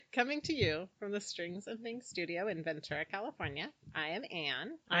Coming to you from the Strings and Things studio in Ventura, California, I am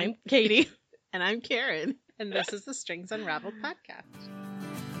Anne. I'm Katie. And I'm Karen. And this is the Strings Unraveled podcast.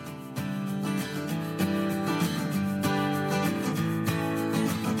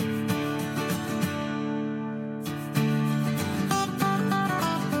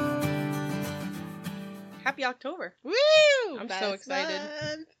 Happy October. Woo! I'm so excited.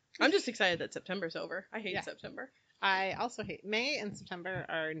 Month. I'm just excited that September's over. I hate Yeah. September. I also hate May and September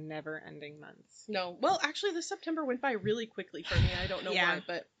are never-ending months. No. Well, actually, this September went by really quickly for me. I don't know Yeah. why,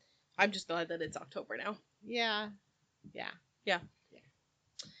 but I'm just glad that it's October now. Yeah.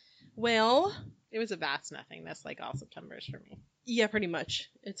 Well, It was a vast nothingness like all Septembers for me. yeah, pretty much.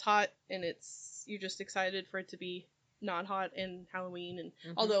 It's hot, and you're just excited for it to be not hot and Halloween, and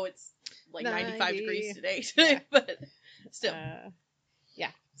Mhm. although it's like 95 90. degrees today, Yeah. but still.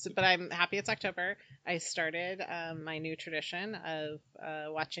 Yeah. So, but I'm happy it's October. I started my new tradition of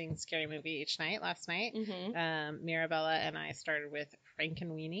watching Scary Movie each night last night. Mm-hmm. Mirabella and I started with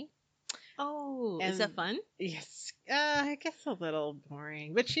Frankenweenie. Oh, And- is that fun? Yes. I guess a little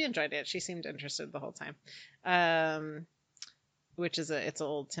boring, but she enjoyed it. She seemed interested the whole time. Which is it's an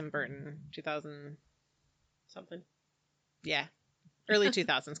old Tim Burton 2000. Something. Yeah. Early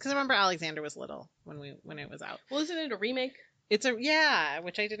 2000s. Because I remember Alexander was little when it was out. Well, isn't it a remake? It's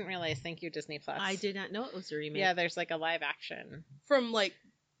which I didn't realize. Thank you, Disney Plus. I did not know it was a remake. Yeah, there's like a live action. From like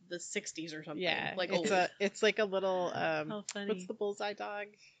the 60s or something. Yeah, Like it's like a little How funny. what's the bullseye dog?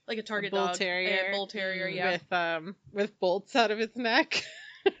 like a Target bull dog. terrier. A bull terrier, yeah. With bolts out of its neck.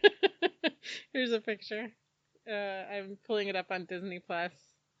 Here's a picture. I'm pulling it up on Disney Plus.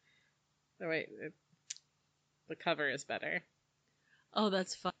 Oh wait, the cover is better. Oh,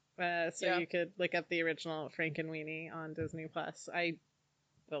 that's fun. So Yeah. you could look up the original Frankenweenie on Disney Plus.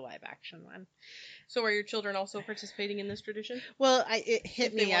 The live action one. So are your children also participating in this tradition? Well, it hit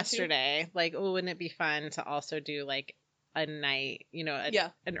If me they want to. yesterday. Like, oh, wouldn't it be fun to also do like a night,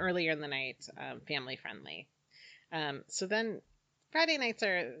 an earlier in the night, family friendly. So then Friday nights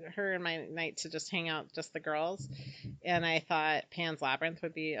are her and my night to just hang out, just the girls. And I thought Pan's Labyrinth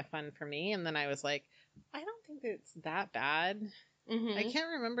would be a fun for me. And then I was like, I don't think it's that bad. Mm-hmm. I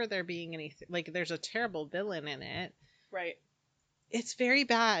can't remember there being anything like there's a terrible villain in it. Right. It's very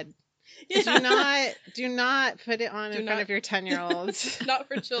bad. Yeah. Do not put it on in front of your 10-year-olds. Not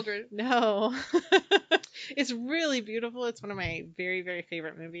for children. No. It's really beautiful. It's one of my very, very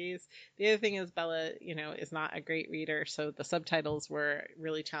favorite movies. The other thing is Bella, is not a great reader, so the subtitles were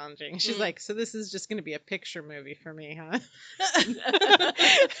really challenging. She's like, so this is just going to be a picture movie for me, huh?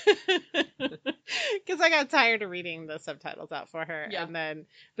 Because I got tired of reading the subtitles out for her. Yeah.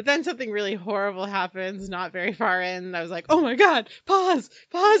 But then something really horrible happens not very far in. And I was like, oh my God, pause,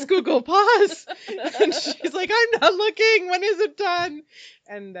 Google, pause. And she's like, I'm not looking. When is it done?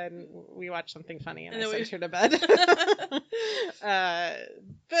 And then we watched something funny and I sent her to bed.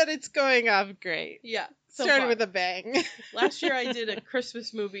 But it's going off great. Yeah. So Started far. with a bang. Last year I did a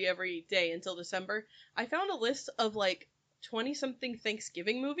Christmas movie every day until December. I found a list of like 20-something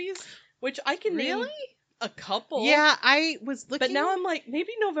Thanksgiving movies, which I can name a couple. Yeah, I was looking. But now I'm like, maybe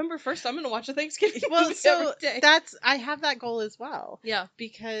November 1st I'm going to watch a Thanksgiving movie so every day. I have that goal as well. Yeah.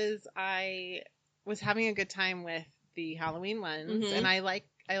 Because I was having a good time with the Halloween ones, Mhm. and I like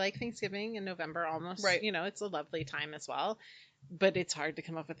Thanksgiving in November almost. Right. It's a lovely time as well. But it's hard to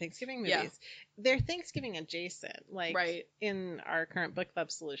come up with Thanksgiving movies. Yeah. They're Thanksgiving adjacent. Like Right. in our current book club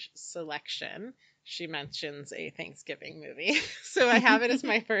selection, she mentions a Thanksgiving movie. So I have it as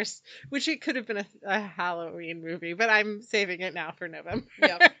my first, which it could have been a Halloween movie, but I'm saving it now for November.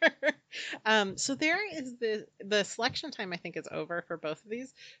 Yeah. So there is the selection time, I think, is over for both of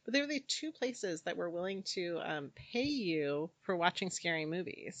these, but there are the two places that were willing to pay you for watching scary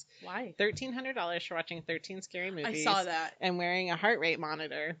movies. Why? $1,300 for watching 13 scary movies. I saw that. And wearing a heart rate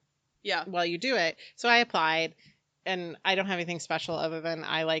monitor Yeah. while you do it. So I applied, and I don't have anything special other than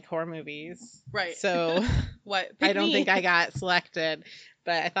I like horror movies. Right. So What? I don't think I got selected,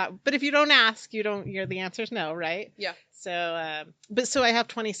 but I thought, but if you don't ask, the answer's no, right? Yeah. So, so I have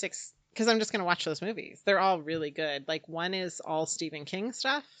 26, because I'm just going to watch those movies. They're all really good. Like one is all Stephen King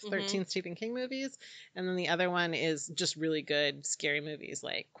stuff, 13 Stephen King movies. And then the other one is just really good scary movies,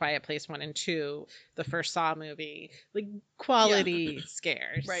 like Quiet Place 1 and 2, the first Saw movie, like quality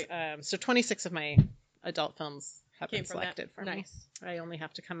scares. Right. So 26 of my adult films have been selected for me. Nice. I only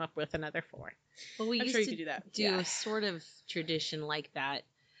have to come up with another 4. Well, we I'm used sure you to could do that. do a sort of tradition like that.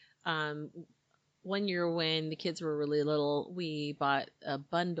 One year when the kids were really little, we bought the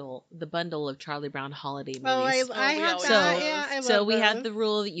bundle of Charlie Brown holiday movies. Oh, I we have always that. do Yeah, I love So we those. had the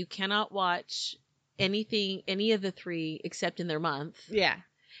rule that you cannot watch any of the three except in their month. Yeah.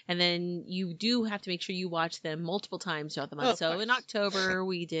 And then you do have to make sure you watch them multiple times throughout the month. So in October,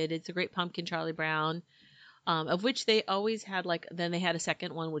 we did It's a Great Pumpkin, Charlie Brown, of which they always had then they had a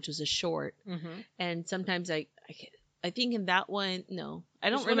second one, which was a short. Mm-hmm. And sometimes I think in that one, no, I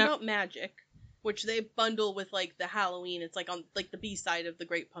don't remember. remember. About Magic, which they bundle with the Halloween. It's on the B side of the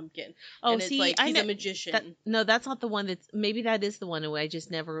Great Pumpkin. Oh, and it's see, he's a magician. No, that's not the one. Maybe that is the one. I just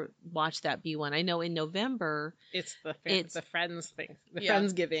never watched that B one. I know in November it's the Friends thing, the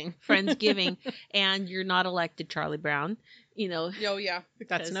Friendsgiving, and you're not elected Charlie Brown. Oh yeah,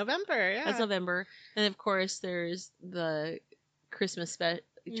 that's November. Yeah, that's November. And of course, there's the Christmas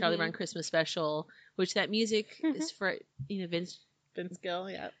Charlie Brown Christmas special, which that music is for Vince Gill,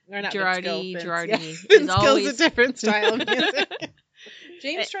 yeah. Or not Girardi. Vince Gill's a different style of music.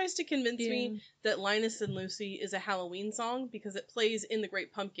 James tries to convince me that Linus and Lucy is a Halloween song because it plays in The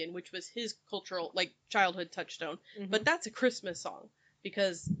Great Pumpkin, which was his cultural, childhood touchstone. Mm-hmm. But that's a Christmas song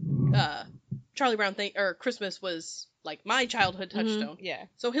because Charlie Brown Christmas was my childhood touchstone. Mm-hmm. Yeah.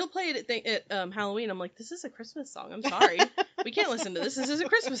 So he'll play it at Halloween. I'm like, this is a Christmas song. I'm sorry. We can't listen to this. This is a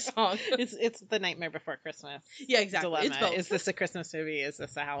Christmas song. It's the Nightmare Before Christmas. Yeah, exactly. Dilemma. It's both. Is this a Christmas movie? Is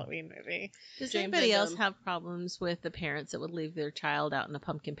this a Halloween movie? Does anybody else have problems with the parents that would leave their child out in a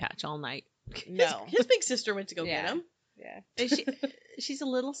pumpkin patch all night? No. His big sister went to go get him. Yeah. She's a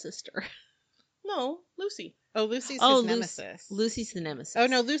little sister. No, Lucy. Oh, Lucy's his nemesis. Lucy's the nemesis. Oh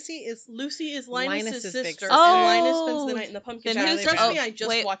no, Lucy is Linus's sister. Oh, and Linus spends the night in the pumpkin patch. Trust me, I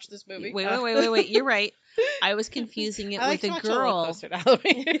just watched this movie. Wait. You're right. I was confusing it with a girl.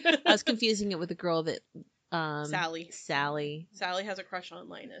 I was confusing it with a girl that Sally. Sally has a crush on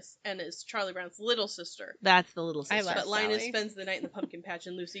Linus and is Charlie Brown's little sister. That's the little sister. But Linus spends the night in the pumpkin patch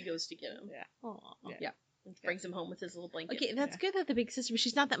and Lucy goes to get him. Yeah. Aww. Yeah. And brings him home with his little blanket. Okay, that's good that the big sister, but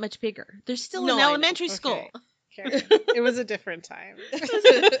she's not that much bigger. They're still in elementary school. Karen, it was a different time.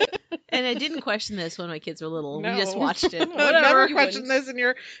 And I didn't question this when my kids were little. No. We just watched it. I never questioned this, and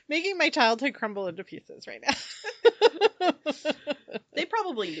you're making my childhood crumble into pieces right now. They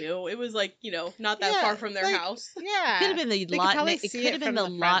probably knew. It was not that far from their house. Yeah. It could have been the lot. It could have been the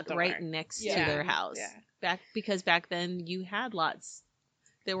lot right next to their house. Yeah. Because back then you had lots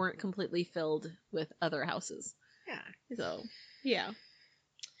that weren't completely filled with other houses. Yeah. So, yeah.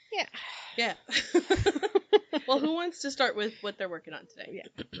 Yeah. Well, who wants to start with what they're working on today?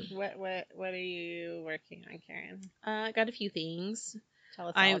 Yeah. What are you working on, Karen? I got a few things. Tell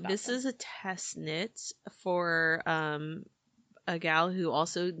us all about this them. is a test knit for a gal who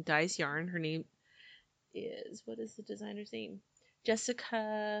also dyes yarn. Her name is, what is the designer's name?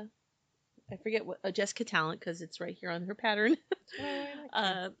 Jessica. I forget what Jessica Talent, because it's right here on her pattern.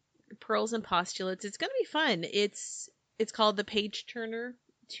 Pearls and Postulates. It's gonna be fun. It's called the Page Turner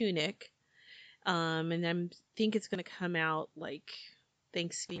Tunic, and I think it's gonna come out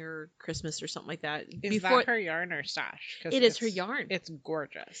Thanksgiving or Christmas or something like that. Is that her yarn or stash? It is her yarn. It's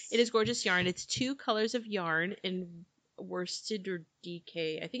gorgeous. It is gorgeous yarn. It's 2 colors of yarn in worsted or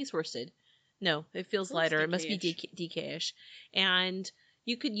DK. I think it's worsted. No, it feels lighter. It must be DK-ish. And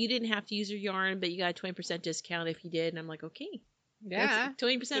you didn't have to use your yarn, but you got a 20% discount if you did. And I'm like, okay. Yeah.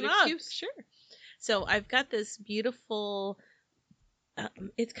 20% off. Sure. So I've got this beautiful,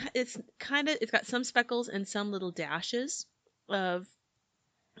 it's got some speckles and some little dashes of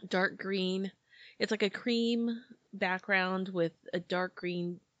dark green. It's like a cream background with a dark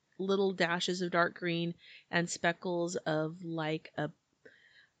green, little dashes of dark green and speckles of a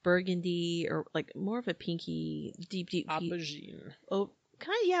burgundy or more of a pinky, deep aubergine. Oh,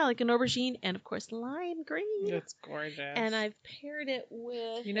 kind of, like an aubergine, and of course lime green. It's gorgeous. And I've paired it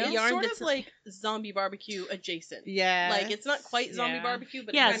with a yarn sort of like zombie barbecue adjacent. Yeah, it's not quite zombie barbecue,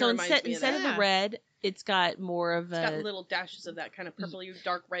 but it so instead of the red, it's got more of got little dashes of that kind of purpley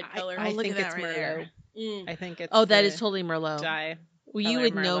dark red color. I think it's Merlot. I think it's that is totally Merlot. Dye. Well, you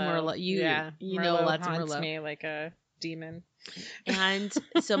would know Merlot. You know lots of haunts Merlot. Me like a demon. And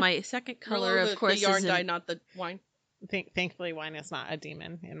so my second color, Merlot, of course, the yarn dye, not the wine. Thankfully, wine is not a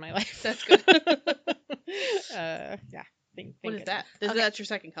demon in my life. That's good. Yeah. What is that? That's your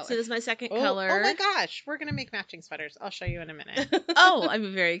second color. So this is my second color. Oh my gosh, we're gonna make matching sweaters. I'll show you in a minute. Oh,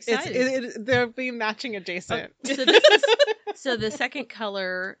 I'm very excited. They'll be matching adjacent. So the second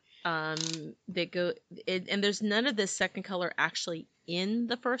color, they go, and there's none of this second color actually in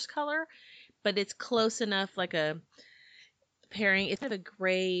the first color, but it's close enough, like a pairing. It's kind of a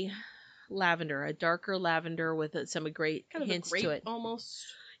gray lavender, a darker lavender with some great hints to it. Almost.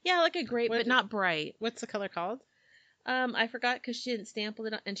 Yeah, like a grape, but not bright. What's the color called? I forgot because she didn't stamp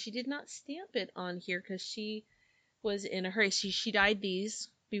it, and she did not stamp it on here because she was in a hurry. She dyed these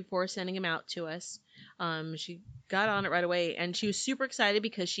before sending them out to us. She got on it right away, and she was super excited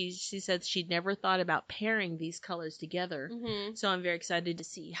because she said she'd never thought about pairing these colors together. Mm-hmm. So I'm very excited to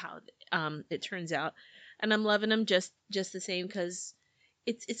see how it turns out, and I'm loving them just the same because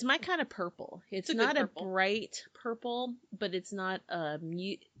it's my kind of purple. It's not a bright purple, but it's not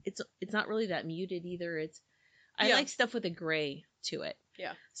it's not really that muted either. I like stuff with a gray to it.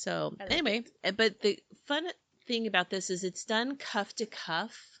 Yeah. So anyway, but the fun thing about this is it's done cuff to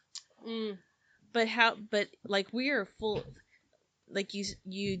cuff. Mm. But like we are full, like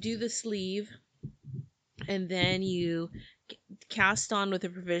you do the sleeve, and then you cast on with a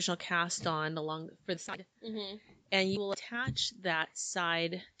provisional cast on for the side, mm-hmm. and you will attach that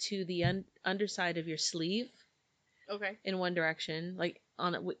side to the underside of your sleeve. Okay. In one direction, like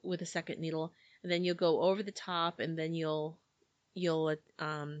on it with a second needle, and then you'll go over the top, and then you'll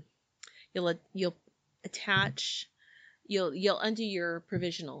attach. You'll undo your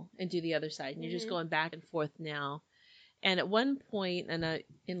provisional and do the other side, and you're just going back and forth now. And at one point, and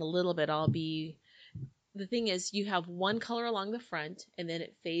in a little bit, the thing is, you have one color along the front, and then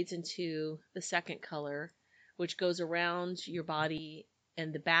it fades into the second color, which goes around your body,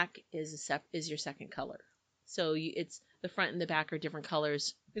 and the back is your second color. So it's the front and the back are different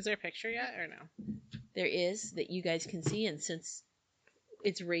colors. Is there a picture yet or no? There is, that you guys can see, and since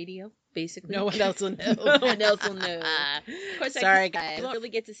it's radio, basically. No one else will know. No one else will know. Of course, sorry, guys. You don't really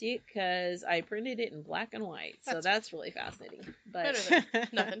get to see it because I printed it in black and white. So that's really fascinating. But better than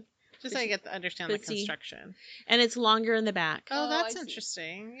nothing. Just so you get to understand the construction. And it's longer in the back. Oh, that's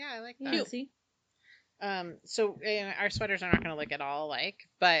interesting. Yeah, I like that. Yeah, see? So our sweaters are not going to look at all alike,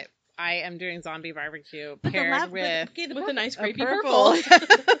 but I am doing zombie barbecue paired with a nice grapey purple.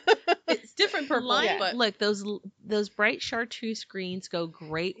 It's different purple. Lime, but look, those bright chartreuse greens go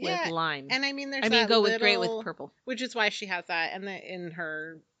great with lime. And I mean, with great with purple, which is why she has that in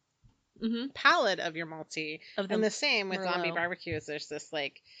her palette of your multi. And the same with zombie barbecues. There's this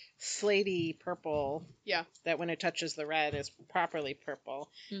like slatey purple. Yeah. That when it touches the red is properly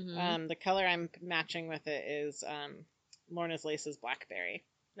purple. Mm-hmm. The color I'm matching with it is Lorna's Lace's Blackberry.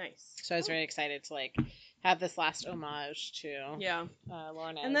 Nice. So I was very excited to like have this last homage to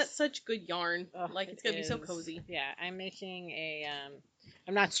Lorna. And that's such good yarn. It's gonna be so cozy. Yeah, I'm making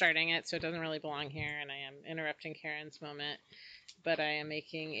I'm not starting it, so it doesn't really belong here, and I am interrupting Karen's moment. But I am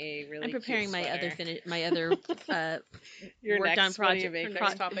making a really. I'm preparing cute my other your worked next, on project.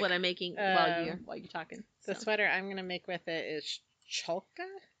 What I'm making while you're talking. The sweater I'm gonna make with it is Chiaka.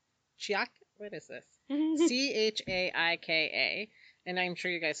 What is this? Chaika. And I'm sure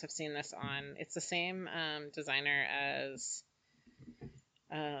you guys have seen this on. It's the same designer as.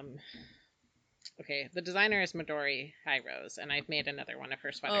 Okay, the designer is Midori Hirose, and I've made another one of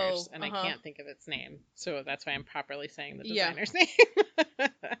her sweaters, and I can't think of its name, so that's why I'm properly saying the designer's name.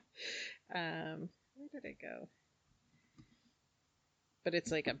 Where did it go? But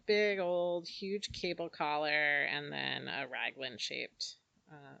it's like a big old, huge cable collar, and then a raglan shaped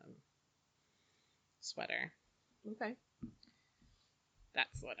sweater. Okay.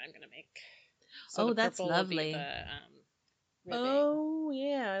 That's what I'm gonna make. So that's lovely. I like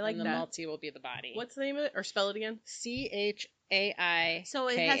that. And the multi will be the body. What's the name of it? Or spell it again? Chaika. So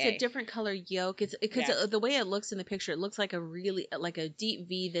it has a different color yoke. It's because the way it looks in the picture, it looks like a deep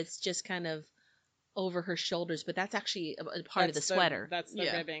V that's just kind of over her shoulders, but that's actually a part of the sweater. That's the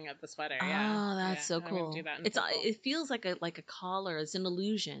ribbing of the sweater. Oh, that's so cool. It feels like a collar. It's an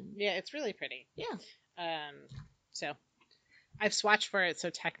illusion. Yeah, it's really pretty. Yeah. So I've swatched for it, so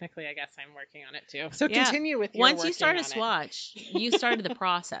technically I guess I'm working on it too. So continue with your Once you start a swatch, you started the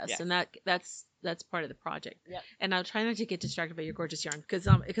process, and that's part of the project. Yep. And I'll try not to get distracted by your gorgeous yarn because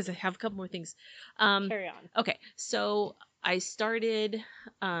I have a couple more things. Carry on. Okay, so I started.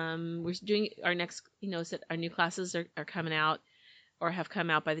 We're doing our next. Our new classes are coming out, or have come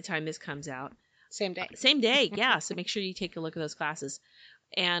out by the time this comes out. Same day. Same day. Yeah. So make sure you take a look at those classes.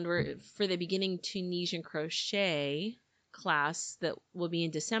 And we're for the beginning Tunisian crochet class that will be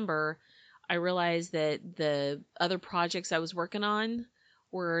in December. I realized that the other projects I was working on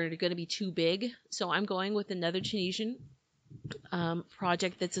were going to be too big, so I'm going with another Tunisian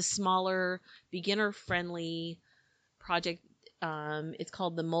project that's a smaller, beginner-friendly project. It's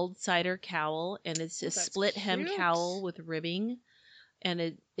called the Mold Cider Cowl, and it's a split hem cowl with ribbing, and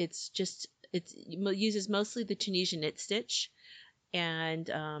it uses mostly the Tunisian knit stitch. And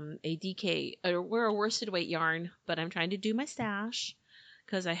a DK, we're a worsted weight yarn, but I'm trying to do my stash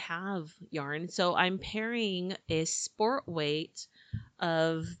because I have yarn. So I'm pairing a sport weight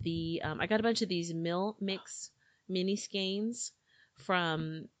of the, I got a bunch of these Mill Mix mini skeins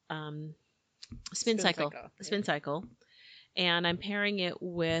from Spin Cycle. And I'm pairing it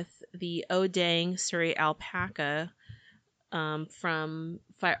with the Odang Surrey Alpaca from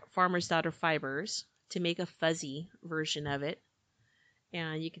Farmer's Daughter Fibers to make a fuzzy version of it.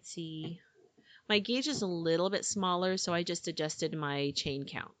 And you can see my gauge is a little bit smaller, so I just adjusted my chain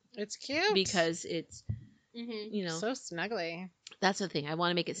count. It's cute. Because it's, you know. So snuggly. That's the thing. I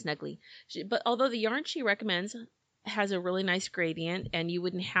want to make it snuggly. But although the yarn she recommends has a really nice gradient and you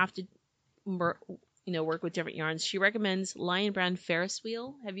wouldn't have to, work with different yarns, she recommends Lion Brand Ferris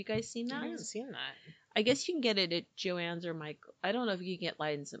Wheel. Have you guys seen that? I haven't seen that. I guess you can get it at Joann's or Michael. I don't know if you can get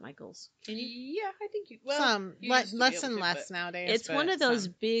Lions at Michael's. Can you? Yeah, I think you. Well, some you less and less nowadays. It's one of those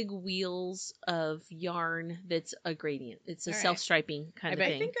big wheels of yarn that's a gradient. It's a self-striping kind of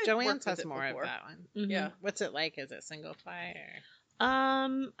thing. I think Joann's has more of that one. Mm-hmm. Yeah. What's it like? Is it single ply or?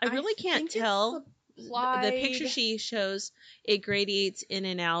 I really can't tell. The picture she shows, it gradiates in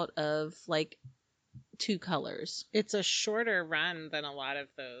and out of like 2 colors. It's a shorter run than a lot of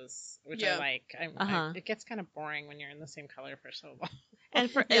those, which I like. It gets kind of boring when you're in the same color for so long.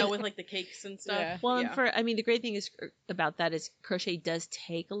 And for with like the cakes and stuff. Yeah. Well, and the great thing is about that is crochet does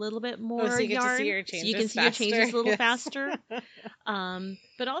take a little bit more so you get yarn, to see your changes so you can see faster. your changes a little faster.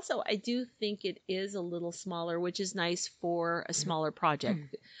 But also, I do think it is a little smaller, which is nice for a smaller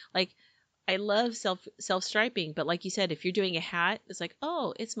project. Like, I love self-striping, but like you said, if you're doing a hat, it's like,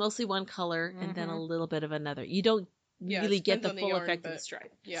 oh, it's mostly one color and then a little bit of another. You don't really get the full effect of the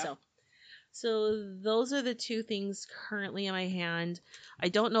stripe. Yeah. So those are the 2 things currently in my hand. I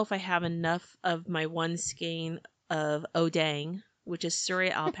don't know if I have enough of my one skein of Odang, which is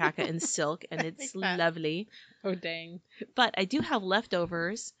Surrey Alpaca and silk, and it's lovely. Odang. But I do have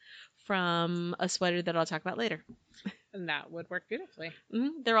leftovers from a sweater that I'll talk about later. And that would work beautifully.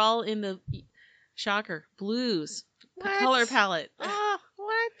 They're all in the shocker blues color palette. Oh,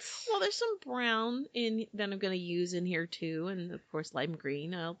 what? Well, there's some brown in that I'm going to use in here too, and of course lime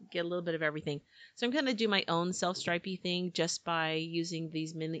green. I'll get a little bit of everything. So I'm going to do my own self-stripey thing just by using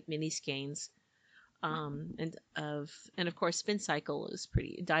these mini skeins. And of course Spin Cycle is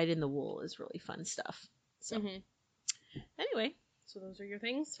pretty. Dyed in the Wool is really fun stuff. So anyway. So those are your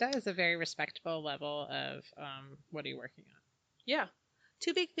things? That is a very respectable level of what are you working on? Yeah.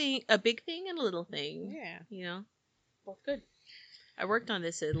 2 big thing, a big thing and a little thing. Yeah. Both good. I worked on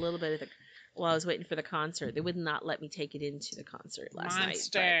this a little bit while I was waiting for the concert. They would not let me take it into the concert last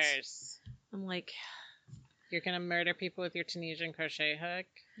Monsters. night. I'm like, you're gonna murder people with your Tunisian crochet hook?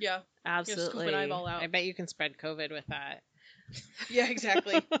 Yeah. Absolutely. Scoop an eyeball out. I bet you can spread COVID with that. Yeah,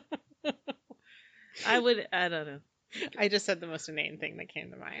 exactly. I don't know. I just said the most inane thing that came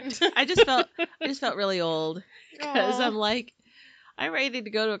to mind. I just felt really old because I'm like, I'm ready to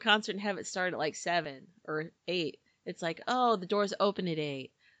go to a concert and have it start at like 7 or 8. It's like, oh, the doors open at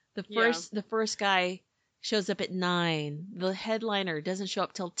 8. The first guy shows up at 9. The headliner doesn't show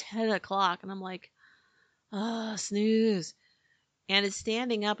up till 10 o'clock, and I'm like, oh, snooze. And it's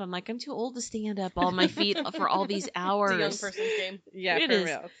standing up. I'm like, I'm too old to stand up on my feet for all these hours. It's a young person's game. Yeah, it for is.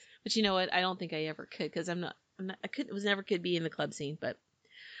 real. But you know what? I don't think I ever could because never could be in the club scene. But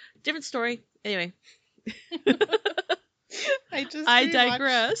different story. Anyway. I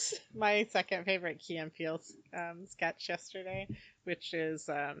digress. My second second Key and Peele sketch yesterday, which is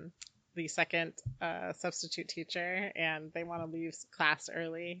the second substitute teacher, and they want to leave class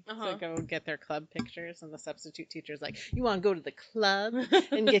early to go get their club pictures, and the substitute teacher's like, "You want to go to the club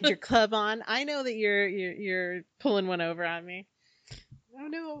and get your club on? I know that you're pulling one over on me." Oh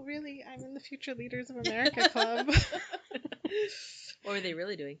no, really? I'm in the Future Leaders of America club. What were they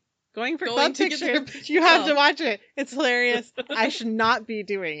really doing? Going for club pictures. You have to watch it. It's hilarious. I should not be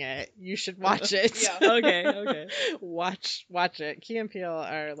doing it. You should watch it. Yeah. Okay. Watch it. Key and Peele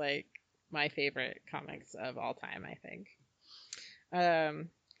are like my favorite comics of all time, I think.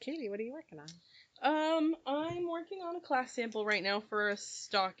 Katie, what are you working on? I'm working on a class sample right now for a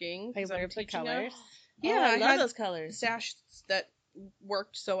stocking. I love the colors. I love those colors. Stash that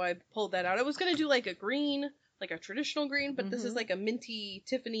worked, so I pulled that out. I was gonna do like a green, like a traditional green, but this is like a minty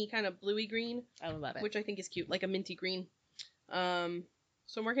Tiffany kind of bluey green. I love it. Which I think is cute, like a minty green. So I'm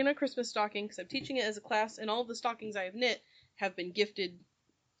working on a Christmas stocking because I'm teaching it as a class, and all of the stockings I have knit have been gifted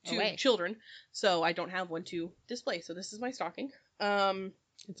to children, so I don't have one to display. So this is my stocking.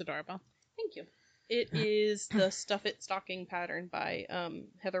 It's adorable. Thank you. It is the Stuff It stocking pattern by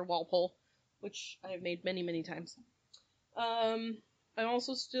Heather Walpole, which I have made many, many times. I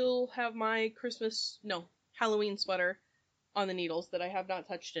also still have my Halloween sweater on the needles that I have not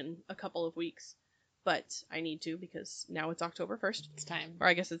touched in a couple of weeks, but I need to because now it's October 1st. It's time. Or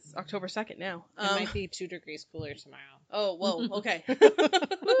I guess it's October 2nd now. It might be 2 degrees cooler tomorrow. Oh, whoa, okay.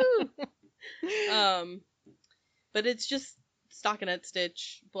 But it's just, stockinette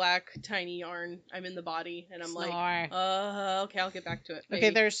stitch, black tiny yarn. I'm in the body, and I'm Snore. like, okay, I'll get back to it. Okay,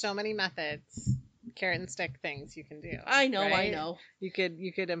 there's so many methods, carrot and stick things you can do. I know, right? I know. You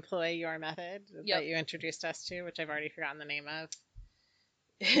could employ your method Yep. that you introduced us to, which I've already forgotten the name of.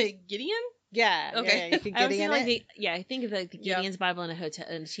 Gideon? Yeah. Okay. Yeah, you could I was Gideon thinking it. I think of the Gideon's Bible in a hotel,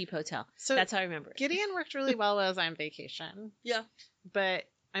 in a cheap hotel. So that's how I remember it. Gideon worked really well while I was on vacation. Yeah. But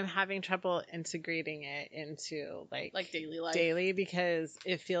I'm having trouble integrating it into like daily life. Daily because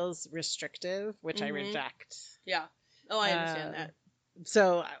it feels restrictive, which I reject. Yeah. Oh, I understand that.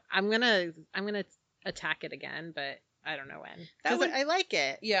 So I'm gonna attack it again, but I don't know when. Because I like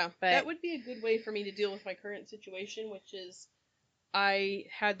it. Yeah, but that would be a good way for me to deal with my current situation, which is I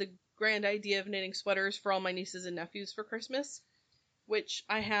had the grand idea of knitting sweaters for all my nieces and nephews for Christmas, which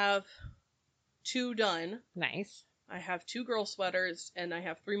I have 2 done. Nice. I have 2 girl sweaters, and I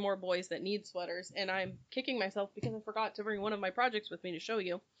have 3 more boys that need sweaters, and I'm kicking myself because I forgot to bring one of my projects with me to show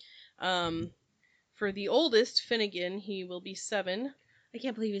you. For the oldest, Finnegan, he will be 7. I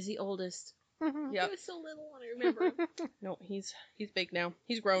can't believe he's the oldest. Yeah. He was so little when I remember. No, he's big now.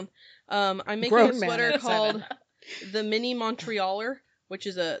 He's grown. I'm making a sweater called the Mini Montrealer, which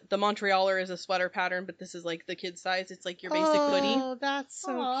is the Montrealer is a sweater pattern, but this is like the kid size. It's like your basic hoodie. Oh, that's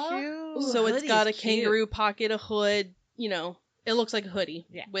so cute. Ooh, So it's got a cute. kangaroo pocket, a hood, it looks like a hoodie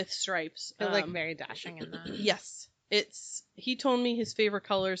with stripes. They're like very dashing in that. Yes. He told me his favorite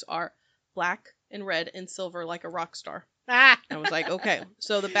colors are black and red and silver like a rock star. Ah! I was like, okay.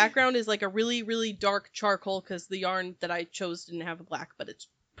 So the background is like a really, really dark charcoal because the yarn that I chose didn't have a black, but it's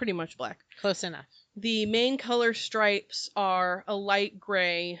pretty much black. Close enough. The main color stripes are a light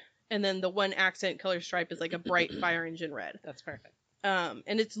gray, and then the one accent color stripe is like a bright fire engine red. That's perfect. And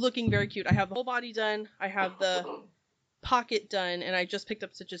it's looking very cute. I have the whole body done. I have the pocket done, and I just picked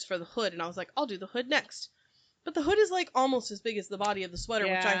up stitches for the hood, and I was like, I'll do the hood next. But the hood is like almost as big as the body of the sweater,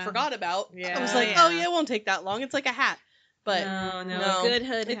 which I forgot about. Yeah. I was like, oh yeah, it won't take that long. It's like a hat. But no, good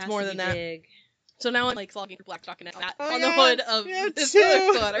hood. It's has more to than be that. big. So now I'm like slogging for black stockinette on yeah. the hood of this 2.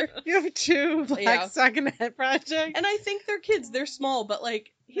 other sweater. You have 2 black stockinette projects. And I think they're kids. They're small, but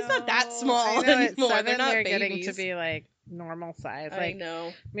like he's not that small I know, anymore. At 7, they're not they're babies. getting to be like normal size. I Like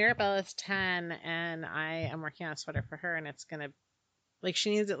know. Mirabella's 10, and I am working on a sweater for her, and it's gonna. Like,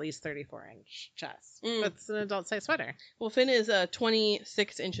 she needs at least 34-inch chest. That's an adult size sweater. Well, Finn is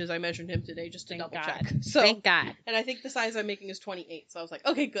 26 inches. I measured him today just to double check. So, thank God. And I think the size I'm making is 28. So I was like,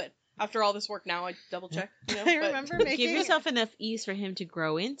 okay, good. After all this work now, I double check. I remember making... Give yourself enough ease for him to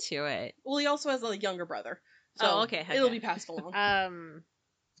grow into it. Well, he also has a younger brother. So okay. It'll be passed along.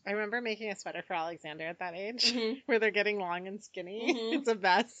 I remember making a sweater for Alexander at that age, where they're getting long and skinny. It's a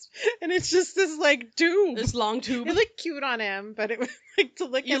vest, and it's just this tube, this long tube. It looked cute on him, but it was like to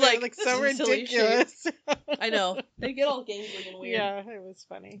look at it like so ridiculous. I know they get all gangly and weird. Yeah, it was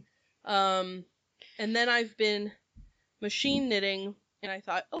funny. And then I've been machine knitting, and I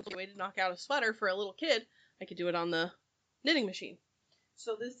thought, oh, the way to knock out a sweater for a little kid, I could do it on the knitting machine.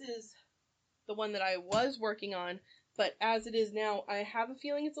 So this is the one that I was working on. But as it is now, I have a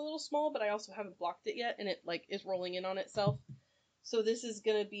feeling it's a little small, but I also haven't blocked it yet, and it is rolling in on itself. So this is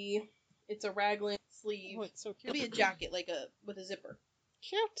gonna be, it's a raglan sleeve. Oh, it's so cute. It'll be a jacket, with a zipper.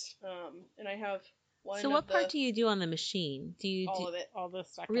 Cute. And I have one. So what part do you do on the machine? Do you all of it? All the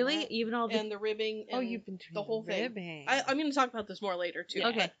stuff. Really? Even all the and the ribbing. And you've been doing the whole ribbing. thing. I'm gonna talk about this more later too.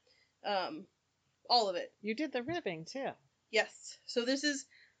 Okay. But, all of it. You did the ribbing too. Yes. So this is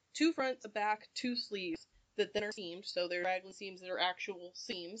 2 fronts, a back, 2 sleeves. That then are seamed, so they're raglan seams that are actual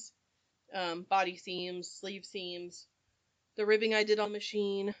seams, body seams, sleeve seams. The ribbing I did on the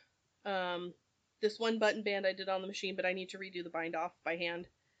machine. This one button band I did on the machine, but I need to redo the bind off by hand.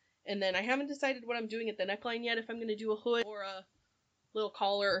 And then I haven't decided what I'm doing at the neckline yet, if I'm going to do a hood or a little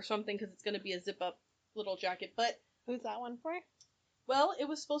collar or something, because it's going to be a zip-up little jacket. But who's that one for? Well, it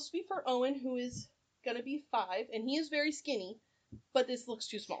was supposed to be for Owen, who is going to be 5, and he is very skinny, but this looks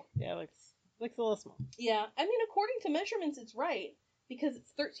too small. Yeah, it looks a little small. Yeah, I mean, according to measurements, it's right, because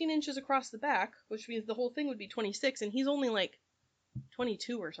it's 13 inches across the back, which means the whole thing would be 26, and he's only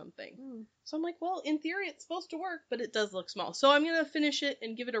 22 or something. So I'm like, well, in theory, it's supposed to work, but it does look small. So I'm going to finish it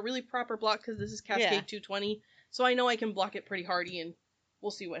and give it a really proper block, because this is Cascade 220, so I know I can block it pretty hardy, and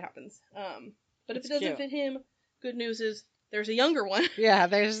we'll see what happens. But if it doesn't fit him, good news is there's a younger one. Yeah,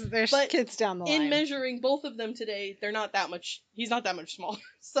 there's kids down the line. In measuring both of them today, they're not that much, he's not that much smaller.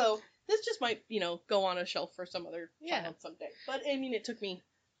 So this just might, go on a shelf for some other child someday. But, I mean, it took me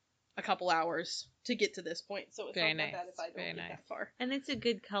a couple hours to get to this point, so it's very not nice. that bad if I don't get that far. And it's a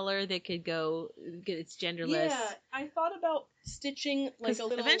good color that could go, it's genderless. Yeah, I thought about stitching, a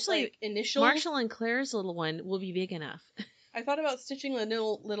little, eventually, initial... Marshall and Claire's little one will be big enough. I thought about stitching a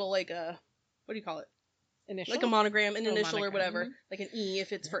little like a, what do you call it? Initial? Like a monogram, an initial monogram. or whatever, like an E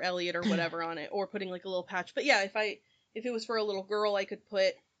if it's for Elliot or whatever on it, or putting like a little patch. But yeah, if it was for a little girl, I could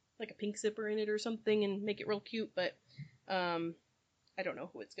put like a pink zipper in it or something and make it real cute. But I don't know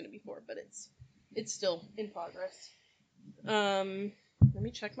who it's gonna be for, but it's still in progress. Let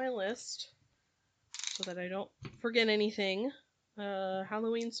me check my list so that I don't forget anything.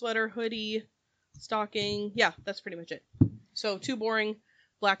 Halloween sweater, hoodie, stocking. Yeah, that's pretty much it. So 2 boring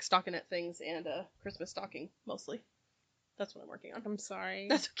black stockinette things and a Christmas stocking, mostly. That's what I'm working on. I'm sorry.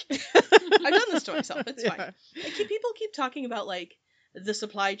 That's okay. I've done this to myself. It's fine. People keep talking about, like, the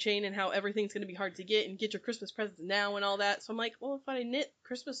supply chain and how everything's going to be hard to get and get your Christmas presents now and all that. So I'm like, well, if I knit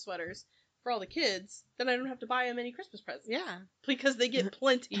Christmas sweaters for all the kids, then I don't have to buy them any Christmas presents. Yeah. Because they get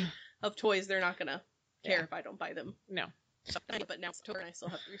plenty of toys. They're not going to care if I don't buy them. No. So, but now it's October and I still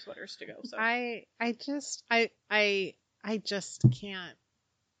have 3 sweaters to go. So I just can't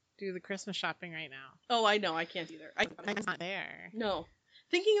do the Christmas shopping right now. Oh, I know. I can't either. I'm not there. No.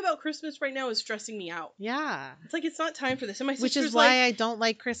 Thinking about Christmas right now is stressing me out. Yeah. It's like, it's not time for this. And my sister's Which is why I don't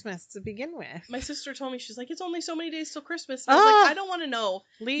like Christmas to begin with. My sister told me, she's like, it's only so many days till Christmas. And I was like, I don't want to know.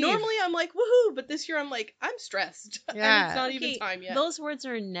 Leave. Normally I'm like, woohoo. But this year I'm like, I'm stressed. Yeah. And it's not even time yet. Those words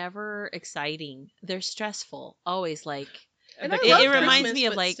are never exciting. They're stressful. Always like. And it reminds me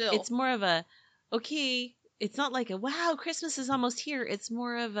of like, still. it's more of a, okay, it's not like a, wow, Christmas is almost here. It's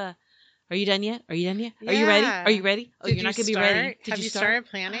more of a, are you done yet? Are you done yet? Are you ready? Are you ready? Oh, you're not going to be ready. Have you started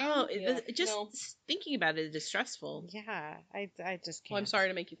planning? Oh, just thinking about it is stressful. Yeah, I just can't. Well, I'm sorry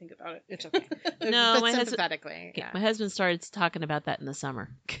to make you think about it. It's okay. No, but sympathetically. My husband started talking about that in the summer.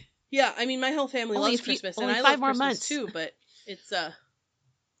 Yeah, I mean, my whole family loves Christmas, and I love Christmas too, but it's,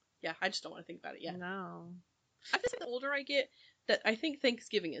 yeah, I just don't want to think about it yet. No. I feel like the older I get, that I think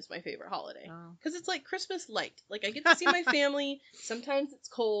Thanksgiving is my favorite holiday. Because it's like Christmas light. Like, I get to see my family. Sometimes it's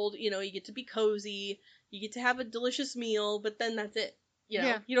cold. You know, you get to be cozy. You get to have a delicious meal, but then that's it. You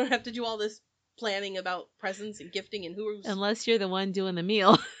know, you don't have to do all this planning about presents and gifting and who's... Unless you're the one doing the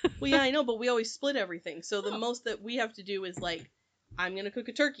meal. Well, yeah, I know, but we always split everything. So the most that we have to do is, like, I'm going to cook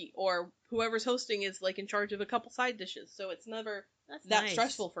a turkey, or whoever's hosting is, like, in charge of a couple side dishes. So it's never that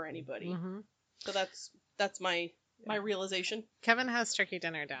stressful for anybody. Mm-hmm. So that's my realization. Kevin has turkey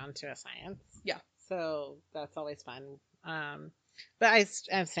dinner down to a science. Yeah. So that's always fun. But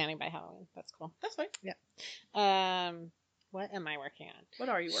I'm standing by Halloween. That's cool. That's fine. Yeah. What am I working on? What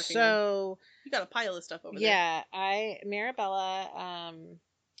are you working on? So you got a pile of stuff over there. Yeah, Mirabella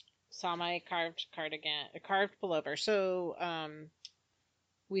saw my carved pullover. So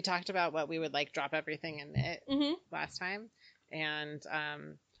we talked about what we would like drop everything in knit last time, and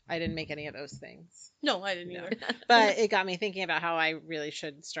I didn't make any of those things. No, I didn't either. But it got me thinking about how I really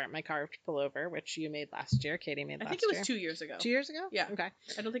should start my carved pullover, which you made last year. Katie made last year. I think it was 2 years ago. 2 years ago? Yeah. Okay.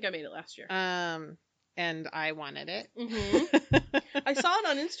 I don't think I made it last year. And I wanted it. I saw it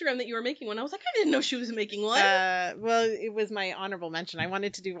on Instagram that you were making one. I was like, I didn't know she was making one. Well, it was my honorable mention. I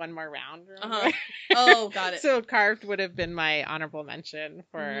wanted to do one more round. Oh, got it. So carved would have been my honorable mention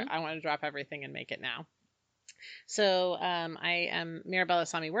for I want to drop everything and make it now. So Mirabella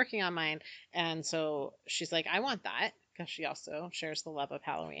saw me working on mine, and so she's like, I want that, because she also shares the love of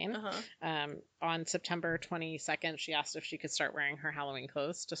Halloween. On September 22nd, she asked if she could start wearing her Halloween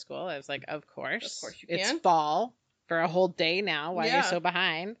clothes to school. I was like, of course. Of course you can. It's fall for a whole day now. Why are you so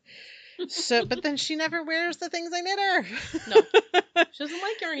behind? So, but then she never wears the things I knit her. No. She doesn't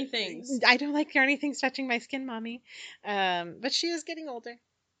like yarny things. I don't like yarny things touching my skin, Mommy. But she is getting older.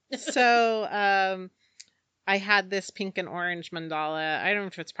 So, I had this pink and orange mandala. I don't know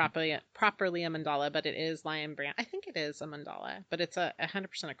if it's properly a mandala, but it is Lion Brand. I think it is a mandala, but it's 100%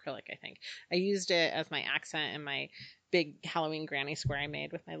 acrylic, I think. I used it as my accent in my big Halloween granny square I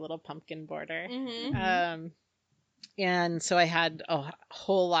made with my little pumpkin border. And so I had a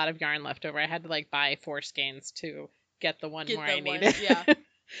whole lot of yarn left over. I had to like buy 4 skeins to get the one more I needed.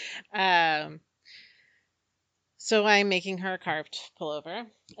 Yeah. So I'm making her a carved pullover.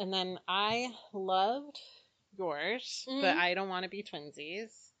 And then I loved yours, but I don't want to be twinsies.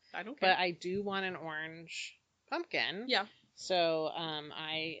 I don't care. But I do want an orange pumpkin. Yeah. So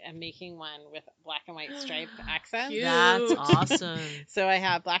I am making one with black and white striped accents. Cute. That's awesome. So I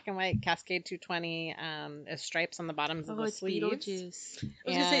have black and white Cascade 220 stripes on the bottoms of the sleeves. Beetlejuice. I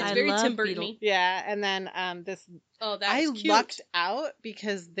was gonna say it's very Tim Burton-y. Yeah, and then this. Oh, that's cute. I lucked out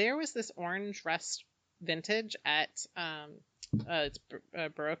because there was this orange rust vintage at it's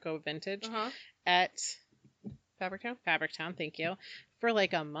Barocco Vintage at Fabrictown. Thank you, for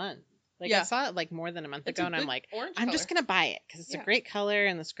like a month. Like I saw it like more than a month ago, and I'm like, I'm just gonna buy it because it's a great color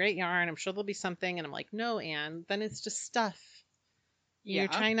and this great yarn. I'm sure there'll be something, and I'm like, no, Anne, then it's just stuff. You're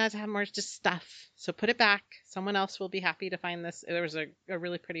trying not to have more just stuff. So put it back. Someone else will be happy to find this. There was a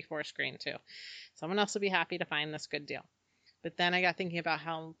really pretty forest green too. Someone else will be happy to find this good deal. But then I got thinking about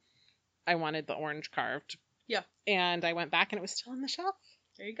how I wanted the orange carved. Yeah. And I went back and it was still on the shelf.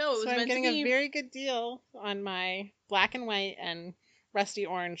 There you go. It was so I'm getting a very good deal on my black and white and rusty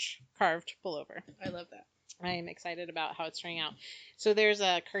orange carved pullover. I love that. I am excited about how it's turning out. So there's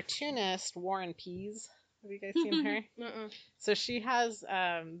a cartoonist, Warren Pease. Have you guys seen her? So she has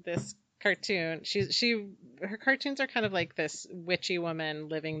this cartoon. Her cartoons are kind of like this witchy woman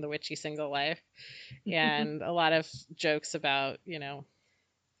living the witchy single life, and a lot of jokes about, you know,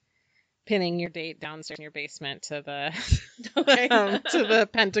 pinning your date downstairs in your basement to the to the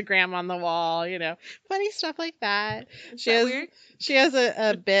pentagram on the wall, you know, funny stuff like that. She has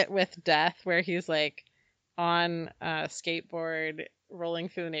a bit with Death where he's like on a skateboard rolling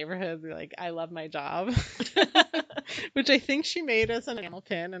through the neighborhood, like, I love my job. Which I think she made as an enamel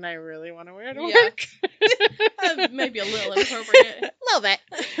pin, and I really want to wear it to work. Maybe a little inappropriate. A little bit.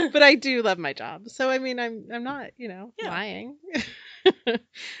 But I do love my job. So I mean, I'm not, you know, lying.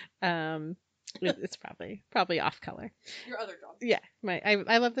 It's probably off color. Your other job. Yeah,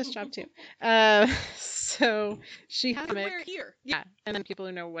 I love this job too. So she has wear here. Yeah, and then people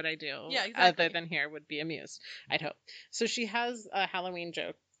who know what I do, exactly. other than here, would be amused, I'd hope. So she has a Halloween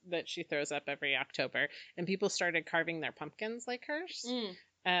joke that she throws up every October, and people started carving their pumpkins like hers.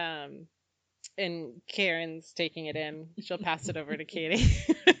 And Karen's taking it in. She'll pass it over to Katie.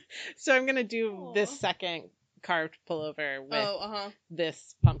 So I'm gonna do this second carved pullover with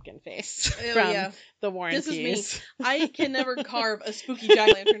this pumpkin face from the Warren Pease. This is me. I can never carve a spooky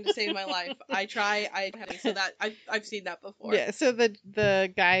jack-o'-lantern to save my life. I try. So that I've seen that before. Yeah. So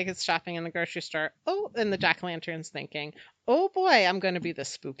the guy is shopping in the grocery store. Oh, and the jack-o'-lantern's thinking, oh boy, I'm going to be the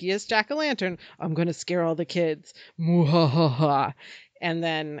spookiest jack-o'-lantern. I'm going to scare all the kids. Muhahaha. And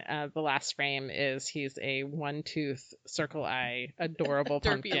then the last frame is he's a one-tooth circle eye, adorable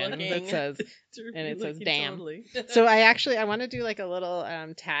pumpkin that says, and it says "damn." Totally. So I want to do like a little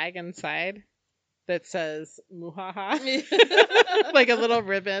tag inside that says "muhaha," like a little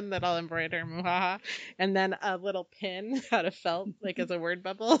ribbon that I'll embroider "muhaha," and then a little pin out of felt, like as a word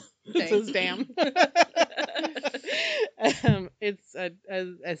bubble that says "damn." It's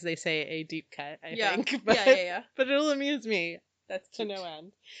as they say, a deep cut. I think. But, but it'll amuse me. That's to no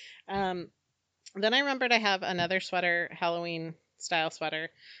end. Then I remembered I have another sweater, Halloween style sweater,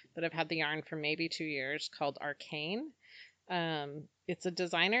 that I've had the yarn for maybe 2 years, called Arcane. It's a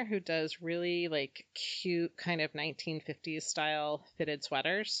designer who does really like cute kind of 1950s style fitted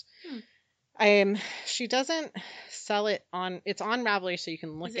sweaters. She doesn't sell it on. It's on Ravelry, so you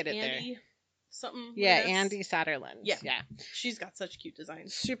can look at it Andy? there. Something. Yeah, Andy Satterland. Yeah. She's got such cute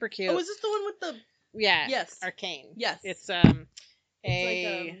designs. Super cute. Oh, is this the one with the? Yeah. Yes. Arcane. Yes. It's a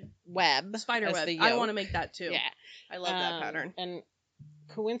web. Spider web. I want to make that too. Yeah. I love that pattern. And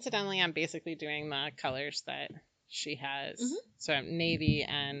coincidentally, I'm basically doing the colors that she has. Mm-hmm. So navy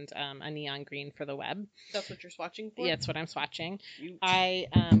and a neon green for the web. That's what you're swatching for? Yeah, it's what I'm swatching. Cute. I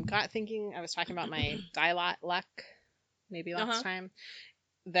got thinking, I was talking about my dye lot luck maybe last time.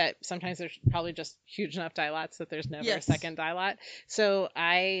 That sometimes there's probably just huge enough dye lots that there's never a second dye lot. So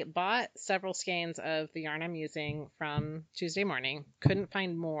I bought several skeins of the yarn I'm using from Tuesday Morning. Couldn't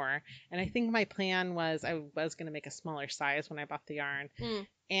find more. And I think my plan was I was going to make a smaller size when I bought the yarn.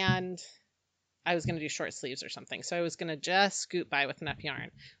 And I was going to do short sleeves or something. So I was going to just scoot by with enough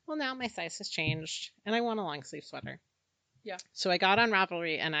yarn. Well, now my size has changed and I want a long sleeve sweater. Yeah. So I got on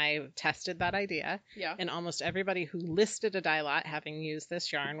Ravelry and I tested that idea. Yeah. And almost everybody who listed a dye lot having used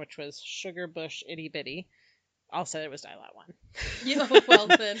this yarn, which was Sugar Bush Itty Bitty, all said it was dye lot 1. Yeah, well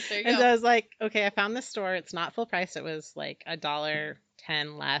then, there you go. And so I was like, okay, I found this store. It's not full price. It was like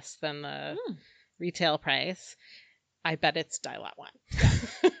 $1.10 less than the retail price. I bet it's dye lot 1. Yeah.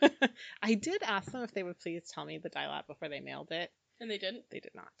 I did ask them if they would please tell me the dye lot before they mailed it. And they didn't? They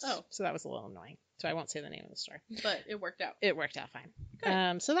did not. Oh. So that was a little annoying. So I won't say the name of the store. But it worked out. It worked out fine.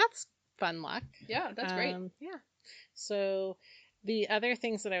 So that's fun luck. Yeah, that's great. Yeah. So the other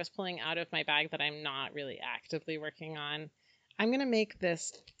things that I was pulling out of my bag that I'm not really actively working on, I'm going to make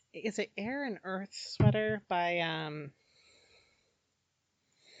this, is it Air and Earth sweater by I don't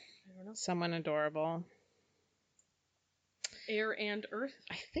know. Someone adorable. Air and Earth?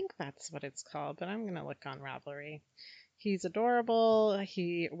 I think that's what it's called, but I'm going to look on Ravelry. He's adorable.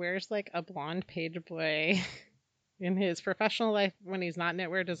 He wears like a blonde page boy. In his professional life, when he's not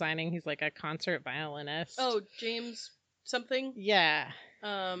knitwear designing, he's like a concert violinist. Oh, James something. Yeah.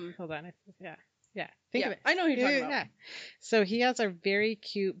 Hold on. Yeah. Think of it. I know who you're talking about. Yeah. So he has a very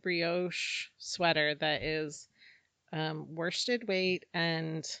cute brioche sweater that is worsted weight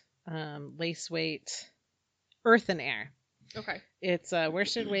and lace weight, earth and air. Okay. It's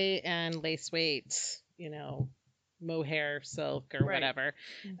worsted weight and lace weight, mohair, silk, or whatever.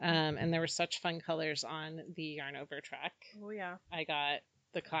 And there were such fun colors on the Yarn Over track. Oh, yeah. I got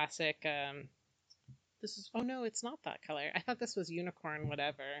the classic. This is. Oh, no, it's not that color. I thought this was unicorn,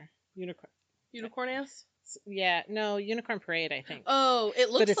 whatever. Unicorn ass? Yeah, no, Unicorn Parade, I think. Oh,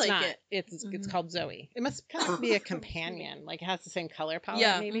 it looks like not. it. It's called Zoe. It must kind of be a companion. Like, it has the same color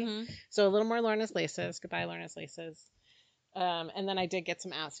palette, maybe. So a little more Lorna's Laces. Goodbye, Lorna's Laces. And then I did get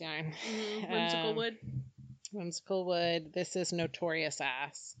some ass yarn. Whimsical Wood. Whimsical Wood. This is Notorious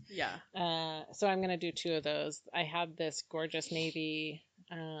Ass. Yeah. So I'm going to do 2 of those. I have this gorgeous navy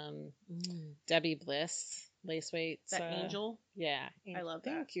Debbie Bliss lace weight. That Angel? Yeah. I love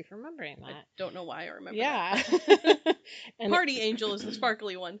that. Thank you for remembering that. I don't know why I remember that. And Party Angel is the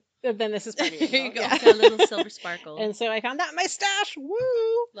sparkly one. Then this is Party Angel. There you go. Yeah. Got a little silver sparkle. And so I found that in my stash. Woo!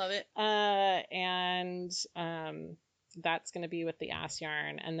 Love it. And that's going to be with the ass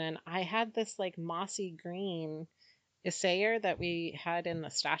yarn. And then I had this like mossy green essayer that we had in the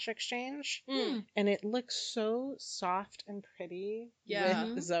stash exchange. And it looks so soft and pretty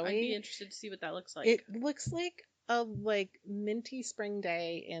with Zoe. I'd be interested to see what that looks like. It looks like a minty spring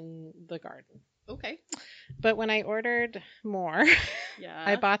day in the garden. Okay. But when I ordered more, yeah,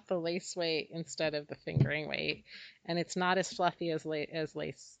 I bought the lace weight instead of the fingering weight, and it's not as fluffy as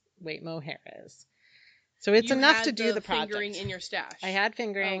lace weight mohair is. So it's enough to do the project. Fingering in your stash. I had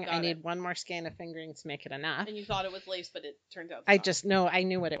fingering. I need one more skein of fingering to make it enough. And you thought it was lace, but it turned out. I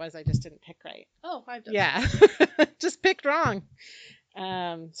knew what it was. I just didn't pick right. Oh, I've done. Yeah, just picked wrong. So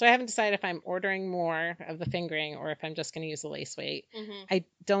I haven't decided if I'm ordering more of the fingering or if I'm just going to use the lace weight. I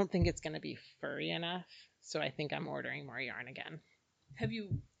don't think it's going to be furry enough, so I think I'm ordering more yarn again. Have you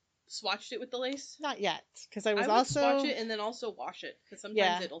swatched it with the lace? Not yet, because I would also swatch it and then also wash it, because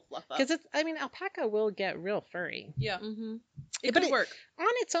sometimes it'll fluff up. Because alpaca will get real furry. Yeah, it could work on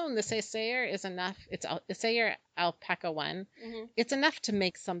its own. The essayer is enough. It's essayer alpaca 1. It's enough to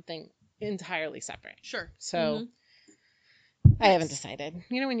make something entirely separate. Sure. So. I haven't decided.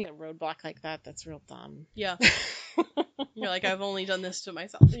 You know when you get a roadblock like that, that's real dumb. Yeah. You're like, I've only done this to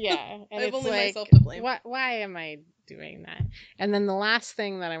myself. Yeah. And I've only myself to blame. Why am I doing that? And then the last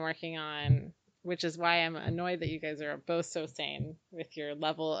thing that I'm working on, which is why I'm annoyed that you guys are both so sane with your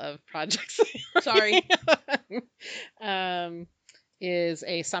level of projects. Sorry. Is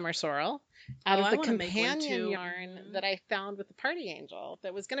a summer sorrel. Out of the companion yarn that I found with the Party Angel.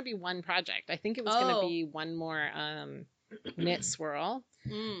 That was going to be one project. I think it was going to be one more knit swirl.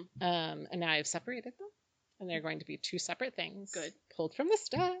 And now I've separated them. And they're going to be 2 separate things. Good. Pulled from the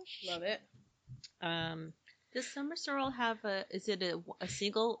stash. Love it. Does summer sorrel have is it a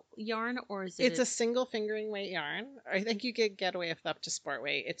single yarn or is it? It's a single fingering weight yarn. I think you could get away with up to sport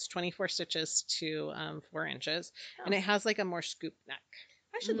weight. It's 24 stitches to 4 inches. Oh. And it has like a more scoop neck.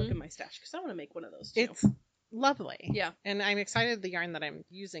 I should look at my stash because I want to make one of those too. It's lovely. Yeah. And I'm excited the yarn that I'm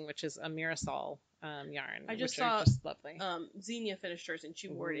using, which is a Mirasol yarn. I just saw just lovely. Xenia finished hers and she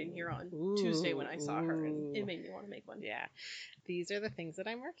wore it in here on Tuesday when I saw her, and it made me want to make one. Yeah. These are the things that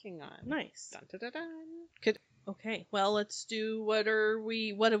I'm working on. Nice. Dun, dun, dun, dun. Okay, well, let's do what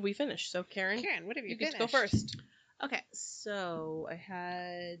have we finished? So Karen, what have you get finished? to go first. Okay, so I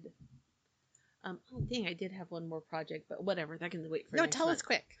had oh dang, I did have one more project, but whatever, that can wait for next tell month. us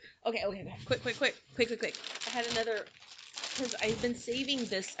quick. Okay, quick. I had another, because I've been saving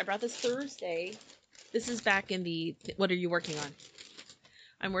this. I brought this Thursday. This is back in the what are you working on?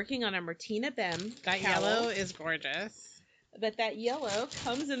 I'm working on a Martina Bem. That yellow is gorgeous. But that yellow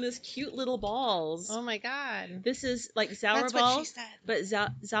comes in this cute little balls. Oh my god. This is like Zauber balls. That's what she said. But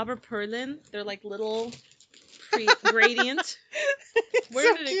Zauber Perlin, they're like little gradient.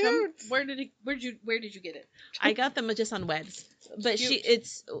 Where did it come? Where did you get it? I got them just on webs. But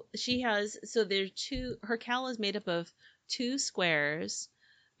she has there's 2. Her cowl is made up of 2 squares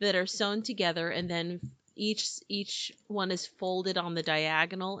that are sewn together, and then each one is folded on the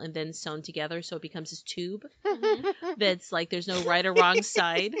diagonal and then sewn together, so it becomes this tube. That's like there's no right or wrong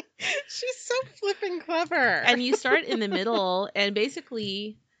side. She's so flipping clever. And you start in the middle, and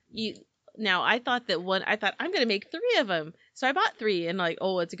basically I thought I'm gonna make 3 of them, so I bought 3, and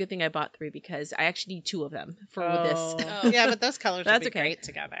it's a good thing I bought 3 because I actually need 2 of them for this. Oh. Yeah, but those colors would be great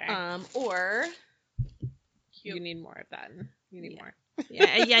together. Or you need more of that. You need more. Yeah,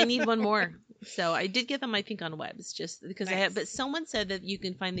 I need one more. So I did get them, I think, on webs, just because I Nice. have. But someone said that you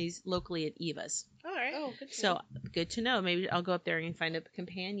can find these locally at Eva's. All right. Oh, good. So good to know. Maybe I'll go up there and find a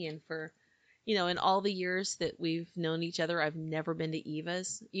companion for, in all the years that we've known each other, I've never been to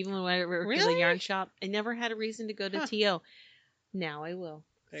Eva's. Even when I worked at a yarn shop, I never had a reason to go to TO. Now I will.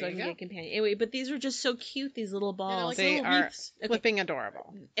 There so I you can go. get a companion. Anyway, but these are just so cute, these little balls. Yeah, They little are wreaths. flipping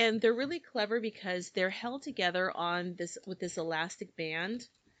adorable. And they're really clever because they're held together on this with this elastic band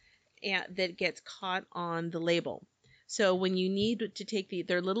that gets caught on the label. So when you need to take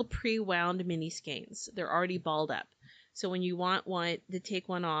they're little pre-wound mini skeins. They're already balled up. So when you want one to take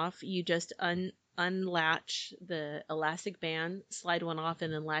one off, you just unlatch the elastic band, slide one off,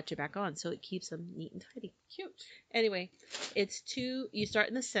 and then latch it back on. So it keeps them neat and tidy. Cute. Anyway, you start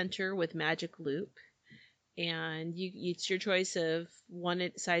in the center with magic loop. And it's your choice of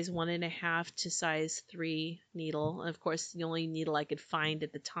size 1.5 to size 3 needle. And of course, the only needle I could find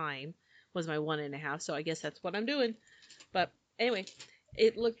at the time was my 1.5. So I guess that's what I'm doing. But anyway,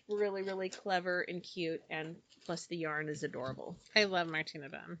 it looked really, really clever and cute. And plus the yarn is adorable. I love Martina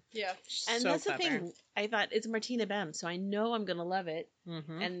Bem. Yeah. And so that's clever. the thing. I thought it's Martina Bem, so I know I'm going to love it.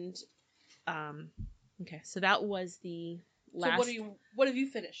 Mm-hmm. And, okay, so that was the last. So what have you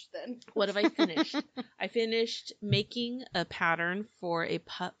finished then? What have I finished? I finished making a pattern for a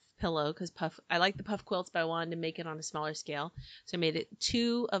puff pillow because I like the puff quilts, but I wanted to make it on a smaller scale. So I made it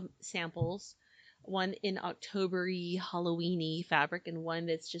 2 samples, one in October-y, Halloween-y fabric, and one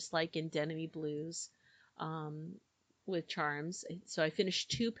that's just like in denim-y blues with charms. So I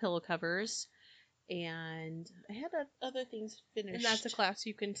finished 2 pillow covers, and I had other things finished. And that's a class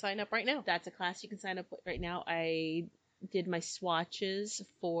you can sign up right now. That's a class you can sign up with right now. I did my swatches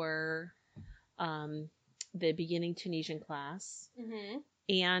for the beginning Tunisian class,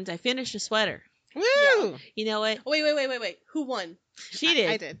 and I finished a sweater. Woo! Yeah. You know what? Wait. Who won? She did.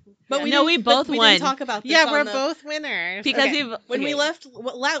 I did. But we both we won. didn't talk about this. Yeah, we're both winners. Because okay. When we left,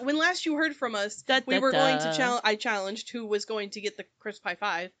 when last you heard from us, we were going to challenge. I challenged who was going to get the crisp high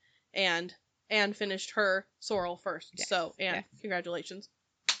 5, and Anne finished her sorrel first. Yes. So Anne, congratulations.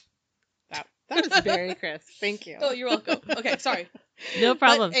 That was very crisp. Thank you. Oh, you're welcome. Okay, sorry. No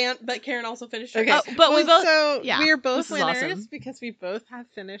problem. But Karen also finished her. Okay. But we both. So yeah, we're both this is winners awesome. because we both have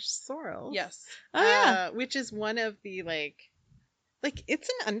finished sorrels. Yes. Oh yeah. Which is one of the like it's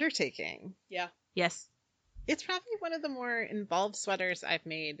an undertaking. Yeah. Yes. It's probably one of the more involved sweaters I've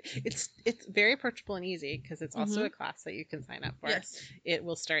made. It's very approachable and easy because it's also a class that you can sign up for. Yes. It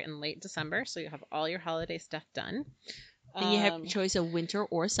will start in late December, so you have all your holiday stuff done. And you have a choice of winter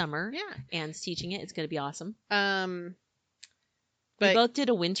or summer. Yeah. Anne's teaching it. It's going to be awesome. But we both did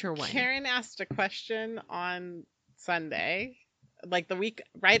a winter one. Karen asked a question on Sunday, like the week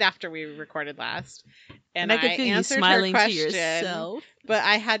right after we recorded last, and I could feel you answered smiling her to question, yourself. but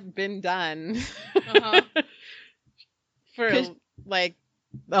I had been done for like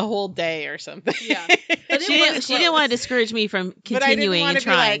a whole day or something. Yeah. But She didn't want to discourage me from But I didn't continuing want and to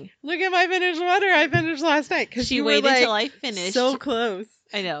be trying. like, look at my finished sweater I finished last night because She you waited were like, till I finished. so close.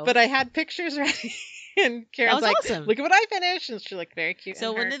 I know. But I had pictures ready. And Karen's was like, awesome. look at what I finished. And she looked very cute.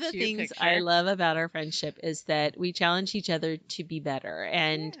 So in her one of the cute things picture. I love about our friendship is that we challenge each other to be better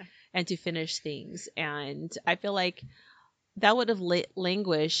and to finish things. And I feel like that would have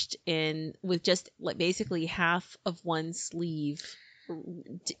languished with just like basically half of one sleeve,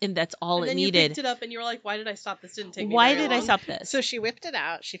 and that's all and it then needed. You picked it up and you were like, "Why did I stop? This didn't take me Why very did I long." stop this? So she whipped it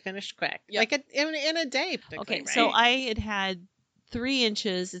out. She finished quick, Yep. like in a day. Okay, Right? so I had 3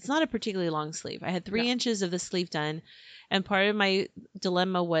 inches. It's not a particularly long sleeve. I had 3 inches of the sleeve done, and part of my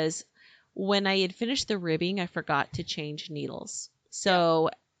dilemma was when I had finished the ribbing, I forgot to change needles. So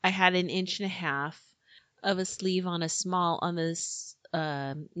I had 1.5 inches of a sleeve on this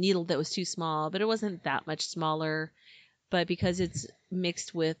needle that was too small, but it wasn't that much smaller. But because it's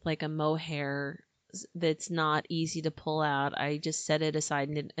mixed with like a mohair that's not easy to pull out, I just set it aside.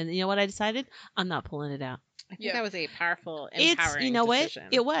 And you know what I decided? I'm not pulling it out. I think that was a powerful, It's, empowering you know decision.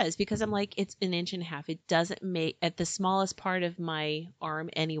 what? It was, because I'm like, it's 1.5 inches. It doesn't make, at the smallest part of my arm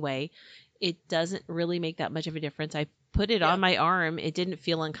anyway, it doesn't really make that much of a difference. I put it on my arm. It didn't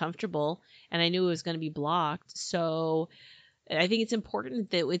feel uncomfortable, and I knew it was going to be blocked. So I think it's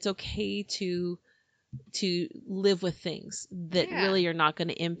important that it's okay to live with things that really are not going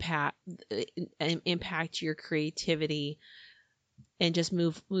to impact your creativity, and just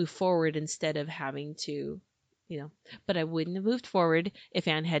move forward instead of having to, but I wouldn't have moved forward if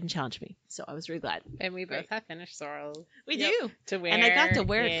Anne hadn't challenged me. So I was really glad. And we both have finished sorrels. We do. To wear. And I got to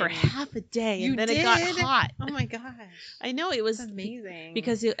wear it for half a day, and then it got hot. Oh my gosh. I know, it was That's amazing.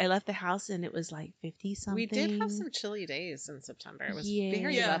 Because I left the house and it was like 50 something. We did have some chilly days in September. It was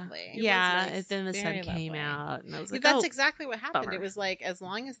very lovely. Yeah, nice. And then the sun came out, and I was like, that's exactly what happened. bummer. It was like, as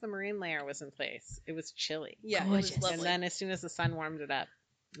long as the marine layer was in place, it was chilly. Yeah, Gorgeous. it was lovely. And then as soon as the sun warmed it up,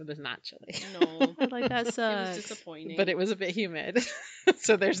 it was not chilly. No. like, that sucks. It was disappointing. But it was a bit humid.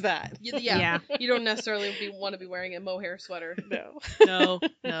 So there's that. Yeah. You don't necessarily want to be wearing a mohair sweater. No.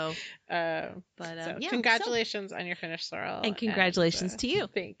 No. But congratulations on your finished sorrel. And congratulations to you.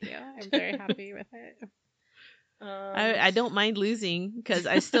 Thank you. I'm very happy with it. I don't mind losing because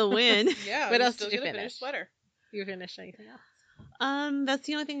I still win. Yeah. What else did you finish? finish? Sweater. You finished anything else? That's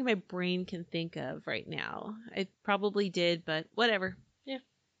the only thing my brain can think of right now. I probably did, but whatever. Yeah.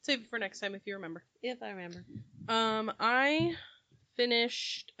 Save it for next time if you remember. If I remember. I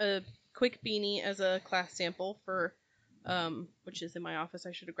finished a quick beanie as a class sample for, which is in my office.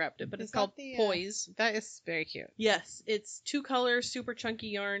 I should have grabbed it, but it's called Poise. That is very cute. Yes, it's 2 colors, super chunky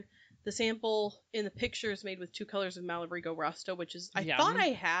yarn. The sample in the picture is made with 2 colors of Malabrigo Rasta, which is, I thought I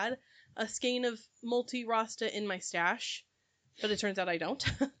had a skein of multi Rasta in my stash, but it turns out I don't.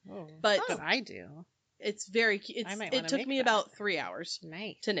 But I do. It's very cute. It took me about 3 hours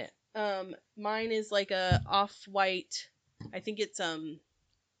to knit. Mine is like a off-white, I think it's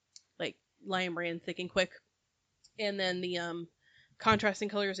like Lion Brand Thick and Quick, and then the contrasting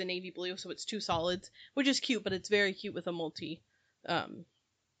color is a navy blue, so it's 2 solids, which is cute, but it's very cute with a multi.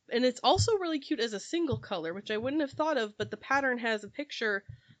 And it's also really cute as a single color, which I wouldn't have thought of, but the pattern has a picture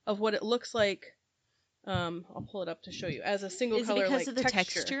of what it looks like. I'll pull it up to show you as a single color. Because like of the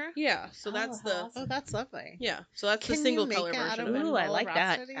texture? Yeah, so that's that's lovely. Yeah, so that's the single color version of it. Ooh, I like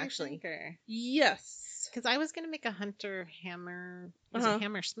that actually. Yes, because I was gonna make a Hunter Hammer. Was it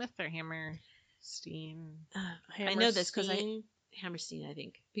Hammersmith or Hammerstein? I know this because Hammerstein, I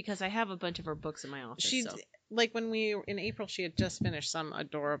think, because I have a bunch of her books in my office. Like when in April, she had just finished some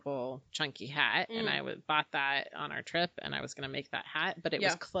adorable chunky hat, and I bought that on our trip, and I was gonna make that hat, but it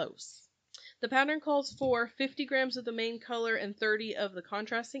was close. The pattern calls for 50 grams of the main color and 30 of the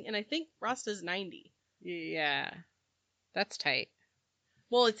contrasting, and I think Rasta's 90. Yeah, that's tight.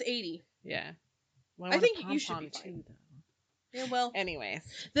 Well, it's 80. Yeah. Well, I think you should be fine. Though. Yeah, well. Anyways.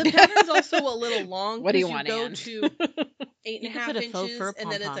 The pattern's also a little long. What do you want, go Anne? to 8.5 inches,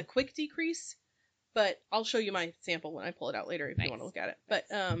 and then it's a quick decrease. But I'll show you my sample when I pull it out later if you want to look at it. But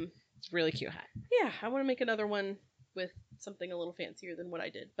it's a really cute hat. Yeah, I want to make another one with something a little fancier than what I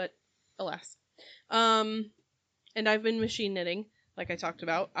did, but alas. And I've been machine knitting, like I talked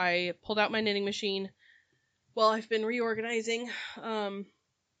about. I pulled out my knitting machine while I've been reorganizing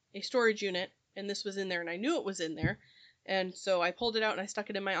a storage unit, and this was in there, and I knew it was in there. And so I pulled it out and I stuck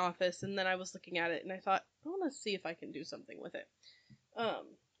it in my office, and then I was looking at it and I thought, I want to see if I can do something with it.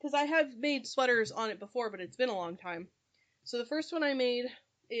 Because I have made sweaters on it before, but it's been a long time. So the first one I made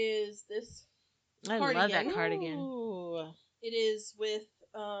is this cardigan. I love that cardigan. Ooh. It is with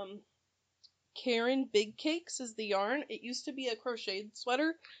Karen Big Cakes is the yarn. It used to be a crocheted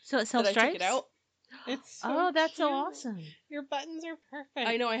sweater. So it sells stripes? I took it out. It's so that's cute. so awesome. Your buttons are perfect.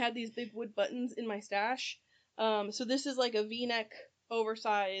 I know, I had these big wood buttons in my stash. So this is like a V-neck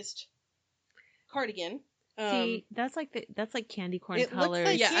oversized cardigan. See, that's like candy corn colors.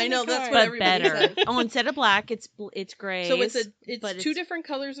 Like I know, that's what but everybody better. says. Oh, instead of black, it's gray. So it's 2 different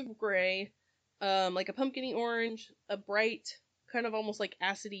colors of gray, like a pumpkin-y orange, a bright kind of almost like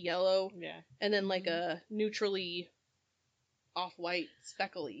acidy yellow, and then like a neutrally off-white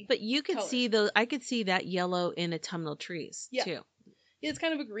speckly. But you could see those. I could see that yellow in autumnal trees too. Yeah, it's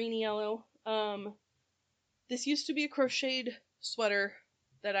kind of a greeny yellow. This used to be a crocheted sweater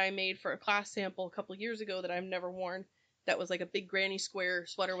that I made for a class sample a couple years ago that I've never worn. That was like a big granny square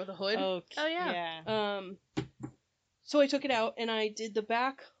sweater with a hood. Oh yeah. So I took it out and I did the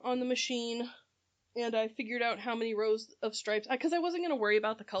back on the machine, and I figured out how many rows of stripes, because I wasn't going to worry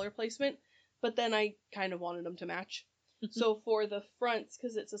about the color placement, but then I kind of wanted them to match. So for the fronts,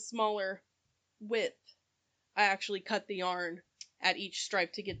 because it's a smaller width, I actually cut the yarn at each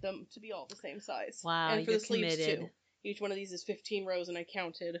stripe to get them to be all the same size. Wow, and for the sleeves too. Each one of these is 15 rows, and I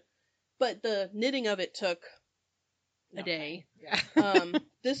counted. But the knitting of it took a day. Yeah.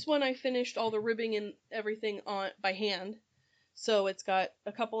 This one I finished all the ribbing and everything on by hand. So it's got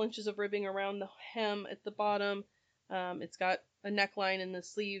a couple inches of ribbing around the hem at the bottom. It's got a neckline and the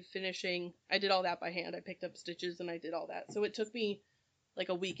sleeve finishing. I did all that by hand. I picked up stitches and I did all that. So it took me like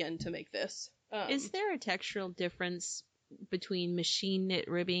a weekend to make this. Is there a textural difference between machine knit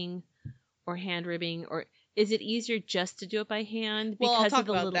ribbing or hand ribbing, or is it easier just to do it by hand because I'll talk of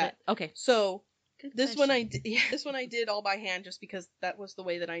the about little that. bit? Okay. So Good this question. one I did all by hand just because that was the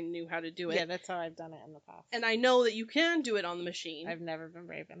way that I knew how to do it. Yeah, that's how I've done it in the past. And I know that you can do it on the machine. I've never been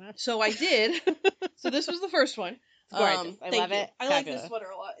brave enough. So I did. So this was the first one. It's gorgeous. I love it. I like this sweater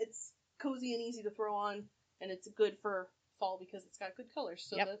a lot. It's cozy and easy to throw on, and it's good for fall because it's got good colors.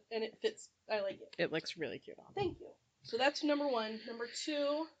 So and it fits. I like it. It looks really cute on. Thank you. So that's number 1. Number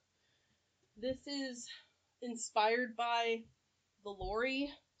 2, this is inspired by the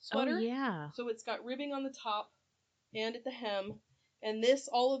Lori sweater. Oh, yeah. So it's got ribbing on the top and at the hem, and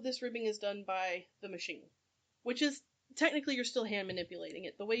all of this ribbing is done by the machine, which is technically you're still hand manipulating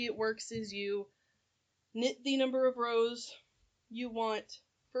it. The way it works is you knit the number of rows you want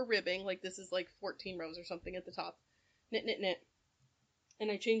for ribbing, like this is like 14 rows or something at the top. Knit, knit, knit.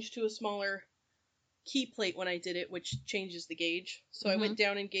 And I changed to a smaller key plate when I did it, which changes the gauge. So I went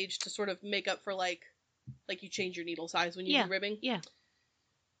down in gauge to sort of make up for like you change your needle size when you do ribbing. Yeah.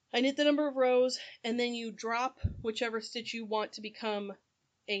 I knit the number of rows, and then you drop whichever stitch you want to become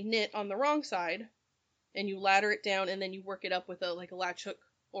a knit on the wrong side, and you ladder it down, and then you work it up with a latch hook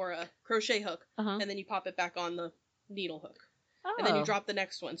or a crochet hook, and then you pop it back on the needle hook. Oh. And then you drop the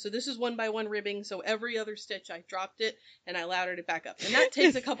next one. So this is 1 by 1 ribbing, so every other stitch I dropped it, and I laddered it back up. And that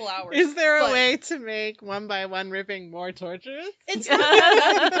takes a couple hours. Is there a way to make 1 by 1 ribbing more torturous? It's not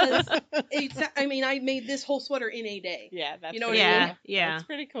bad because I made this whole sweater in a day. Yeah, that's what I mean? Yeah. That's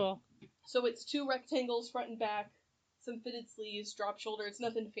pretty cool. So it's 2 rectangles front and back, some fitted sleeves, drop shoulder. It's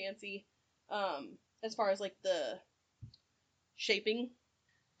nothing fancy as far as like the shaping,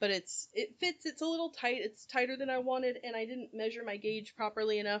 but it fits. It's a little tight. It's tighter than I wanted, and I didn't measure my gauge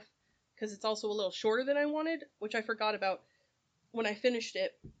properly enough because it's also a little shorter than I wanted, which I forgot about when I finished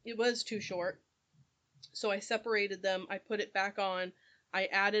it. It was too short, so I separated them. I put it back on. I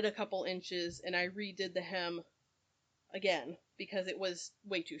added a couple inches, and I redid the hem again because it was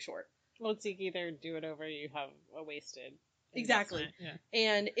way too short. Well, it's either do it over or you have a wasted. Exactly. Yeah.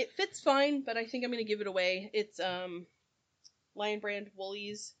 And it fits fine, but I think I'm going to give it away. It's Lion Brand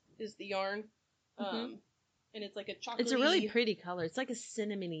Woolies is the yarn. And it's like a chocolatey... It's a really pretty color. It's like a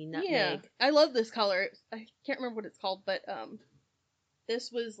cinnamony nutmeg. Yeah, I love this color. I can't remember what it's called, but this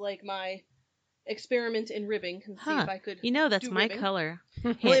was like my experiment in ribbing and see if I could that's do my ribbing. color.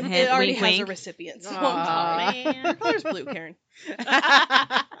 Well, it already wink, has wink. a recipient, so I'm sorry. Your color's blue, Karen.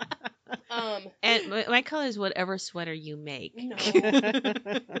 And my color is whatever sweater you make. No.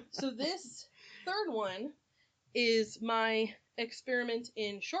 So this third one is my experiment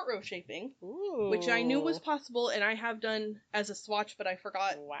in short row shaping, which I knew was possible, and I have done as a swatch, but I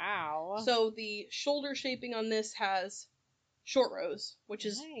forgot. Wow. So the shoulder shaping on this has short rows, which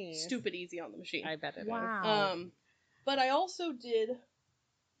is Nice. stupid easy on the machine. I bet it is. Wow. But I also did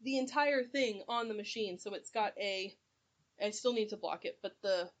the entire thing on the machine, so it's got I still need to block it, but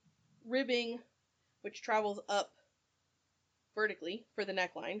the ribbing, which travels up vertically for the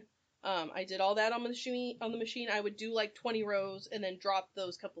neckline, I did all that on the machine. I would do like 20 rows and then drop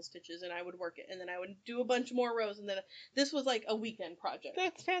those couple stitches, and I would work it, and then I would do a bunch more rows, and then this was like a weekend project.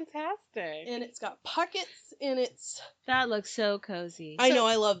 That's fantastic. And it's got pockets, and That looks so cozy. I know,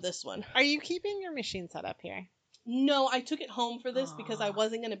 I love this one. Are you keeping your machine set up here? No, I took it home for this because I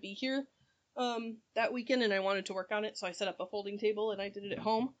wasn't going to be here that weekend, and I wanted to work on it, so I set up a folding table, and I did it at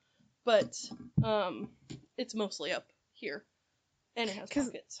home. But it's mostly up here, and it has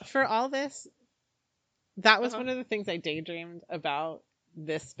pockets. For all this, that was one of the things I daydreamed about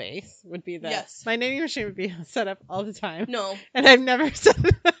this space, would be that my knitting machine would be set up all the time. No. And I've never set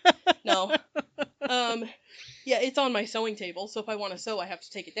it up. No. Yeah, it's on my sewing table, so if I want to sew, I have to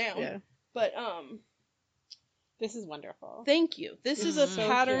take it down. Yeah. But, this is wonderful. Thank you. This is a So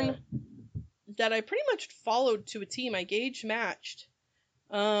pattern that I pretty much followed to a T. My gauge matched.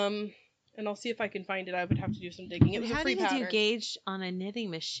 And I'll see if I can find it. I would have to do some digging. It was a free pattern. How do you do gauge on a knitting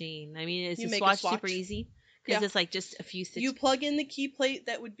machine? I mean, is You the make a swatch swatch. super easy? Because it's like just a few stitches. You plug in the key plate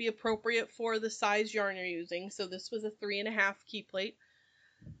that would be appropriate for the size yarn you're using. So this was a 3.5 key plate.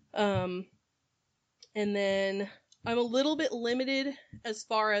 And then I'm a little bit limited as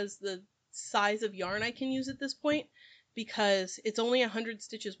far as the size of yarn I can use at this point, because it's only 100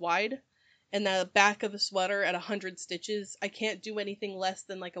 stitches wide, and the back of a sweater at 100 stitches, I can't do anything less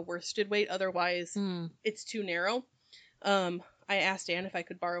than like a worsted weight, otherwise it's too narrow. I asked Anne if I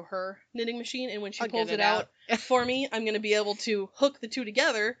could borrow her knitting machine, and when she pulls it out for me, I'm going to be able to hook the two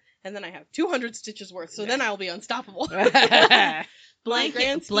together, and then I have 200 stitches worth, so then I'll be unstoppable.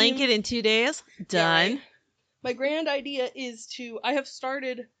 Blanket in 2 days. Done. Yeah, right? My grand idea is I have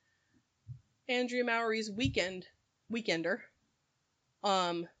started Andrea Mowry's Weekender,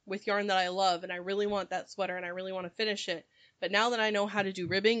 with yarn that I love, and I really want that sweater, and I really want to finish it. But now that I know how to do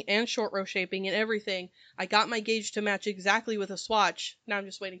ribbing and short row shaping and everything, I got my gauge to match exactly with a swatch. Now I'm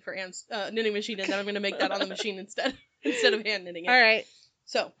just waiting for Anne's knitting machine, and then I'm going to make that on the machine instead of hand knitting it. All right.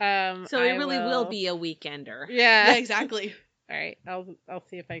 So it really will be a weekender. Yeah. Yeah, exactly. All right. I'll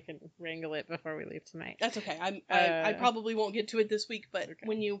see if I can wrangle it before we leave tonight. That's okay. I probably won't get to it this week, but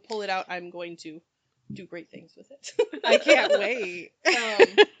when you pull it out, I'm going to do great things with it. I can't wait.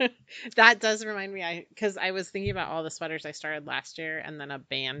 That does remind me, because I was thinking about all the sweaters I started last year and then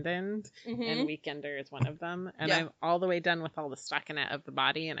abandoned, and Weekender is one of them. And I'm all the way done with all the stockinette of the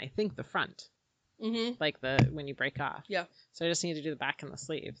body, and I think the front, like when you break off. Yeah. So I just need to do the back and the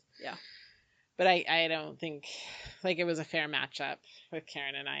sleeves. Yeah. But I don't think, like, it was a fair matchup with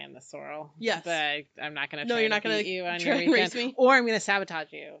Karen and I in the sorrel. Yes. But I'm not going to you're not beat you on try your and weekend. race me. Or I'm going to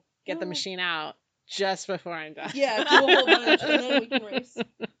sabotage you. Get the machine out just before I'm done. Yeah, do a whole bunch and then we can race.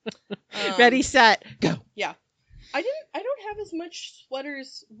 Ready, set, go. Yeah. I don't have as much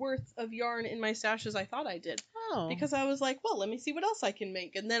sweaters worth of yarn in my stash as I thought I did. Oh. Because I was like, well, let me see what else I can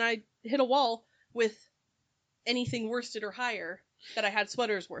make. And then I hit a wall with anything worsted or higher that I had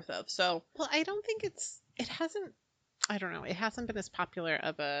sweaters worth of. So, well, I don't think it hasn't been as popular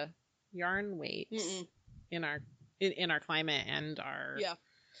of a yarn weight in our climate and our... Yeah.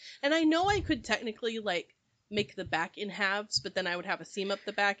 And I know I could technically, like, make the back in halves, but then I would have a seam up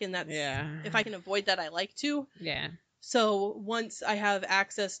the back, and that's... Yeah. If I can avoid that, I like to. Yeah. So once I have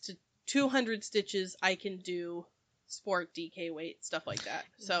access to 200 stitches, I can do sport, DK weight, stuff like that.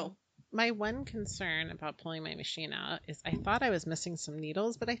 So... My one concern about pulling my machine out is I thought I was missing some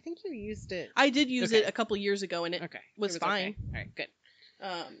needles, but I think you used it. I did use it a couple years ago, and it was fine. Okay. All right, good.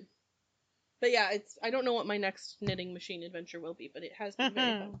 But yeah, I don't know what my next knitting machine adventure will be, but it has been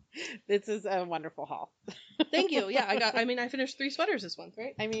very fun. This is a wonderful haul. Thank you. Yeah, I finished 3 sweaters this month,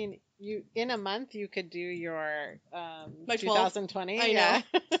 right? I mean, in a month you could do your my 2020. I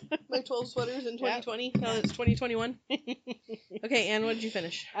know. My 12 sweaters in 2020. Now it's 2021. Okay, Anne, what did you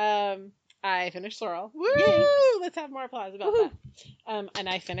finish? I finished Sorrel. Woo! Yay. Let's have more applause about that. And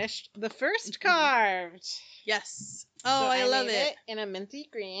I finished the first carved. Yes. So I love it. In a minty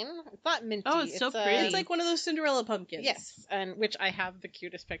green. It's not minty. Oh, it's so pretty. It's like one of those Cinderella pumpkins. Yes, and which I have the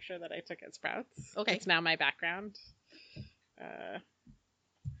cutest picture that I took at Sprouts. Okay. It's now my background.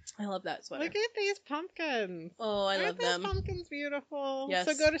 I love that sweater. Look at these pumpkins. Oh, I love Aren't them. those pumpkins beautiful? Yes.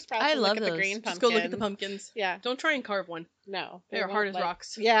 So go to Sprouts and look at the green pumpkin. Just go look at the pumpkins. Yeah. Don't try and carve one. No. They're hard as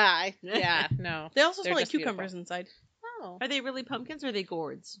rocks. Yeah, no. They also They're smell like just cucumbers beautiful. inside. Oh. Are they really pumpkins or are they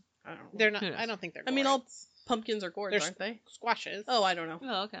gourds? I don't know. They're not. I don't think they're gourds. I mean, all pumpkins are gourds, They're aren't they? Squashes. Oh, I don't know.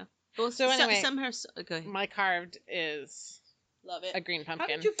 Oh, okay. Well, So anyway, some have... Okay. my carved is Love it. a green pumpkin.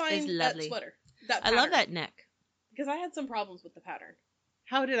 How did you find It's that lovely. sweater? That I love pattern? that neck. Because I had some problems with the pattern.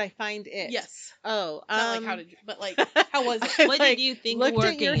 How did I find it? Yes. Oh, Not like how did you, but like how was it? What did you think looked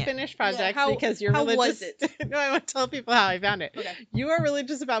working at your it? finished projects how- because you're how religious. was it? No, I want to tell people how I found it. Okay. You are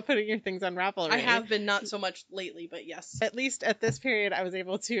religious about putting your things on Ravelry. I have been not so much lately, but yes. At least at this period, I was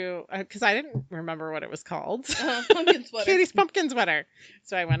able to, because I didn't remember what it was called. Pumpkin sweater. Katie's pumpkin sweater.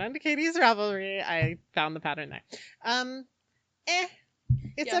 So I went onto Katie's Ravelry. I found the pattern there.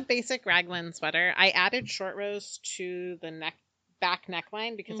 It's Yeah. a basic raglan sweater. I added short rows to the back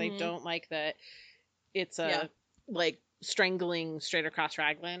neckline because I don't like that it's a like strangling straight across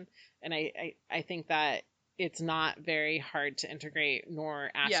raglan, and I think that it's not very hard to integrate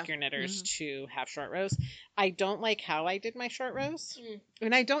nor ask your knitters to have short rows. I don't like how I did my short rows,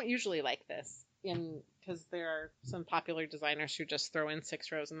 and I don't usually like this because there are some popular designers who just throw in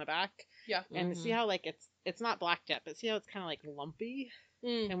 6 rows in the back. Yeah. And see how like it's not blacked yet, but see how it's kind of like lumpy.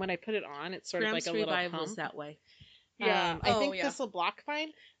 And when I put it on, it's sort of like a little hump. that way. Yeah. I think this will block fine,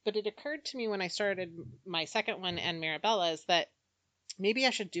 but it occurred to me when I started my second one and Mirabella's that maybe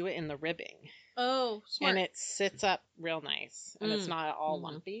I should do it in the ribbing. Oh, smart. And it sits up real nice, and it's not all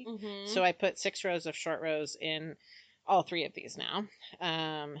lumpy. So I put 6 rows of short rows in all 3 of these now.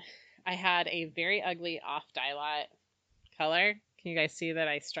 I had a very ugly off dye lot color. Can you guys see that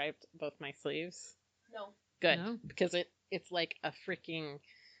I striped both my sleeves? No. Good, No. because it's like a freaking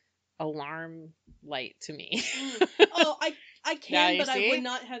alarm light to me. Oh, I can, you but see? I would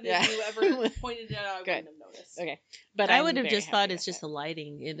not have Yeah. if you ever pointed it out. I Good. wouldn't have noticed. Okay, but I I'm would have very just happy thought with it's just it. the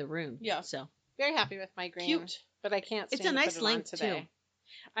lighting in the room. Yeah. So Very happy with my green. Cute. But I can't stand It's a to nice put it on length, today. too.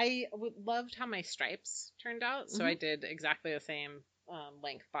 I loved how my stripes turned out, so I did exactly the same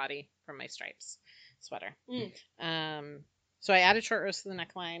length body from my stripes sweater. So I added short rows to the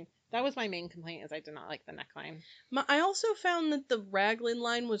neckline. That was my main complaint, is I did not like the neckline. I also found that the raglan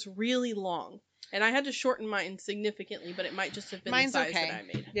line was really long. And I had to shorten mine significantly, but it might just have been the size that I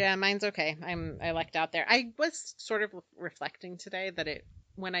made. Yeah, mine's okay. I lucked out there. I was sort of reflecting today that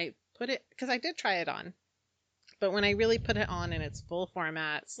when I put it, because I did try it on, but when I really put it on in its full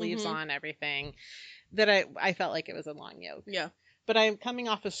format, sleeves on, everything, that I felt like it was a long yoke. Yeah. But I'm coming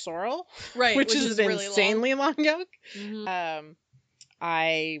off of Sorrel, right, which is an really insanely long yoke. Mm-hmm.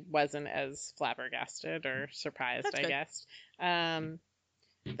 I wasn't as flabbergasted or surprised, I guess.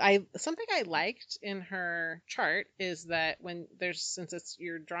 Something I liked in her chart is that since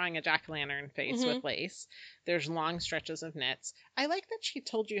you're drawing a jack-o'-lantern face with lace, there's long stretches of knits. I like that she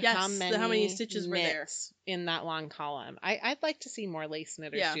told you how many stitches were there in that long column. I'd like to see more lace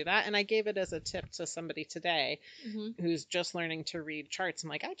knitters do that, and I gave it as a tip to somebody today who's just learning to read charts. I'm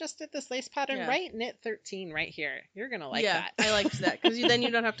like, I just did this lace pattern, right? Knit 13 right here. You're gonna like that. I liked that because then you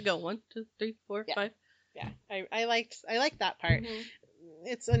don't have to go 1, 2, 3, 4, 5. Yeah, I liked that part.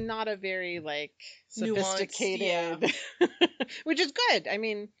 It's not a very like sophisticated, nuanced, which is good. I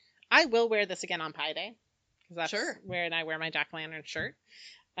mean, I will wear this again on Pi Day because that's where I wear my jack-o'-lantern shirt.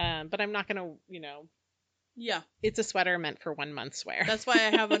 But I'm not gonna, Yeah, it's a sweater meant for 1 month's wear. That's why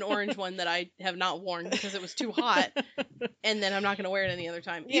I have an orange one that I have not worn because it was too hot, and then I'm not gonna wear it any other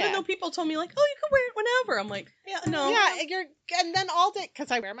time. Yeah. Even though people told me like, oh, you can wear it whenever. I'm like, no. Yeah, and then all day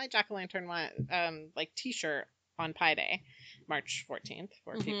because I wear my jack-o'-lantern like T-shirt on Pi Day. March 14th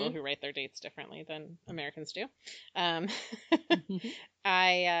for people who write their dates differently than Americans do.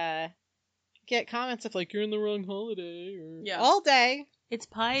 I get comments of like, you're in the wrong holiday or all day. It's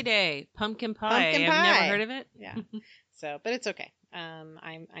Pie Day. Pumpkin pie. I've never heard of it. Yeah. But it's okay.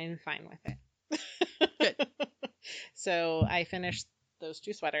 I'm fine with it. Good. So I finished those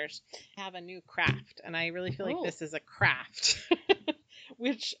 2 sweaters. I have a new craft and I really feel like this is a craft.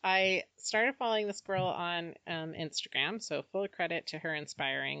 Which I started following this girl on Instagram, so full credit to her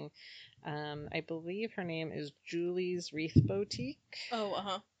inspiring. I believe her name is Julie's Wreath Boutique.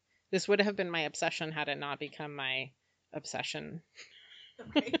 Oh, This would have been my obsession had it not become my obsession.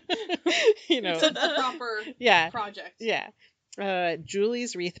 Okay. It's a proper project. Yeah.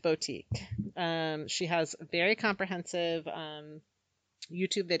 Julie's Wreath Boutique. She has very comprehensive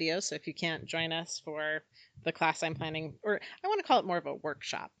YouTube videos, so if you can't join us for the class I'm planning, or I want to call it more of a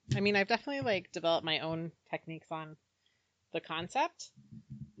workshop. I mean, I've definitely developed my own techniques on the concept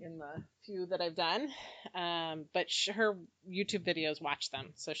in the few that I've done, but her YouTube videos, watch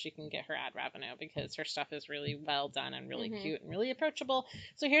them so she can get her ad revenue because her stuff is really well done and really cute and really approachable.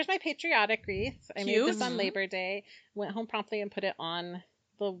 So here's my patriotic wreath. I made this on Labor Day, went home promptly and put it on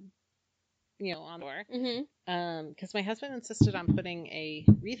the on the door. Because my husband insisted on putting a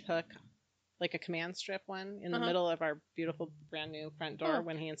wreath hook, like a command strip one, in the middle of our beautiful brand new front door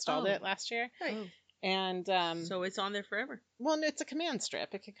when he installed it last year. Right. And so it's on there forever. Well, it's a command strip.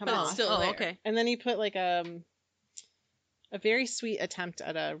 It could come off. It's still there. Okay. And then he put like a very sweet attempt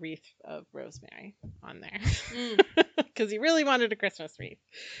at a wreath of rosemary on there because he really wanted a Christmas wreath.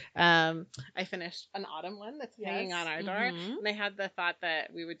 I finished an autumn one that's hanging on our door, and I had the thought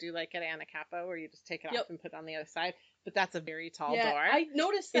that we would do like at Anna Capo where you just take it off and put it on the other side. But that's a very tall door. I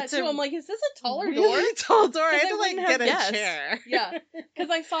noticed that too. I'm like, is this a taller really door? Tall door. I had to like get a chair. Yeah,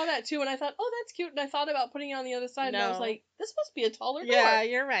 because I saw that too, and I thought, oh, that's cute. And I thought about putting it on the other side, and I was like, this must be a taller door. Yeah,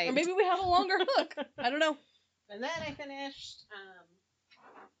 you're right. Or maybe we have a longer hook. I don't know. And then I finished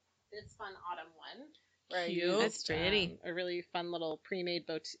this fun autumn one. Where cute. I used, that's pretty. A really fun little pre-made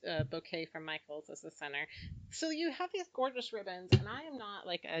bouquet from Michaels as the center. So you have these gorgeous ribbons, and I am not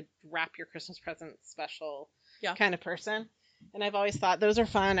like a wrap your Christmas present special kind of person. And I've always thought those are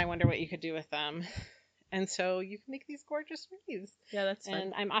fun. I wonder what you could do with them. And so you can make these gorgeous wreaths. Yeah, that's fun.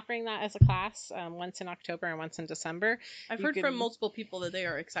 And I'm offering that as a class once in October and once in December. I've heard from multiple people that they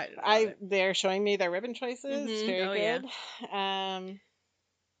are excited about it. They're showing me their ribbon choices. Very good. Yeah.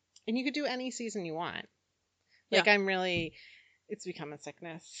 And you could do any season you want. Like it's become a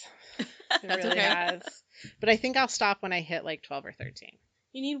sickness. It really has. But I think I'll stop when I hit like 12 or 13.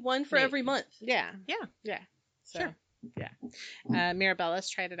 You need one for every month. Yeah. Yeah. So, sure. Yeah. Mirabella's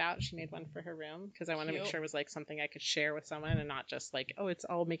tried it out. She made one for her room because I want to make sure it was like something I could share with someone and not just like, oh, it's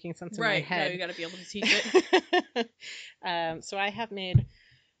all making sense in my head. No, you got to be able to teach it. So I have made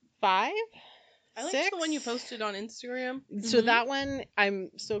 5. I like the one you posted on Instagram. So that one, I'm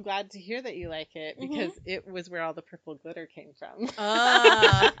so glad to hear that you like it because it was where all the purple glitter came from.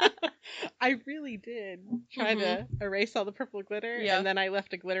 I really did try to erase all the purple glitter, and then I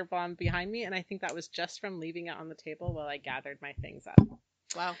left a glitter bomb behind me, and I think that was just from leaving it on the table while I gathered my things up.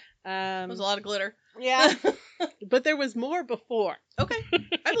 Wow. That was a lot of glitter. Yeah. But there was more before. Okay.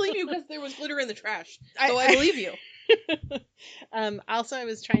 I believe you because there was glitter in the trash. So I believe you. Also, I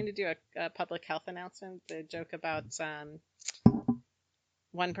was trying to do a public health announcement. The joke about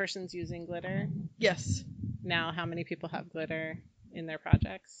one person's using glitter. Yes. Now, how many people have glitter in their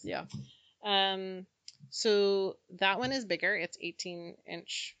projects? Yeah. So that one is bigger. It's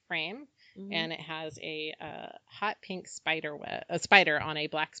 18-inch frame, and it has a hot pink spider on a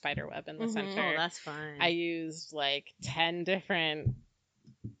black spider web in the center. Oh, that's fun. I used like 10 different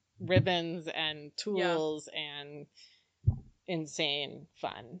ribbons and tools and insane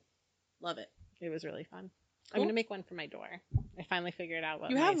fun. Love it. It was really fun. Cool. I'm gonna make one for my door. I finally figured out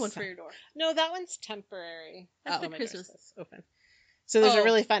what you have one for your door. No, that one's temporary. That's the Christmas open. So there's a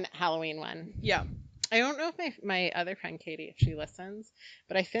really fun Halloween one. Yeah. I don't know if my other friend Katie, if she listens,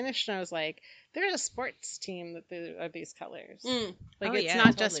 but I finished and I was like, there's a sports team that are these colors. Like it's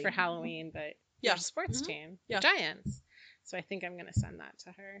not just for Halloween, but there's a sports team. Yeah. Giants. So I think I'm gonna send that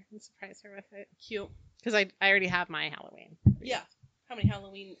to her and surprise her with it. Cute. Because I already have my Halloween wreath. Yeah. How many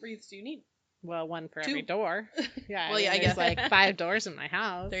Halloween wreaths do you need? Well, one for every door. Yeah. Well, I guess like 5 doors in my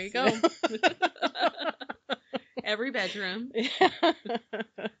house. There you go. Every bedroom.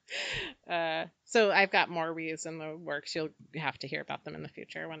 So I've got more wreaths in the works. You'll have to hear about them in the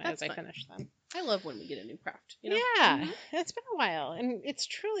future as I finish them. I love when we get a new craft. You know? Yeah, it's been a while, and it's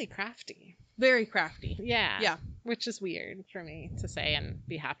truly crafty. Very crafty. Yeah, which is weird for me to say and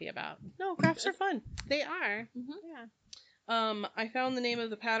be happy about. No, crafts are fun. They are. Yeah. I found the name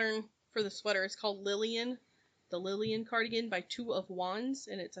of the pattern for the sweater. It's called Lillian, the Lillian cardigan by Two of Wands,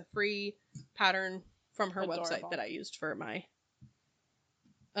 and it's a free pattern from her website that I used for my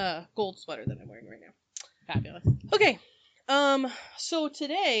gold sweater that I'm wearing right now. Fabulous. Okay. So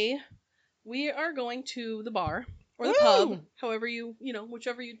today we are going to the bar or the pub, however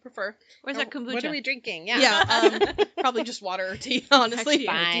whichever you'd prefer. Where's our kombucha? What are we drinking? Yeah. Probably just water or tea, honestly. Actually,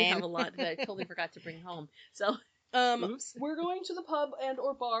 I do have a lot that I totally forgot to bring home. So we're going to the pub and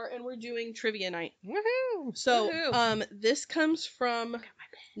or bar and we're doing trivia night. Woohoo! So this comes from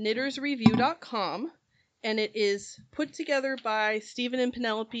knittersreview.com. And it is put together by Stephen and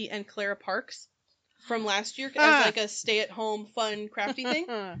Penelope and Clara Parks from last year as like a stay-at-home, fun, crafty thing.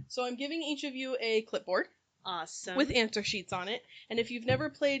 So I'm giving each of you a clipboard. Awesome. With answer sheets on it. And if you've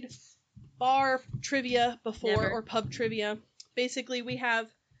never played bar trivia before or pub trivia, basically we have,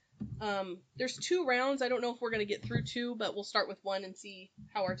 there's 2 rounds. I don't know if we're going to get through 2, but we'll start with 1 and see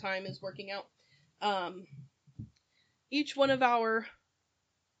how our time is working out. Each one of our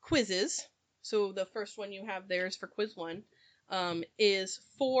quizzes... So the first one you have there is for quiz 1, is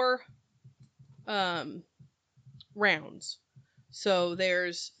 4 rounds. So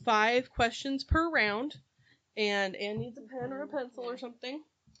there's 5 questions per round, and Anne needs a pen or a pencil or something.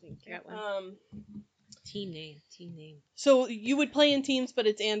 Team name. So you would play in teams, but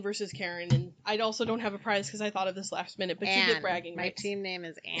it's Anne versus Karen, and I also don't have a prize because I thought of this last minute, but Anne. you get bragging rights. My team name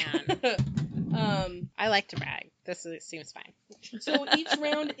is Anne. I like to brag. This seems fine. So each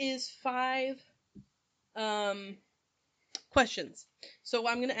round is 5 questions. So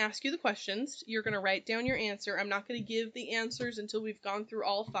I'm going to ask you the questions. You're going to write down your answer. I'm not going to give the answers until we've gone through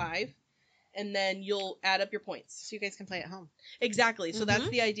all 5, and then you'll add up your points. So you guys can play at home. Exactly. So that's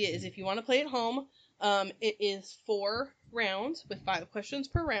the idea, is if you want to play at home, it is 4 rounds with 5 questions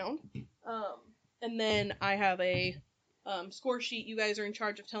per round. And then I have a score sheet. You guys are in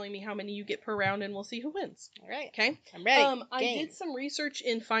charge of telling me how many you get per round, and we'll see who wins. All right. Okay? I'm ready. I did some research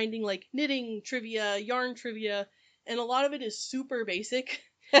in finding, like, knitting trivia, yarn trivia, and a lot of it is super basic.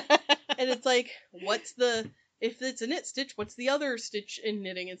 And it's like, if it's a knit stitch, what's the other stitch in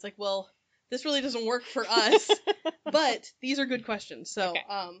knitting? It's like, well, this really doesn't work for us. But these are good questions. So, okay.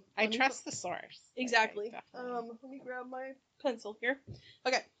 I trust the source. Exactly. Let me grab my pencil here.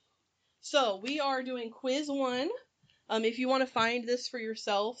 Okay. So, we are doing quiz 1. If you want to find this for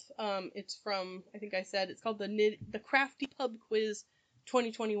yourself, it's from, I think I said, it's called the Crafty Pub Quiz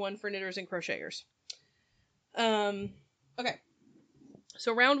 2021 for knitters and crocheters. Okay.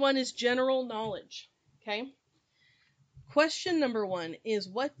 So round 1 is general knowledge. Okay. Question number 1 is,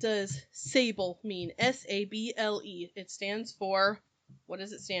 what does sable mean? S-A-B-L-E. It stands for, what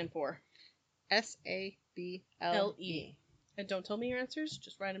does it stand for? S-A-B-L-E. And don't tell me your answers,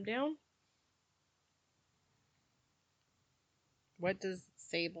 just write them down. What does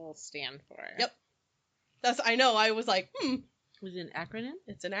sable stand for? Yep. I know, I was like, Was it an acronym?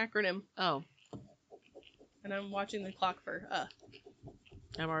 It's an acronym. Oh. And I'm watching the clock for,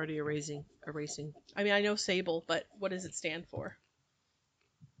 I'm already erasing. I mean, I know sable, but what does it stand for?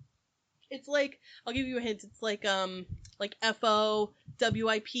 It's like, I'll give you a hint. It's like F-O,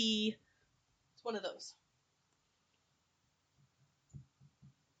 W-I-P. It's one of those.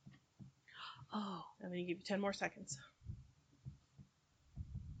 Oh. I'm going to give you 10 more seconds.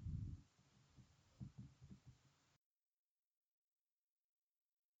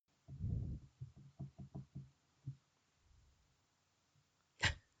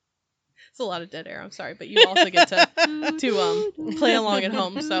 It's a lot of dead air. I'm sorry, but you also get to play along at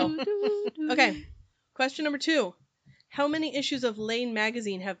home. So, okay. Question number 2. How many issues of Lane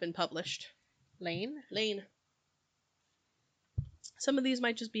magazine have been published? Lane? Some of these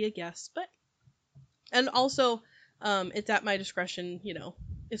might just be a guess, but... And also, it's at my discretion,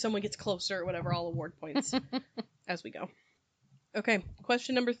 if someone gets closer or whatever, I'll award points as we go. Okay,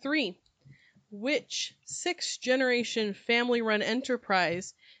 question number 3. Which 6th-generation family-run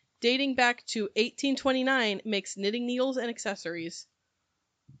enterprise dating back to 1829 makes knitting needles and accessories?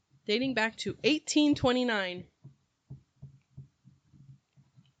 Dating back to 1829.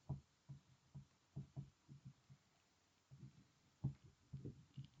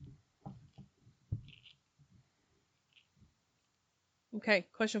 Okay,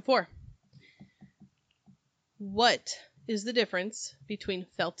 question 4. What is the difference between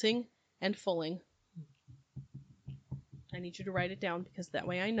felting and fulling? I need you to write it down because that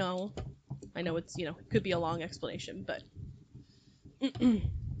way I know. I know it's, it could be a long explanation, but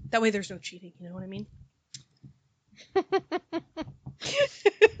that way there's no cheating, you know what I mean?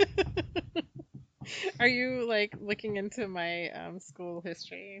 Are you like looking into my school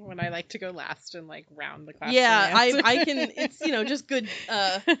history when I like to go last and like round the class? Yeah, I can. It's just good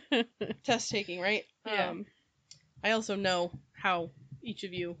test taking, right? Yeah. I also know how each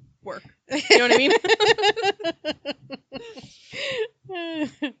of you work. You know what I mean?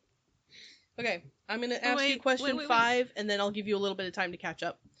 Okay, I'm gonna ask you question 5, and then I'll give you a little bit of time to catch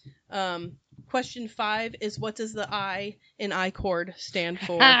up. Question 5 is, what does the I in I-Cord stand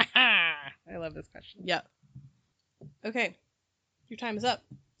for? I love this question. Yeah. Okay, your time is up.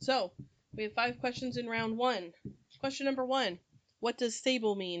 So, we have 5 questions in round 1. Question number 1. What does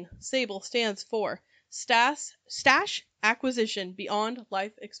SABLE mean? SABLE stands for Stash Acquisition Beyond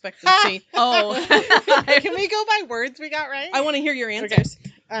Life Expectancy. Oh. Can we go by words we got right? I want to hear your answers.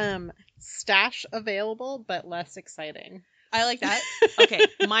 Okay. Stash available, but less exciting. I like that. Okay,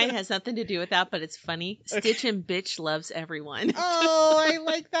 mine has nothing to do with that, but it's funny. Stitch and Bitch loves everyone. Oh, I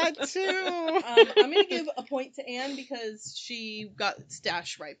like that too. I'm going to give a point to Anne because she got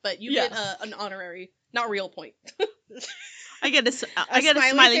stash right, but you get an honorary, not real point. I get a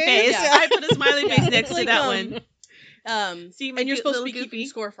smiley face. Yeah. I put a smiley face next to that one. See, and you're supposed to be keeping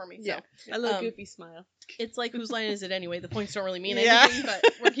score for me. So. Yeah, a little goofy smile. It's like, whose line is it anyway? The points don't really mean anything, but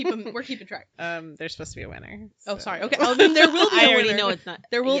we're keeping track. There's supposed to be a winner. So. Oh, sorry. Okay. Oh, then there will be. I already know it's not.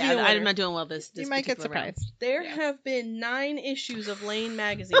 There will be a winner. I'm not doing well this. You might get surprised. Round. There have been 9 issues of Lane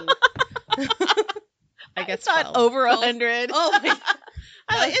magazine. I guess not over 100. Oh my.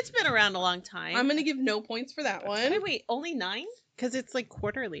 It's been around a long time. I'm gonna give no points for that one. Wait, only 9? Because it's like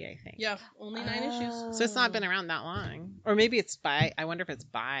quarterly, I think. Yeah, only 9 issues. So it's not been around that long. Or maybe it's I wonder if it's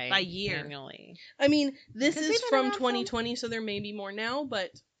by year. Annually. I mean, this is from 2020, so there may be more now,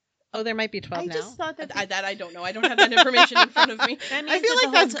 but... Oh, there might be 12 now? I just thought that... I don't know. I don't have that information in front of me. I feel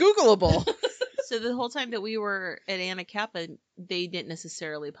like that's Googleable. So the whole time that we were at Anna Kappa, they didn't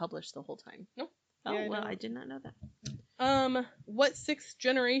necessarily publish the whole time? No. Oh, yeah, well, I did not know that. What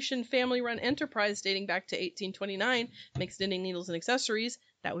 6th-generation family-run enterprise dating back to 1829 makes knitting needles and accessories?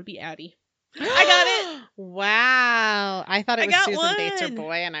 That would be Addie. I got it! Wow. I thought it was Susan one. Bates or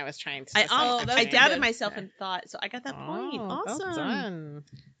Boy, and I was trying to... I doubted good. myself and thought, so I got that point. Awesome. Well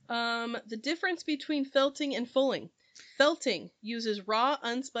done. The difference between felting and fulling. Felting uses raw,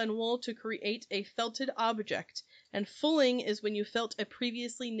 unspun wool to create a felted object, and fulling is when you felt a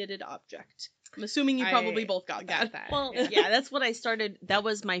previously knitted object. I'm assuming you probably both got that. Well, yeah, that's what I started. That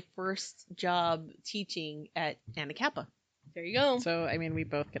was my first job teaching at Anna Kappa. There you go. So, I mean, we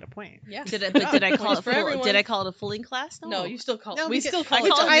both get a point. Yeah. Did I call it for everyone. Did I call it a fulling class? No, you still call it. No, we still call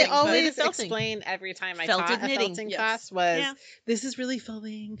which it. I felting, always but- explain every time I Felted taught a knitting. felting Yes. class was, Yeah. this is really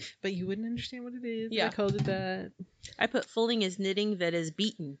felting, but you wouldn't understand what it is. Yeah. I called it that. I put fulling is knitting that is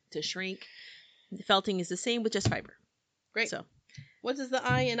beaten to shrink. Felting is the same with just fiber. Great. So What does the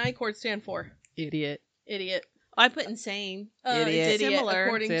I in I-Cord stand for? Idiot. Idiot. I put insane. Idiot. It's idiot, Similar.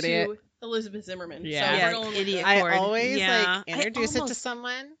 according It's idiot. to Elizabeth Zimmerman. Yeah. So Yeah, we're going with idiot. that. I Cord. always Yeah. like introduce it to almost-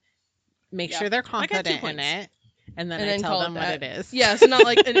 someone, make Yeah. sure they're I got 2 confident in points. it, and then And I then tell call it them what that. it is. Yeah, so not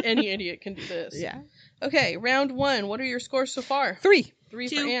like any idiot can do this. Yeah. Okay, round 1. What are your scores so far? 3. 3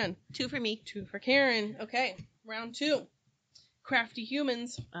 2. for Anne. 2 for me. 2 for Karen. Okay, round 2. Crafty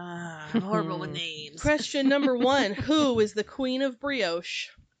humans. I'm horrible with names. Question number 1. Who is the queen of brioche?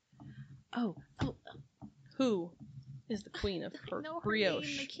 Oh, Who is the queen of I know her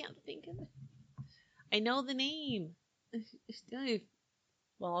brioche? name. I can't think of it. I know the name.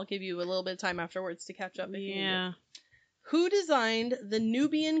 Well, I'll give you a little bit of time afterwards to catch up if you need it. Yeah. Who designed the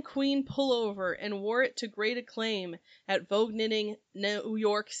Nubian Queen pullover and wore it to great acclaim at Vogue Knitting New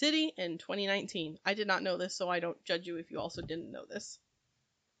York City in 2019? I did not know this, so I don't judge you if you also didn't know this.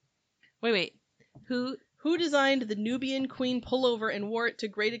 Wait. Who designed the Nubian Queen pullover and wore it to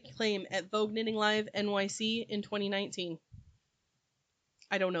great acclaim at Vogue Knitting Live NYC in 2019?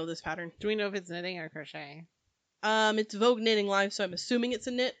 I don't know this pattern. Do we know if it's knitting or crochet? It's Vogue Knitting Live, so I'm assuming it's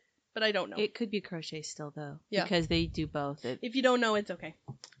a knit, but I don't know. It could be crochet still, though. Yeah. Because they do both if you don't know, it's okay.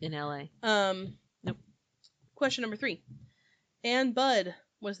 in LA. Nope. Question number 3. Anne Budd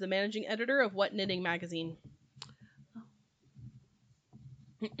was the managing editor of what knitting magazine?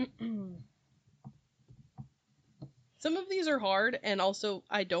 Some of these are hard, and also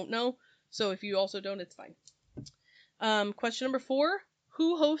I don't know, so if you also don't, it's fine. Question number 4.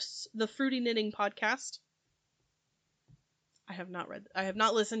 Who hosts the Fruity Knitting podcast? I have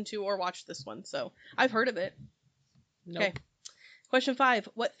not listened to or watched this one, so I've heard of it. Nope. Okay. Question 5.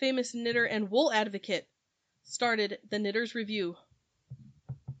 What famous knitter and wool advocate started the Knitter's Review?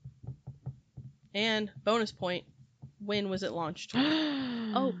 And bonus point, when was it launched?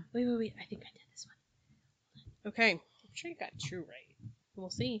 Oh, wait. I think I did this one. Okay. I'm sure you got 2 right. We'll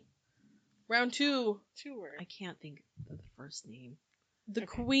see. Round 2. 2 words. I can't think of the first name. The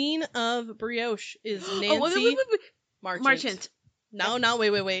Queen of Brioche is Nancy wait. Marchant. No,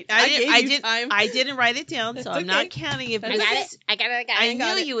 wait. I didn't write it down, so I'm not counting it. I got it. I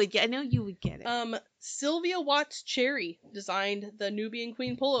knew you would get it. Sylvia Watts Cherry designed the Nubian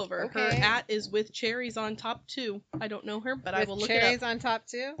Queen pullover. Okay. Her at is with cherries on top too. I don't know her, but I will look it up. Cherries on top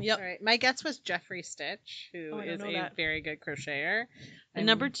too? Yep. All right. My guess was Jeffrey Stitch, who is a very good crocheter. And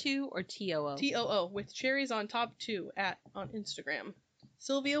number 2 or TOO? TOO with cherries on top too on Instagram.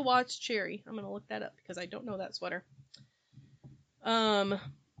 Sylvia Watts Cherry. I'm gonna look that up because I don't know that sweater. Anne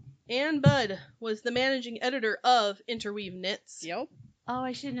Budd was the managing editor of Interweave Knits. Yep. Oh,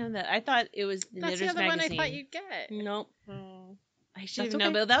 I should know that. I thought it was the That's Knitters the other magazine. one I thought you'd get. Nope. Oh. I should have That's known,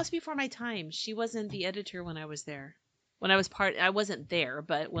 okay. but that was before my time. She wasn't the editor when I was there. I wasn't there,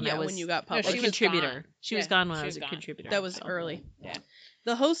 but when you got published. a she was contributor. gone. She was Yeah, gone when she I was was a gone. contributor. That was so. early. Yeah.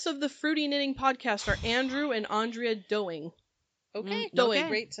 The hosts of the Fruity Knitting podcast are Andrew and Andrea Doing. Okay. Doing.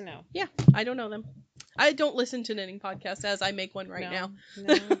 Great to know. Yeah, I don't know them. I don't listen to knitting podcasts as I make one right now.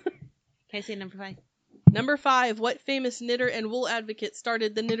 No. Can I say number 5? Number 5. What famous knitter and wool advocate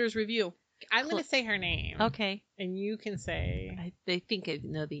started the Knitter's Review? I'm going to say her name. Okay. And you can say... I think I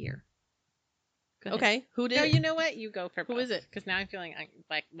know the year. Go ahead. Okay, who did No, it? you know what? You go for both. Who is it? Because now I'm feeling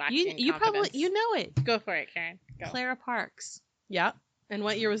like lacking You probably confidence. know it. Go for it, Karen. Go. Clara Parks, Yeah. And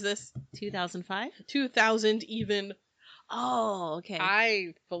what year was this? 2005. 2000 even. Oh, okay.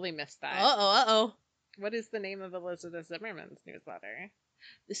 I fully missed that. Uh-oh. What is the name of Elizabeth Zimmerman's newsletter?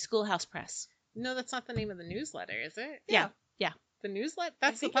 The Schoolhouse Press. No, that's not the name of the newsletter, is it? Yeah. The newsletter?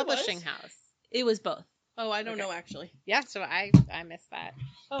 That's the think it was. publishing house. It was both. Oh, I don't Okay. know actually. Yeah, so I missed that.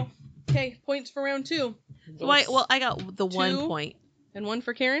 Oh, okay. Points for round 2. Well, I got the 1 2. point. And 1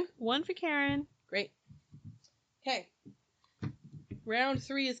 for Karen? 1 for Karen. Great. Okay. Round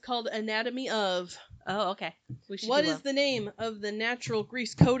 3 is called Anatomy of. Oh, okay. We should What do is well. the name of the natural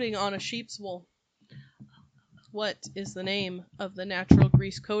grease coating on a sheep's wool? What is the name of the natural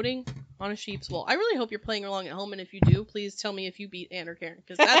grease coating on a sheep's wool? I really hope you're playing along at home, and if you do, please tell me if you beat Anne or Karen,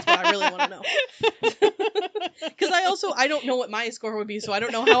 because that's what I really want to know. Because I don't know what my score would be, so I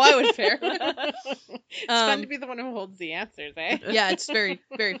don't know how I would fare. It's fun to be the one who holds the answers, eh? Yeah, it's very,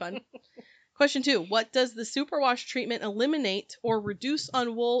 very fun. Question 2. What does the superwash treatment eliminate or reduce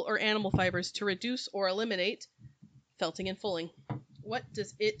on wool or animal fibers to reduce or eliminate felting and fulling? What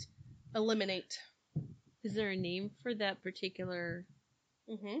does it eliminate? Is there a name for that particular?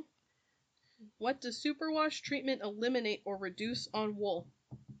 Mm-hmm. What does superwash treatment eliminate or reduce on wool?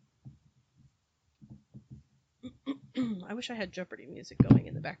 I wish I had Jeopardy music going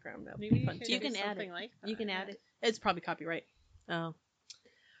in the background. That would Maybe be fun. You do can add something it. like You that. can add it. It's probably copyright. Oh.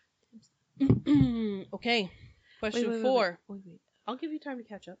 Okay. Question Wait. 4. Wait. I'll give you time to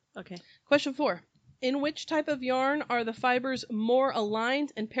catch up. Okay. Question 4. In which type of yarn are the fibers more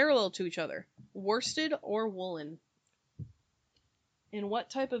aligned and parallel to each other? Worsted or woolen? In what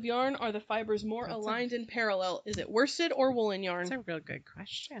type of yarn are the fibers more aligned and parallel? Is it worsted or woolen yarn? That's a real good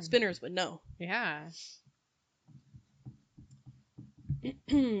question. Spinners would know. Yeah.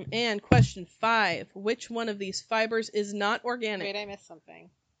 And question 5. Which one of these fibers is not organic? Wait, I missed something.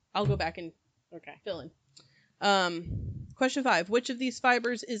 I'll go back and Okay. fill in. Question 5. Which of these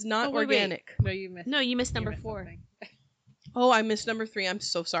fibers is not wait. organic? No, you missed. No, you missed you number missed 4. something. Oh, I missed number 3. I'm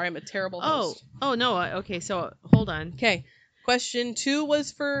so sorry. I'm a terrible host. Oh no. Okay, so hold on. Okay. Question 2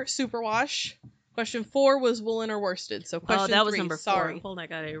 was for superwash. Question 4 was woolen or worsted. So question 3. that was number 4. Sorry. Hold on, I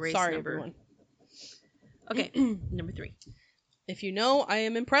gotta erase Sorry, number. everyone. Okay, number 3. If you know, I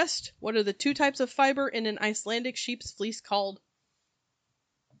am impressed. What are the 2 types of fiber in an Icelandic sheep's fleece called?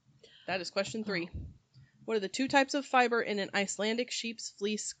 That is question 3. What are the 2 types of fiber in an Icelandic sheep's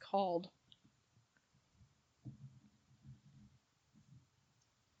fleece called?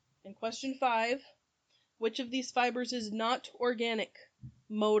 And question 5. Which of these fibers is not organic?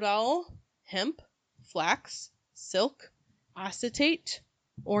 Modal, hemp, flax, silk, acetate,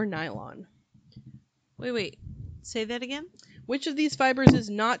 or nylon? Wait. Say that again? Which of these fibers is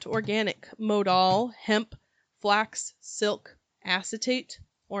not organic? Modal, hemp, flax, silk, acetate,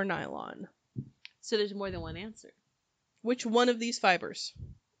 or nylon? So there's more than one answer. Which one of these fibers?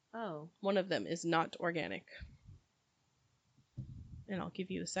 Oh. One of them is not organic. And I'll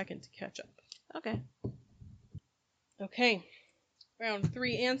give you a second to catch up. Okay. Okay. Round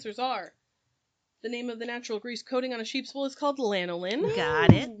 3 answers are: the name of the natural grease coating on a sheep's wool is called lanolin.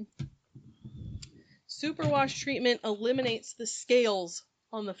 Got it. Superwash treatment eliminates the scales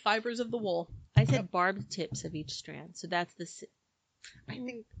on the fibers of the wool. I said barbed tips of each strand, so that's the.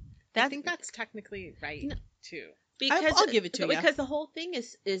 I think that's technically right too. Because I'll give it to you. Because the whole thing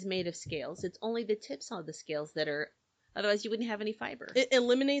is made of scales. It's only the tips on the scales that are. Otherwise, you wouldn't have any fiber. It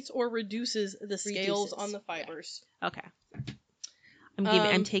eliminates or reduces the scales on the fibers. Yeah. Okay.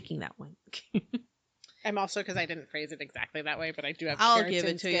 I'm taking that one. I'm also, because I didn't phrase it exactly that way, but I do have I'll keratin give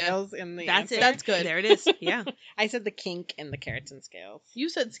it to scales in the That's answer. it. That's good. There it is. Yeah. I said the kink in the keratin scales. You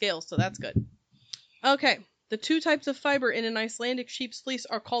said scales, so that's good. Okay. The 2 types of fiber in an Icelandic sheep's fleece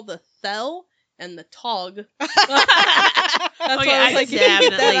are called the thell and the tog. That's I was like,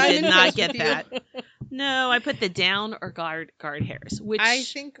 definitely did not impressed get with you. that. No, I put the down or guard hairs, which I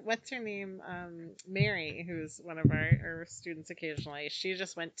think, what's her name? Mary, who's one of our students occasionally, she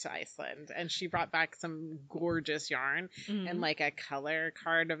just went to Iceland and she brought back some gorgeous yarn and like a color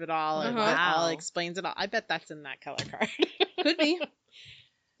card of it all and that all explains it all. I bet that's in that color card. Could be.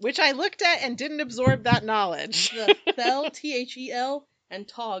 Which I looked at and didn't absorb that knowledge. The thell, Thel, and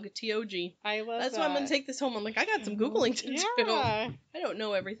tog, Tog. I love That's why I'm going to take this home. I'm like, I got some Googling to do. Yeah. I don't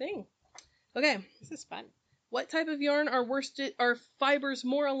know everything. Okay. This is fun. What type of yarn are fibers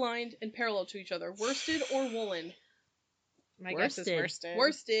more aligned and parallel to each other? Worsted or woolen? My guess is worsted.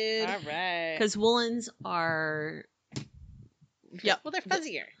 Worsted. All right. because woolens are Well, they're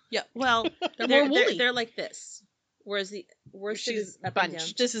fuzzier. well They're more woolly. they're like this, whereas the worsted She's is up and down.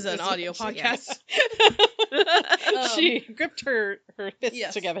 bunched. This is an audio Yeah. podcast. She gripped her fists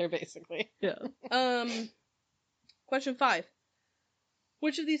Yes. together, basically. Question 5.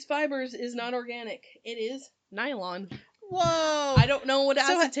 Which of these fibers is not organic? It is nylon. Whoa! I don't know what So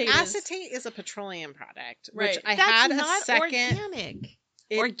acetate is. acetate is a petroleum product, Right. which I That's had a not second. organic.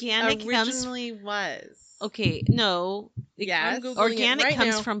 It Organic comes. originally was. Okay, no. Yes. I'm Googling Organic it right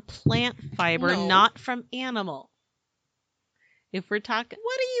comes now. from plant fiber, No. not from animal. If we're talking,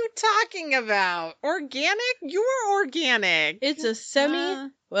 What are you talking about? Organic? You're organic. It's a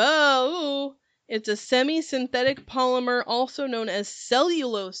It's a semi-synthetic polymer, also known as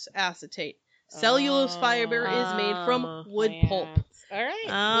cellulose acetate. Cellulose fiber is made from wood pulp. All right.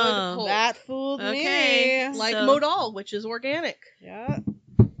 Oh. Wood pulp. That fooled Okay. me. Like So- modal, which is organic. Yeah.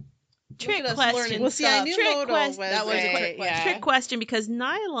 trick Look at us question. learning Well, see, I stuff. knew Trick modal quest- was that was a trick question. yeah. Trick question, because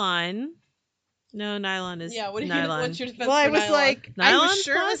nylon. No, nylon is Yeah, what are you, nylon. what's your defense Well, I for was nylon? like, I Nylon was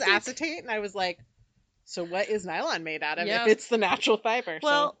sure it was plastic? acetate, and I was like, so what is nylon made out of Yeah. if it's the natural fiber?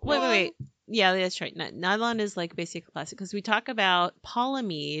 Well, so, wait. Yeah, that's right. Nylon is like basic plastic, because we talk about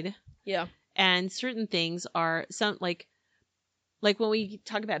polyamide. Yeah. And certain things are some like when we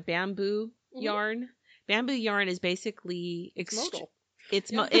talk about bamboo Mhm. yarn. Bamboo yarn is basically modal.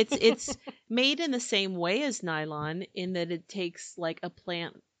 It's made in the same way as nylon in that it takes like a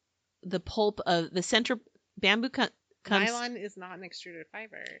plant, the pulp of the center bamboo comes. Nylon is not an extruded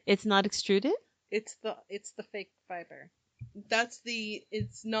fiber. It's not extruded. It's the fake fiber.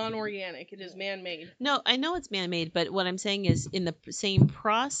 It's non-organic. It is man-made. No, I know it's man-made, but what I'm saying is in the same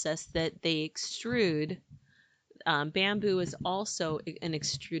process that they extrude, bamboo is also an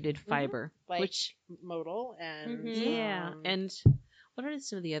extruded fiber, Like which modal and yeah, and what are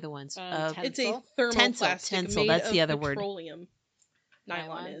some of the other ones? It's a Tencel? thermoplastic Tencel, made that's of the other word. petroleum.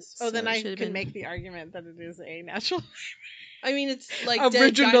 Nylon is. Oh, then So it I should've can been- make the argument that it is a natural. I mean, it's like dead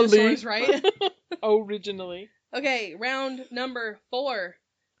Originally. dinosaurs, right? Originally. Okay, round number 4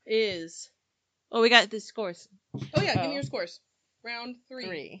 is... Oh, we got the scores. Oh, yeah, give Oh. me your scores. Round 3.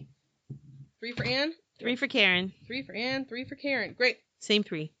 3. 3 for Anne. 3 for Karen. 3 for Anne. 3 for Karen. Great. Same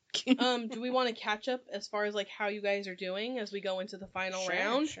 3. Do we want to catch up as far as like how you guys are doing as we go into the final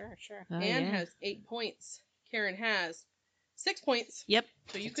round? Sure. Anne has 8 points. Karen has 6 points. Yep.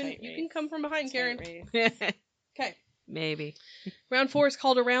 So you can come from behind, Karen. Okay. Maybe. Round 4 is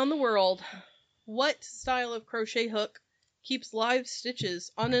called Around the World. What style of crochet hook keeps live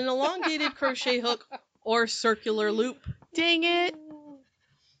stitches on an elongated crochet hook or circular loop? Dang it.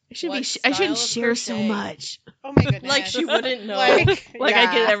 I shouldn't Style of share so crochet? much. Oh my goodness. Like she wouldn't know. Like I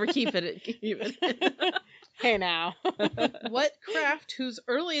yeah. could ever keep it. Hey now. What craft whose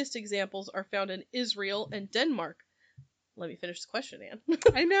earliest examples are found in Israel and Denmark? Let me finish the question, Anne.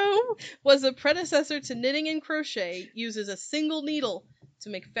 I know. Was a predecessor to knitting and crochet, uses a single needle to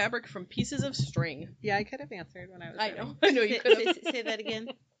make fabric from pieces of string. Yeah, I could have answered when I was ready. I know you could have. Say that again.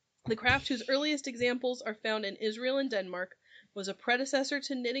 The craft whose earliest examples are found in Israel and Denmark was a predecessor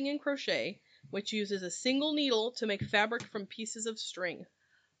to knitting and crochet, which uses a single needle to make fabric from pieces of string.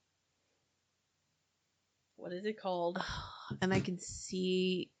 What is it called? And I can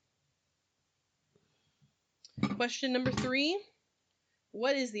see. Question number 3.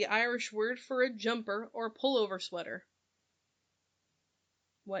 What is the Irish word for a jumper or pullover sweater?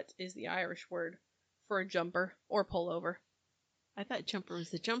 What is the Irish word for a jumper or pullover? I thought jumper was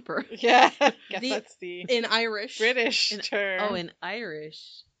the jumper. Yeah. Guess that's the In Irish. British term. Oh, in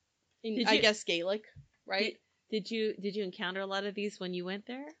Irish. I guess Gaelic, right? Did you encounter a lot of these when you went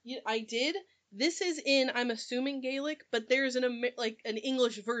there? Yeah, I did. This is in, I'm assuming, Gaelic, but there's an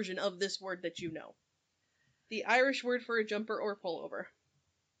English version of this word that you know. The Irish word for a jumper or pullover.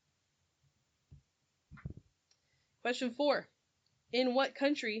 Question 4. In what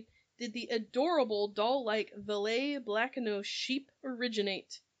country did the adorable doll-like Valais Blacknose sheep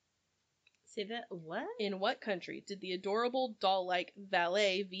originate? Say that what? In what country did the adorable doll-like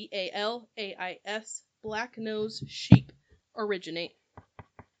Valais, V-A-L-A-I-S, Blacknose sheep originate?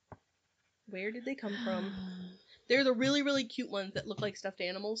 Where did they come from? They're the really, really cute ones that look like stuffed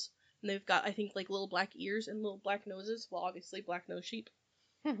animals. And they've got, I think, like little black ears and little black noses. Well, obviously, black nose sheep.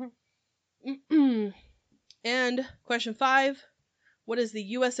 And question 5. What is the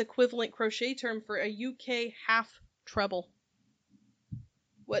U.S. equivalent crochet term for a UK half treble?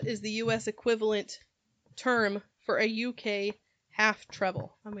 What is the U.S. equivalent term for a UK half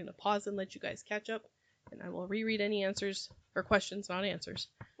treble? I'm going to pause and let you guys catch up. And I will reread any answers, or questions, not answers,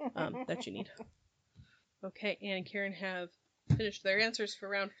 that you need. Okay, Anne and Karen have finished their answers for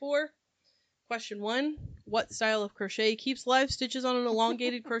round 4. Question 1. What style of crochet keeps live stitches on an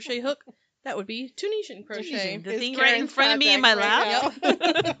elongated crochet hook? That would be Tunisian crochet. The thing right in front of me in my lap.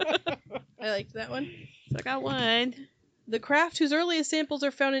 I liked that one. So I got one. The craft whose earliest samples are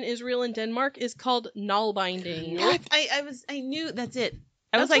found in Israel and Denmark is called knoll binding. I knew that's it.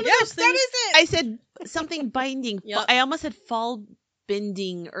 I That's was like, one of those yes, that things- is it. I said something binding. Yep. I almost said fall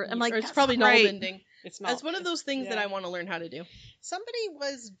bending, or I'm like, or it's that's probably not knoll right. bending. It's not. That's one of those things that yeah. I want to learn how to do. Somebody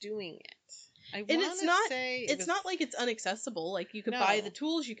was doing it. And it's It's not like it's inaccessible. Like you could buy the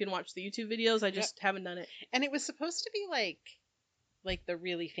tools, you can watch the YouTube videos. I just haven't done it. And it was supposed to be like the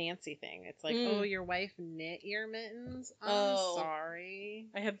really fancy thing. It's like, oh, your wife knit your mittens. I'm sorry.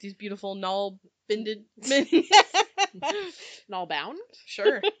 I have these beautiful knoll bended mittens. Knoll bound?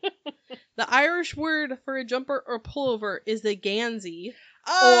 Sure. The Irish word for a jumper or pullover is the Gansey.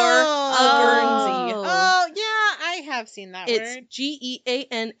 Oh, Guernsey. Oh, yeah, I have seen that It's word.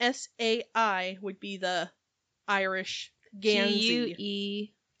 Geansai would be the Irish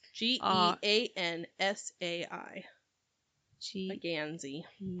Gansey. Geansai. A Gansey.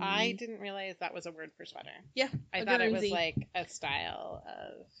 I didn't realize that was a word for sweater. Yeah. I a thought it Guernsey. was like a style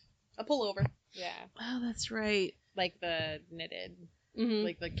of, a pullover. yeah, Oh, that's right. like the knitted, Mm-hmm.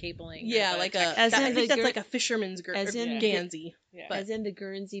 like the cabling. or Yeah, the like text- As I in think the that's like a fisherman's as in Gansey. Yeah. but- As in the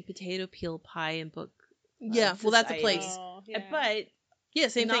Guernsey potato peel pie and book. Yeah, well, that's a society. place. Oh, yeah. But Yeah,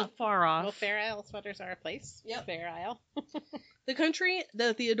 same not thing. far off. Well, Fair Isle sweaters are a place. Yep. Fair Isle. The country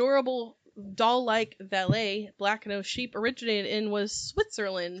that the adorable doll-like Valais Blacknose sheep originated in was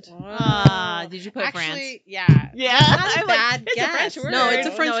Switzerland. Did you put France? Actually, yeah. Yeah, Not a I'm like, bad it's a French guess. word. No, it's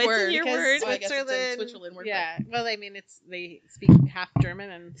a French no, word, It's a your because word. Well, I guess it's a Switzerland. Switzerland word, Yeah. Well, I mean, they speak half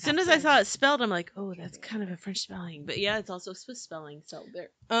German and. As soon as I saw it spelled, I'm like, oh, that's kind of a French spelling. But yeah, it's also Swiss spelling. So there.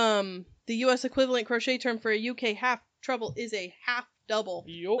 The U.S. equivalent crochet term for a UK half treble is a half double.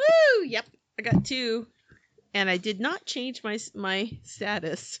 Yup. Woo! Yep, I got 2, and I did not change my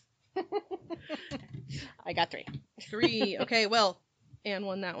status. I got 3. 3. Okay, well, Anne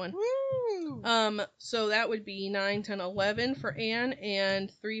won that one. Woo! So that would be 9, 10, 11 for Anne,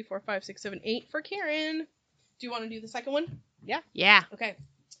 and 3, 4, 5, 6, 7, 8 for Karen. Do you want to do the second one? Yeah. Okay.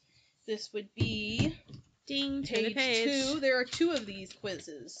 This would be Ding, turn the page page. 2. There are 2 of these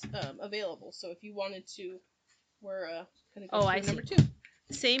quizzes available. So if you wanted to, we're going to go through number 2.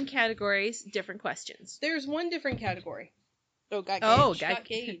 Same categories, different questions. There's one different category. Oh, got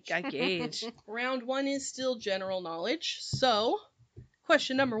gauge. Got gauge. Round 1 is still general knowledge. So,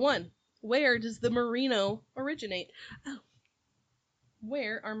 question number 1. Where does the merino originate? Oh.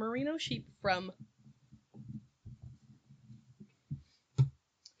 Where are merino sheep from?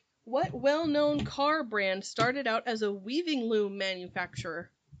 What well-known car brand started out as a weaving loom manufacturer?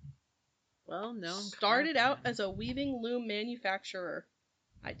 Started out as a weaving loom manufacturer.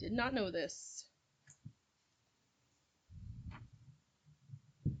 I did not know this.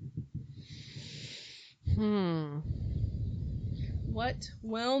 What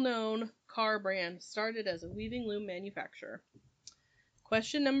well-known car brand started as a weaving loom manufacturer?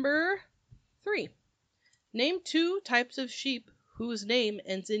 Question number 3. Name 2 types of sheep whose name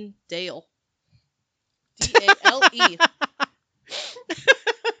ends in Dale. D-A-L-E.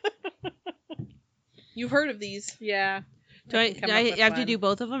 You've heard of these. Yeah. Do I have to do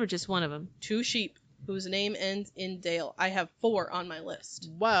both of them or just one of them? 2 sheep whose name ends in Dale. I have 4 on my list.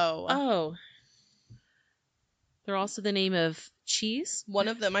 Whoa. Oh. They're also the name of cheese? One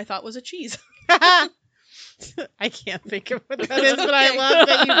of them I thought was a cheese. I can't think of what that is, but I love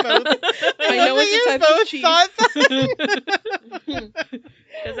that you both. I know it's a type of cheese. Thought that.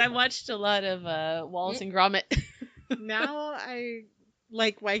 Because I watched a lot of Wallace and Gromit. Now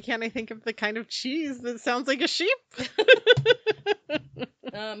why can't I think of the kind of cheese that sounds like a sheep?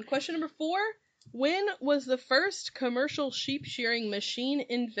 Question number 4. When was the first commercial sheep shearing machine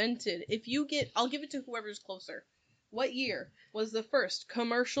invented? I'll give it to whoever's closer. What year was the first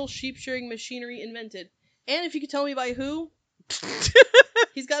commercial sheep shearing machinery invented? And if you could tell me by who,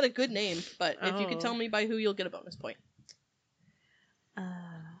 he's got a good name, but if you could tell me by who, you'll get a bonus point.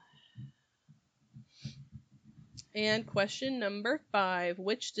 And question number 5.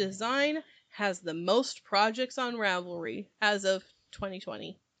 Which design has the most projects on Ravelry as of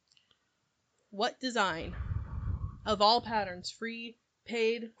 2020? What design of all patterns, free,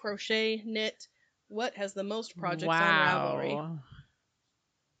 paid, crochet, knit, what has the most projects on Ravelry?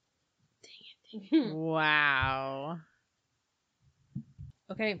 Dang it. Wow.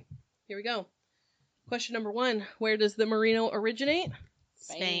 Okay, here we go. Question number 1. Where does the merino originate?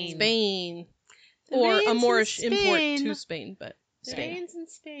 Spain. Or a Moorish import to Spain, but Spain's in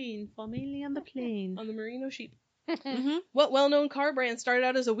Spain, fall mainly on the plain. on the merino sheep. Mm-hmm. What well-known car brand started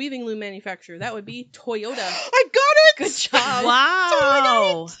out as a weaving loom manufacturer? That would be Toyota. I got it! Good job.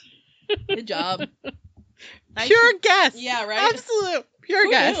 Wow. Good job. Pure guess. Yeah, right? Absolute pure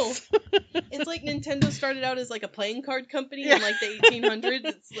Who guess. It's like Nintendo started out as like a playing card company in like the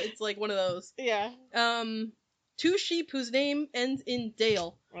 1800s. It's like one of those. Yeah. 2 sheep whose name ends in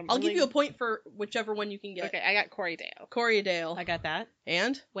Dale. I'll give you a point for whichever one you can get. Okay, I got Corriedale. Corriedale. I got that.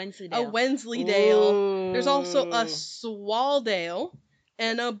 And? Wensleydale. A Wensleydale. Ooh. There's also a Swaldale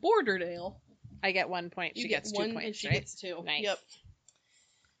and a Borderdale. I get 1 point. She gets 2 points, and she right? gets 2. Nice. Yep.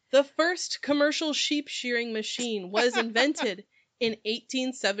 The first commercial sheep shearing machine was invented in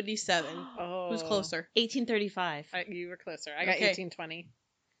 1877. Oh. Who's closer? 1835. You were closer. I got Okay. 1820.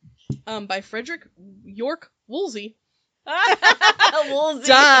 By Frederick York Woolsey. Woolsey.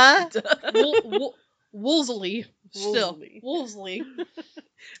 Duh. Wolseley. Still. Wolseley. Wolseley.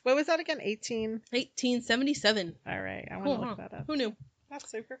 What was that again? 1877. All right. I want to look that up. Who knew? That's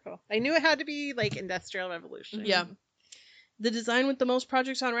super cool. I knew it had to be like Industrial Revolution. Yeah. The design with the most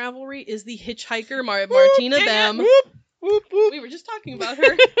projects on Ravelry is the hitchhiker Martina Bem. Whoop, whoop, whoop. We were just talking about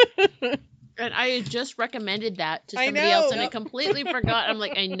her. And I had just recommended that to I somebody know. else, and I Yep. completely forgot. I'm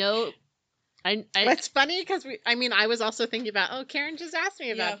like, I know. That's funny because I was also thinking about, Karen just asked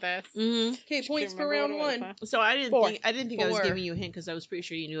me about this. Mm-hmm. Okay, points for Remember round what it 1. was, So I didn't 4. think I was 4. giving you a hint because I was pretty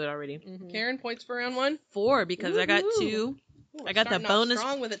sure you knew it already. Mhm. Karen, points for round 1. 4 because I got Woohoo. 2 Ooh, I got the starting off bonus-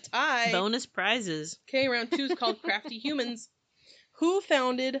 strong with a tie. bonus prizes. Okay, round 2 is called Crafty Humans. Who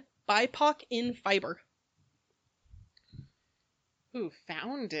founded BIPOC in Fiber? Who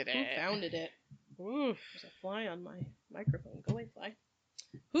founded it? Who founded it? Oof. There's a fly on my microphone. Go away, fly.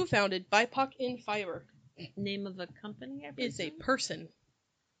 Who founded BIPOC in Fiber? Name of a company? I It's a presume? person.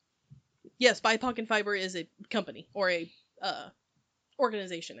 Yes, BIPOC in Fiber is a company or a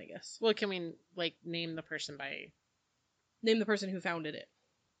organization, I guess. Well, can we name the person by? Name the person who founded it.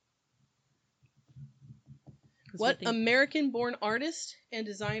 'Cause What we think- American-born artist and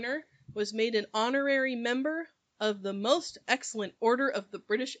designer was made an honorary member of the Most Excellent Order of the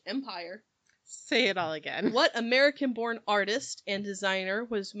British Empire? Say it all again. What American-born artist and designer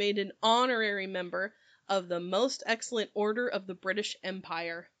was made an honorary member of the Most Excellent Order of the British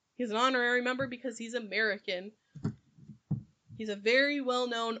Empire? He's an honorary member because he's American. He's a very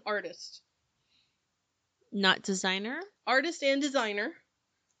well-known artist. Not designer? Artist and designer.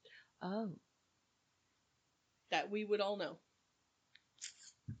 Oh. That we would all know.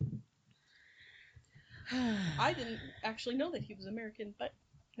 I didn't actually know that he was American, but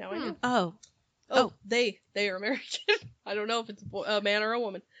now I know. Oh. They are American. I don't know if it's a man or a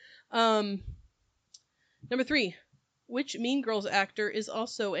woman. Number 3. Which Mean Girls actor is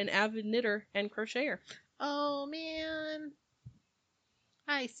also an avid knitter and crocheter? Oh, man.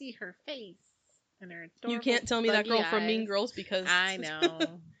 I see her face. And her adorable You can't tell me that girl eyes. from Mean Girls because... I know.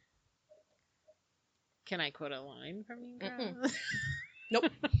 Can I quote a line from Mean Girls? Nope.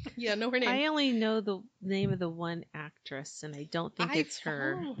 Yeah, know her name. I only know the name of the one actress, and I don't think it's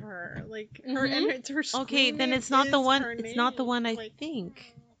her. I follow her. Like, her, and it's her screen Okay, then name it's not the is one. her It's not the name. one I Like,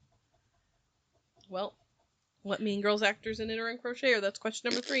 think. Well, what Mean Girls actors and knitter and crocheter? That's question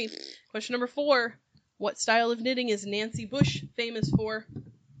number 3. Question number 4. What style of knitting is Nancy Bush famous for?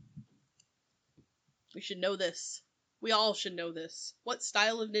 We should know this. We all should know this. What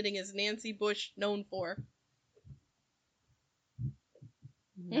style of knitting is Nancy Bush known for?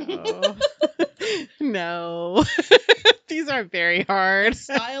 No. No. These are very hard.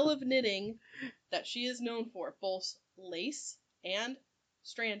 Style of knitting that she is known for, both lace and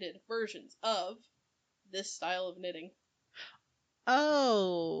stranded versions of this style of knitting.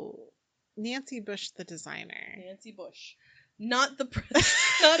 Oh. Nancy Bush, the designer. Nancy Bush. Not the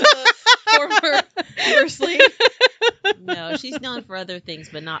former First Lady. No, she's known for other things,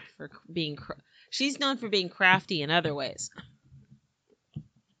 but not for being. She's known for being crafty in other ways.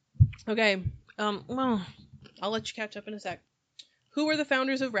 Okay, Well, I'll let you catch up in a sec. Who are the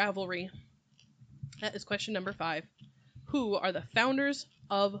founders of Ravelry? That is question number 5. Who are the founders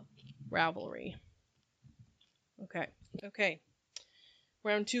of Ravelry? Okay.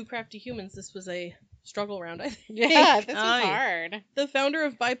 Round 2, Crafty Humans. This was a struggle round, I think. Yeah, this is Oh, yeah. hard. The founder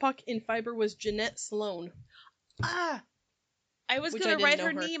of BIPOC in Fiber was Jeanette Sloan. I was Which going I to didn't write know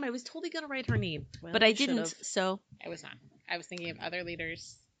her her. name. I was totally going to write her name, Well, but I you didn't. should've. So I was not. I was thinking of other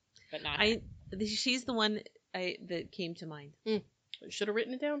leaders, but not she's the one that came to mind. Should have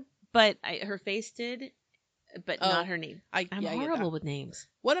written it down. But her face did, but Oh. not her name. I'm I get horrible that. with names.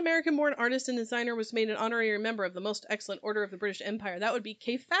 What American-born artist and designer was made an honorary member of the Most Excellent Order of the British Empire? That would be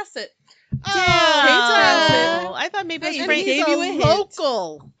Kay Fassett. Oh, I thought maybe it was Hey, Frank. he gave you a hint.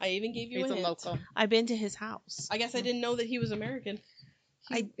 local. I even gave you He's a a hint. local. I've been to his house. I guess I didn't know that he was American.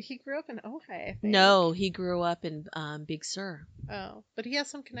 He grew up in Ojai, I think. No, he grew up in Big Sur. Oh, but he has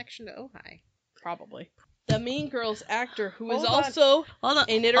some connection to Ojai. Probably. The Mean Girls actor who is Hold on. also Hold on,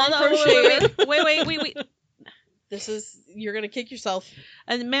 a knitter hold and on, crocheter. wait. This is, you're going to kick yourself.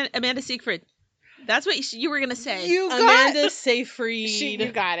 Amanda Siegfried. That's what you were gonna say. You got Amanda Seyfried.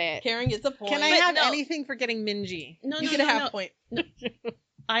 You got it. Karen gets a point. Can I But have no. anything for getting Minji? No, You get a half point.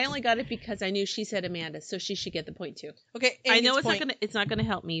 I only got it because I knew she said Amanda, so she should get the point too. Okay, Anne I know gets it's not gonna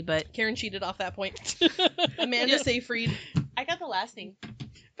help me, but Karen cheated off that point. Amanda Seyfried. I got the last name.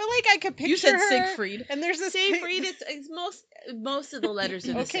 But like I could picture You said her, Siegfried. and there's this Seyfried. It's most of the letters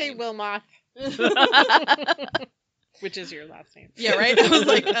are the Okay, same. Wilmoth, which is your last name. Yeah, right? I was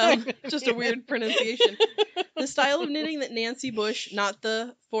like, just a weird pronunciation. The style of knitting that Nancy Bush, not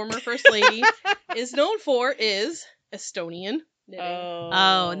the former First Lady, is known for is Estonian knitting.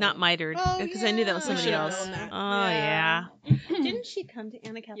 Oh, not mitered, because I knew that was yeah. somebody should've else. known that. Oh yeah. Yeah. Didn't she come to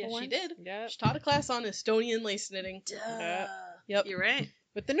Anna Kaplan Yes, once? she did. Yep. She taught a class on Estonian lace knitting. Duh. Yep. You're right.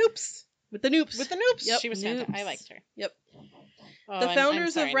 With the Noops. With the noops. With the Noops. Yep. She was Noops. fantastic. I liked her. Yep. Oh, The I'm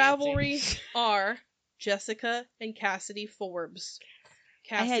founders sorry, of Ravelry are Jessica and Cassidy Forbes.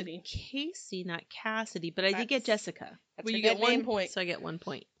 Cassidy. I had Casey, not Cassidy, but I did get That's- Jessica, That's Well, her you get dead 1 name. point. so I get 1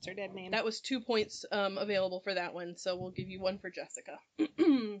 point. That's her dead name. That was 2 points available for that one, so we'll give you 1 for Jessica.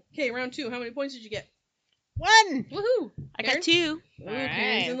 Okay, round 2. How many points did you get? 1. Woohoo! I Karen? got 2. Ooh,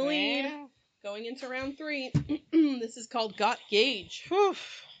 Karen's in the lead. well, Going into round 3. This is called Got Gauge. whew.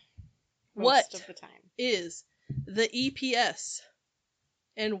 What? Most of the time. Is the EPS,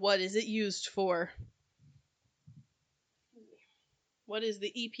 and what is it used for? What is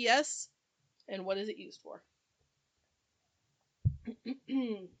the EPS, and what is it used for?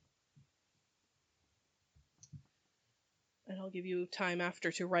 And I'll give you time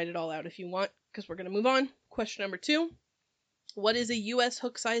after to write it all out if you want, because we're going to move on. Question number 2. What is a U.S.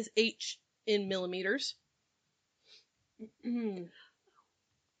 hook size H in millimeters?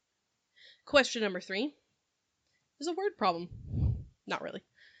 Question number 3 is a word problem. Not really.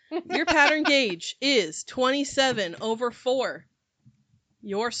 Your pattern gauge is 27/4.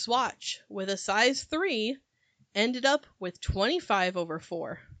 Your swatch with a size 3 ended up with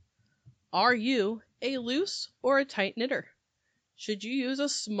 25/4. Are you a loose or a tight knitter? Should you use a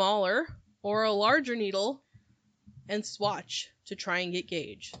smaller or a larger needle and swatch to try and get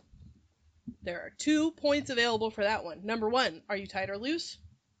gauge? There are 2 points available for that one. Number 1, are you tight or loose?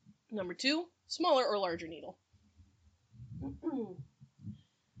 Number 2, smaller or larger needle.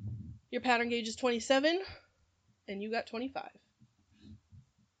 Your pattern gauge is 27, and you got 25.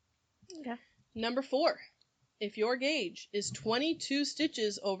 Okay. Number 4, if your gauge is 22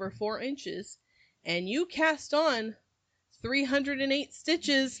 stitches over 4 inches, and you cast on 308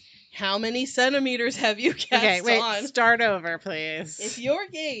 stitches, how many centimeters have you cast on? Start over, please. If your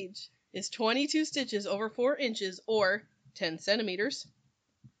gauge is 22 stitches over 4 inches, or 10 centimeters,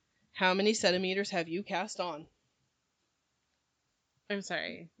 how many centimeters have you cast on? I'm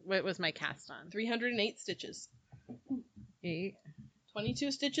sorry. What was my cast on? 308 stitches. 8.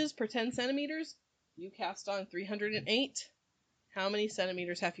 22 stitches per 10 centimeters. You cast on 308. How many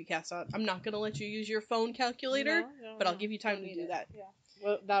centimeters have you cast on? I'm not going to let you use your phone calculator, but I'll give you time to do that. Yeah.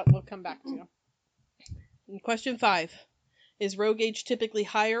 Well, that we'll come back to. And question 5. Is row gauge typically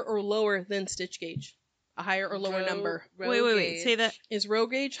higher or lower than stitch gauge? A higher or lower number? Wait. Say that. Is row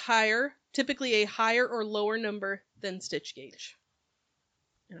gauge typically a higher or lower number than stitch gauge?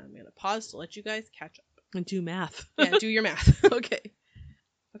 And I'm going to pause to let you guys catch up. And do math. Yeah, do your math. Okay.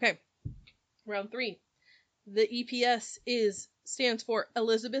 Round 3. The EPS stands for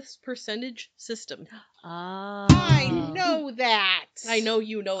Elizabeth's Percentage System. Oh. I know that. I know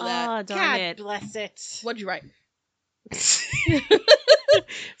you know that. Oh, darn God it. bless it. What'd you write?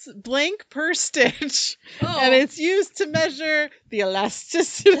 Blank per stitch. Oh. And it's used to measure the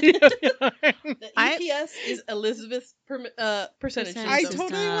elasticity of yarn. The EPS is Elizabeth's percentage system. I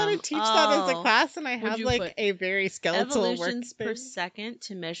totally want to teach that as a class, and I have you like put? a very skeletal Evolutions per workspace. second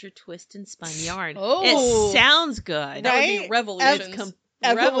to measure twist and spun yarn. Oh. It sounds good. That would be Right? revolutions.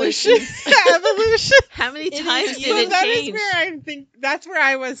 Evolution. Evolution. How many It times is did used. it That is change? where I think that's where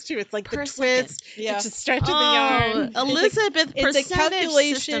I was too. It's like Per the second. twist, Yeah. it's a stretch of the Oh, yarn. Elizabeth It's a percentage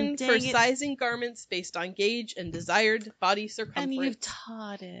calculation system, for dang it. sizing garments based on gauge and desired body circumference. And you've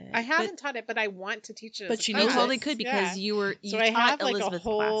taught it. I haven't taught it, but I want to teach it. But as a you You know class. totally could because Yeah. you So I taught have like Elizabeth a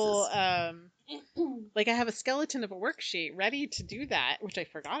whole classes. like I have a skeleton of a worksheet ready to do that, which I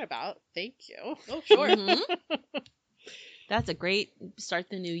forgot about. Thank you. Oh, sure. Mhm. That's a great start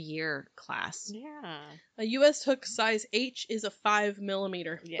the new year class. Yeah. A U.S. hook size H is a 5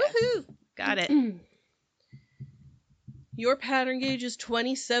 millimeter. Yeah. Woohoo! Got it. Your pattern gauge is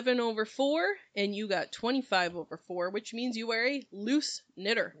 27 over 4, and you got 25 over 4, which means you wear a loose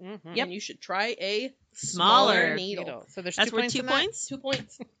knitter. Mm-hmm. Yep. And you should try a Smaller needle. So there's That's 2 worth points 2 in that? points. 2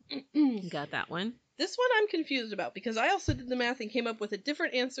 points. Got that one. This one I'm confused about because I also did the math and came up with a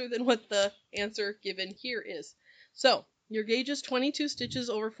different answer than what the answer given here is. So, your gauge is 22 stitches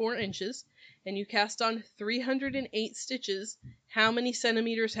over 4 inches, and you cast on 308 stitches. How many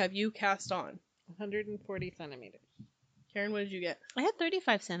centimeters have you cast on? 140 centimeters. Karen, what did you get? I had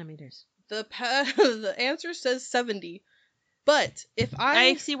 35 centimeters. The answer says 70. But if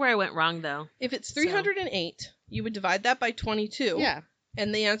I see where I went wrong though. if it's 308, you would divide that by 22. Yeah.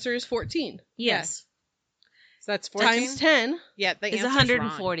 And the answer is 14. Yes. So that's 14 Times 10. Yeah, the It's answer's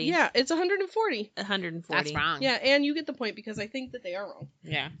 140. Yeah, it's 140. 140. That's wrong. Yeah, and you get the point because I think that they are wrong.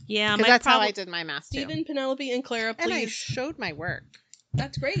 Yeah. Yeah, Because my that's how problem. I did my math too. Stephen, Penelope, and Clara, And I please. showed my work.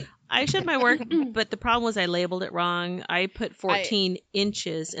 That's great. I showed my work, but the problem was I labeled it wrong. I put 14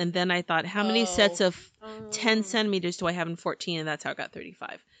 inches, and then I thought, how many sets of 10 centimeters do I have in 14? And that's how I got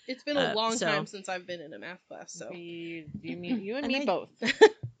 35. It's been a long so- time since I've been in a math class, so. You and And me I- both.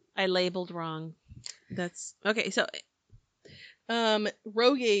 I labeled wrong. That's okay. So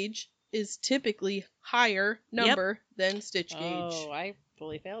Row gauge is typically higher number than stitch gauge. Oh, I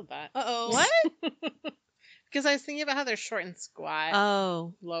fully failed that. Uh-oh. what? Because I was thinking about how they're short and squat.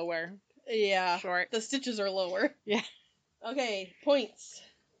 Oh, Lower. Yeah. Short. The stitches are lower. Yeah. Okay, points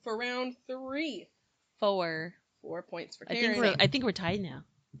for round 3. 4. 4 points for I Karen. think we're tied now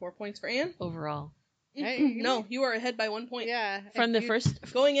 4 points for Anne. overall Hey, No, you are ahead by 1 point. Yeah. from the you,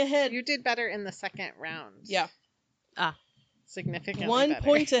 first. Going ahead. You did better in the second round. Yeah. Significantly 1 better.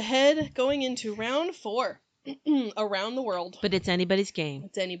 point ahead going into round 4. Around the world. But it's anybody's game.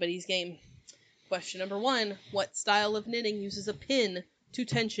 It's anybody's game. Question number 1. What style of knitting uses a pin to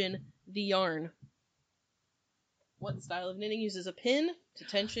tension the yarn? What style of knitting uses a pin to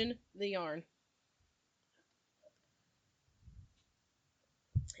tension the yarn?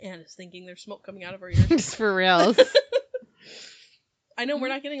 Anne is thinking there's smoke coming out of her ears. Just for real. I know we're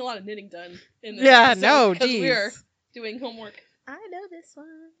not getting a lot of knitting done in this Yeah, episode no, because geez. we're doing homework. I know this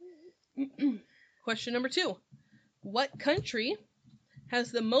one. Question number 2. What country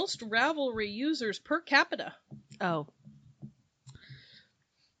has the most Ravelry users per capita? Oh.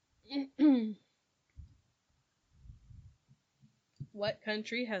 What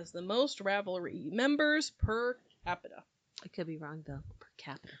country has the most Ravelry members per capita? I could be wrong, though. Per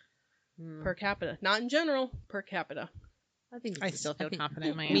capita. Per capita. Not in general. Per capita. I still feel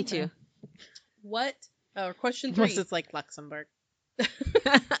confident in my Me answer. too. What? Question 3. Unless it's like Luxembourg.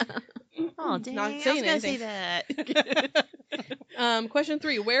 Oh, dang. Not I was saying going to anything. say that. Question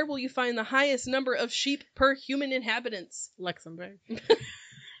 3. Where will you find the highest number of sheep per human inhabitants? Luxembourg.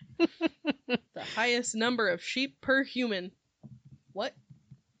 The highest number of sheep per human. What?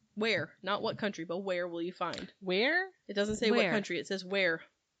 Where? Not what country, but where will you find? Where? It doesn't say what Where? country. It says where.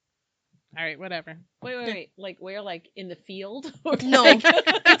 All right, whatever. Wait. Like where? Like in the field? No,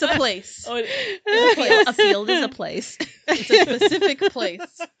 it's a place. Oh, It's a place. a field is a place. It's a specific place.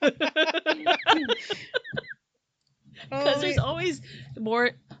 Because there's always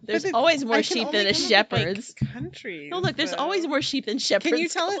more. There's But always I more can sheep only than a come up with, shepherds. Like, countries. No, look, there's so- always more sheep than shepherds. Can you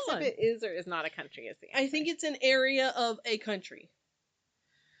tell us Come on. if it is or is not a country? Is the answer. I think it's an area of a country.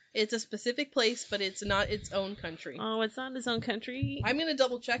 It's a specific place, but it's not its own country. Oh, it's not his own country. I'm gonna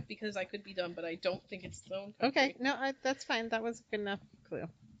double check because I could be dumb, but I don't think it's its own country. Okay. No, that's fine. That was a good enough clue.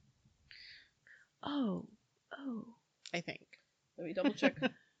 Oh. I think. Let me double check.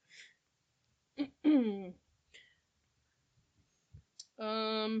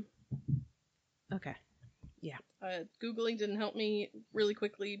 Okay. Googling didn't help me really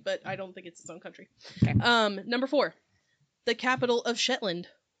quickly, but I don't think it's its own country. Okay. Number 4. The capital of Shetland.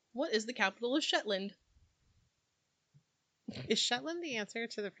 What is the capital of Shetland? Is Shetland the answer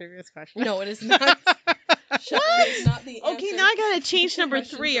to the previous question? No, it is not. Shetland is not the answer. Okay, now I gotta change number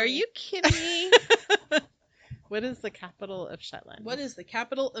Question 3. Are 3. you kidding me? What is the capital of Shetland? What is the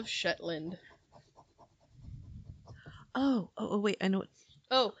capital of Shetland? Oh, wait, I know.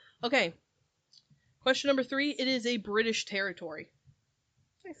 Oh, okay. Question number 3. It is a British territory.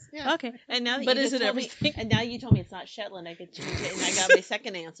 Nice, yeah. Okay, and now that But you is just it told me, everything? and now you told me it's not Shetland, I could change it, and I got my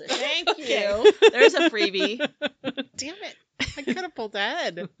second answer. Thank Okay. you. There's a freebie. Damn it! I could have pulled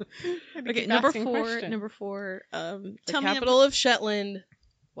ahead. Okay, number 4. Number 4. The Tell me capital of Shetland.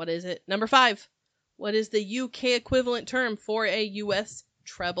 What is it? Number 5. What is the UK equivalent term for a US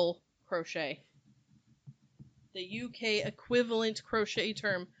treble crochet? The UK equivalent crochet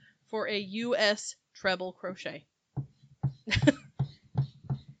term for a US treble crochet.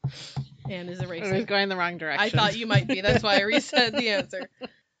 Anne is I was erasing. going the wrong direction. I thought you might be. That's why I reset the answer.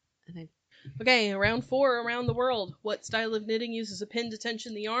 Okay, round 4, around the world. What style of knitting uses a pin to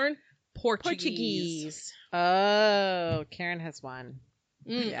tension the yarn? Portuguese. Oh, Karen has one.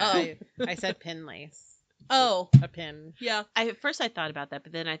 Yeah. I said pin lace. Oh. A pin. Yeah. At first I thought about that,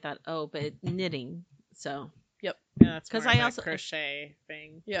 but then I thought, but knitting. So Yeah, that's 'Cause more I of a also- crochet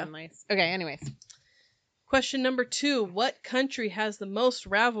thing. Yeah. Pin lace. Okay. Anyways, Question number 2. What country has the most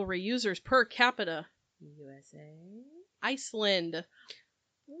Ravelry users per capita? USA. Iceland.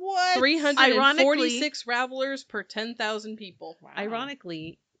 what? 346 Ravelers per 10,000 people. Wow.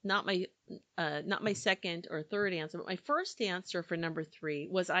 Ironically, not my second or third answer, but my first answer for number 3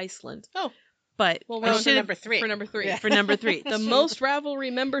 was Iceland. Oh. But Well, I we're on for should've- number 3. For number 3. Yeah. for number 3. The most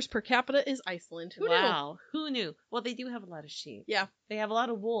Ravelry members per capita is Iceland. Who knew? Wow, who knew? Well, they do have a lot of sheep. Yeah. They have a lot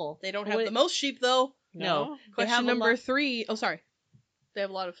of wool. They don't have What- the most sheep, though. No. They have Question a number lot- 3. Oh, sorry. They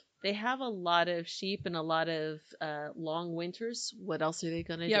have a lot of... They have a lot of sheep and a lot of long winters. What else are they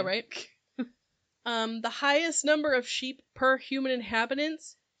gonna do? Yeah, right? The highest number of sheep per human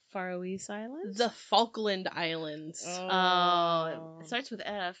inhabitants? Faroese Islands. The Falkland Islands. Oh, it starts with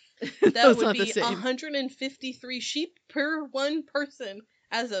F. That That's would not the be same. 153 sheep per one person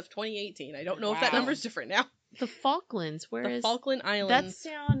as of 2018. I don't know if that Wow. number's different now. The Falklands. Where The is Falkland that's Islands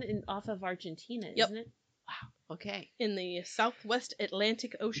down off of Argentina, Yep. isn't it? Wow. Okay. in the southwest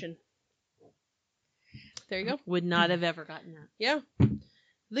Atlantic Ocean. There you go. Would not have ever gotten that. Yeah.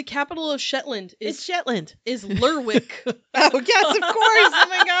 The capital of Shetland It's Shetland. is Lerwick. Oh yes, of course. Oh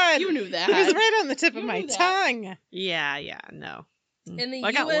my god. You knew It was that. right on the tip of You my knew that. tongue. Yeah, no. In the Well,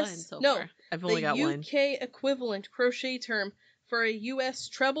 I got US one so no, far. I've only the got one. UK equivalent crochet term for a US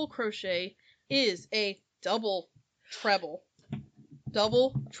treble crochet is a double treble.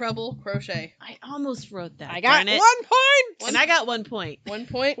 Double treble crochet. I almost wrote that. I got darn it. 1 point. And I got 1 point. 1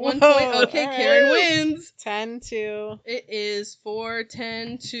 point, Whoa, 1 point. Okay, all Karen right. wins. 10-2. It is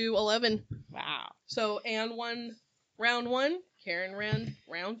 4-10-11. Wow. So Anne won round 1. Karen ran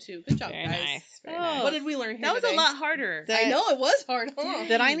round 2. Good job, Very guys. nice. Very Oh, nice. What did we learn here That was today? a lot harder. That- I know it was hard, huh?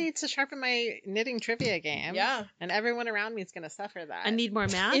 That I need to sharpen my knitting trivia game. Yeah. And everyone around me is going to suffer that. I need more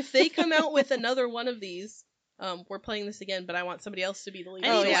math. If they come out with another one of these, we're playing this again, but I want somebody else to be the lead.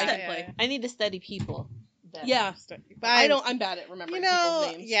 I need to study people. Yeah, but I'm bad at remembering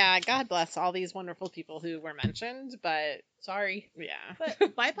people's names. Yeah, God bless all these wonderful people who were mentioned, but sorry. Yeah,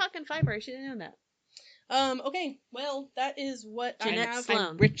 but BIPOC and Fiber, I should have known that. Okay, well, that is what Jeanette I have. Sloan.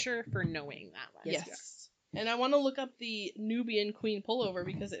 I'm richer for knowing that one. Yes. And I want to look up the Nubian Queen pullover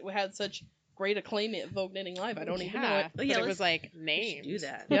because it had such great acclaim at Vogue Knitting Live. I don't even know it. But it was like named. Do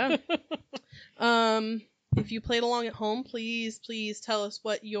that. Yeah. If you played along at home, please tell us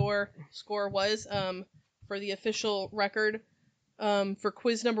what your score was. For the official record, for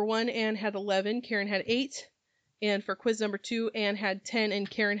quiz number 1, Anne had 11, Karen had 8, and for quiz number 2, Anne had 10, and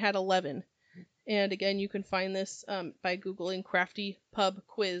Karen had 11. And again, you can find this by Googling Crafty Pub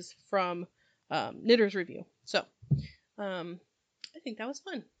Quiz from Knitter's Review. So, I think that was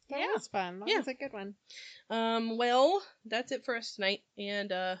fun. That was fun. That was a good one. Well, that's it for us tonight.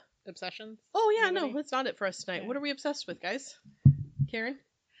 And, obsessions? Oh, yeah, no, that's not it for us tonight. Yeah. What are we obsessed with, guys? Karen,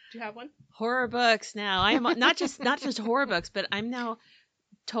 do you have one? Horror books now. I am not just horror books, but I'm now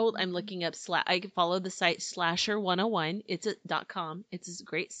told I'm looking up I follow the site Slasher 101. It's .com. It's a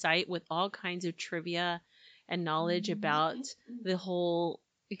great site with all kinds of trivia and knowledge about the whole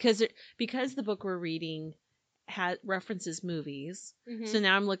because the book we're reading references movies. So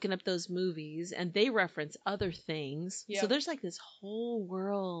now I'm looking up those movies and they reference other things. So there's like this whole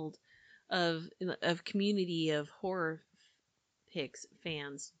world of community of horror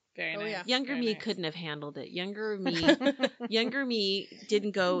fans. Very nice. Yeah. Younger Very me nice. couldn't have handled it. Younger me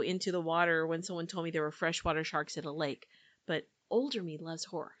didn't go into the water when someone told me there were freshwater sharks at a lake. But older me loves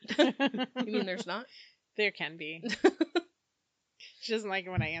horror. You mean there's not? There can be. She doesn't like it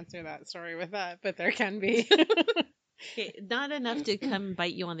when I answer that story with that, but there can be. Okay, not enough to come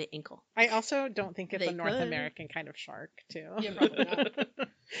bite you on the ankle. I also don't think it's They a North could. American kind of shark, too. Yeah, probably not.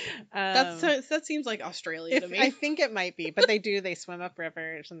 That seems like Australia to me. I think it might be, but they swim up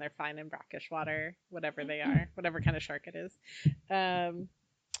rivers and they're fine in brackish water, whatever they are, whatever kind of shark it is.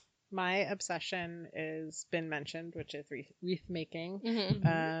 My obsession has been mentioned, which is wreath making.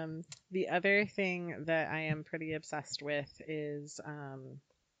 The other thing that I am pretty obsessed with is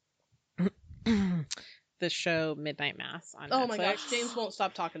the show Midnight Mass on Netflix. Oh my gosh, James won't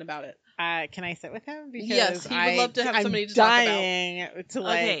stop talking about it. Can I sit with him? Because yes, he would love to have somebody to dying talk about.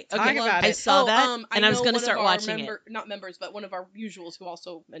 to talk about I it. saw that, and I was going to start watching it. Not members, but one of our usuals who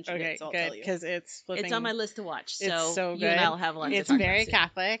also mentioned it. So I'll tell you. Because it's on my list to watch. So, it's so good. You and I'll have a lot. It's very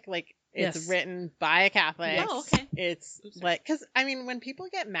Catholic. Like it's written by a Catholic. Yes. Oh, okay. It's like because I mean when people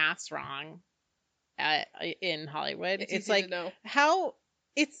get mass wrong, in Hollywood, it's like how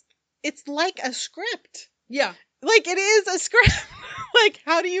it's like a script. Yeah. Like it is a script. Like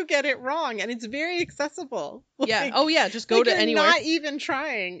how do you get it wrong? And it's very accessible. Like, yeah. Oh yeah. Just go to anywhere. Not even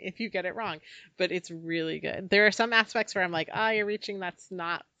trying if you get it wrong. But it's really good. There are some aspects where I'm like, you're reaching. That's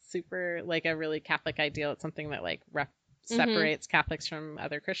not super like a really Catholic ideal. It's something that like separates Catholics from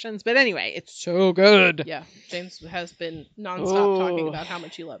other Christians. But anyway, it's so good. Yeah. James has been nonstop talking about how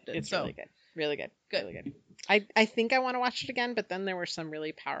much he loved it. It's really good. Really good. Good. Really good. I think I want to watch it again, but then there were some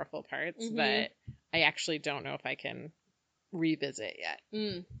really powerful parts that I actually don't know if I can revisit yet.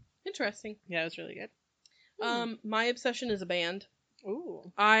 Interesting. Yeah, it was really good. My obsession is a band.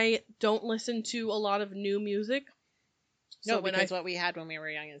 Ooh. I don't listen to a lot of new music. So no, because what we had when we were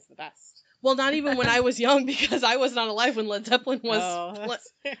young is the best. Well, not even when I was young, because I was not alive when Led Zeppelin was.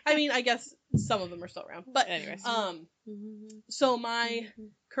 I mean, I guess some of them are still around. But anyways, so my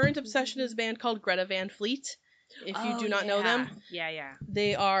current obsession is a band called Greta Van Fleet. If you do not know them,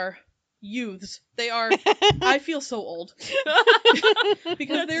 they are youths. They are. I feel so old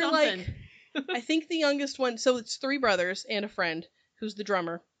because they're like. I think the youngest one. So it's 3 brothers and a friend who's the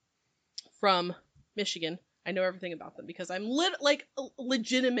drummer from Michigan. I know everything about them because I'm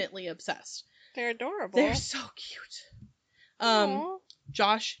legitimately obsessed. They're adorable. They're so cute.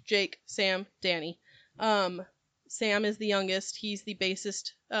 Josh, Jake, Sam, Danny. Sam is the youngest. He's the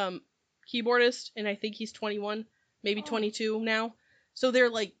bassist, keyboardist, and I think he's 21, maybe 22 now. So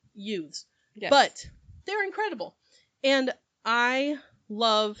they're like youths. Yes. But they're incredible. And I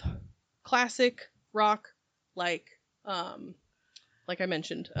love classic rock like I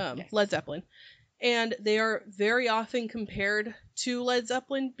mentioned, Led Zeppelin. And they are very often compared to Led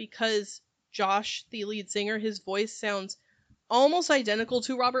Zeppelin because Josh, the lead singer, his voice sounds almost identical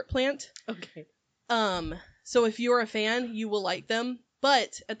to Robert Plant. Okay. So if you're a fan, you will like them.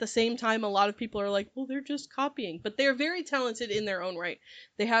 But at the same time, a lot of people are like, well, they're just copying. But they're very talented in their own right.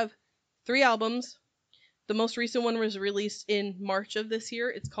 They have 3 albums. The most recent one was released in March of this year.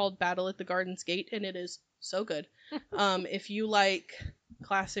 It's called Battle at the Garden's Gate, and it is so good. If you like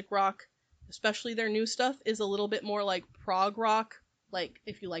classic rock, especially their new stuff, is a little bit more like prog rock. Like,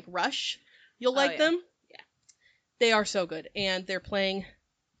 if you like Rush, you'll like them. Yeah. They are so good. And they're playing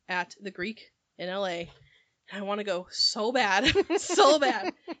at the Greek in LA. I want to go so bad, so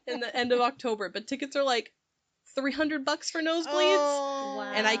bad, in the end of October. But tickets are like $300 for nosebleeds. Oh,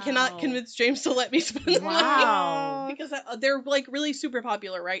 Wow. And I cannot convince James to let me spend the Wow. money. Because they're like really super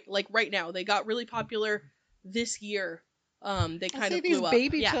popular, right? Like right now. They got really popular this year. They kind of these blew up.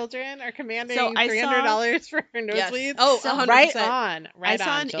 baby children are commanding So I $300 for nosebleeds. Yes. Oh, So 100%. Right on. Right I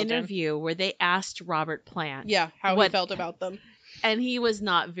saw on, an children. interview where they asked Robert Plant. Yeah, how he felt about them. And he was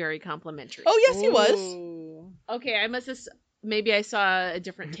not very complimentary. Oh, yes, he was. Ooh. Okay, I must have. Maybe I saw a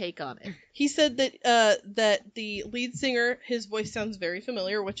different take on it. He said that that the lead singer, his voice sounds very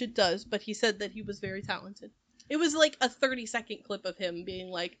familiar, which it does, but he said that he was very talented. It was like a 30-second clip of him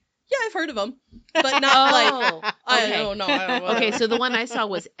being like, yeah, I've heard of him, but not like, I don't know. Okay, so the one I saw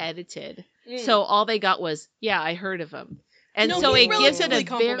was edited. So all they got was, yeah, I heard of him. And No, so he's it gives it a relatively very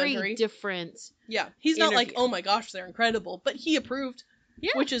complimentary. different... Yeah, he's not like, interview. oh my gosh, they're incredible, but he approved,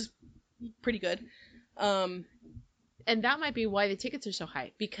 Yeah. which is pretty good. And that might be why the tickets are so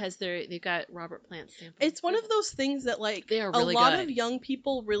high, because they've got Robert Plant stamp. It's one of those things that, like, They are really a lot good. of young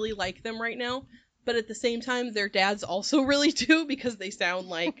people really like them right now, but at the same time, their dads also really do, because they sound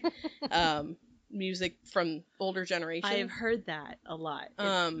like music from older generation. I've heard that a lot.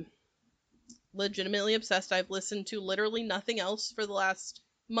 Legitimately obsessed. I've listened to literally nothing else for the last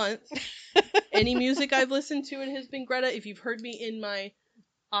month. Any music I've listened to, it has been Greta. If you've heard me in my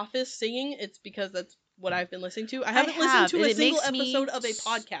office singing, it's because that's what I've been listening to. I haven't listened to a single episode of a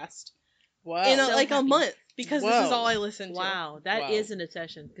podcast in a month, because this is all I listen to. Wow, that is an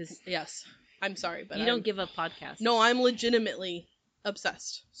obsession. Because Yes, I'm sorry, but you don't give up podcasts. No, I'm legitimately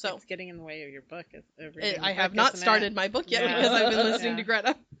obsessed. So it's getting in the way of your book. I have not started my book yet because I've been listening to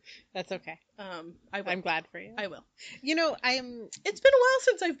Greta. That's okay. I'm glad for you. I will. You know, It's been a while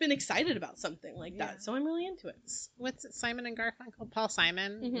since I've been excited about something like that, so I'm really into it. What's it, Simon and Garfunkel? Paul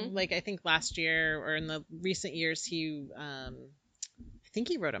Simon. Mm-hmm. Like, I think last year or in the recent years, he, I think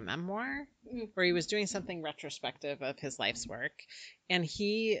he wrote a memoir where he was doing something retrospective of his life's work, and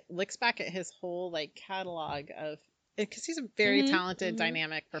he looks back at his whole like catalog of, because he's a very talented,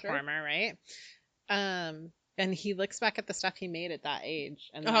 dynamic performer, right? And he looks back at the stuff he made at that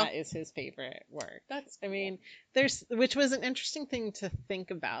age, and that is his favorite work. That's cool. I mean, which was an interesting thing to think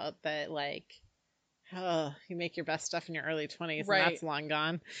about, that like, you make your best stuff in your early 20s, right, and that's long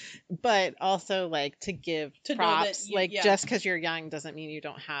gone. But also, like, to give props, just because you're young doesn't mean you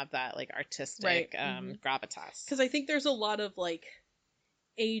don't have that like artistic gravitas. Because I think there's a lot of like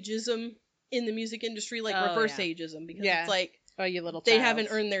ageism in the music industry, like reverse ageism, because it's like, you little they child. haven't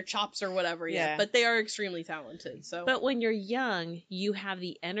earned their chops or whatever yet, but they are extremely talented. So, but when you're young, you have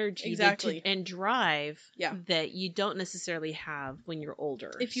the energy and drive that you don't necessarily have when you're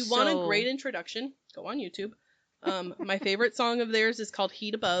older. If you want a great introduction, go on YouTube. My favorite song of theirs is called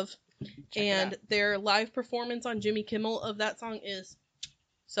Heat Above, and their live performance on Jimmy Kimmel of that song is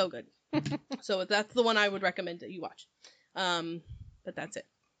so good. So that's the one I would recommend that you watch. But that's it.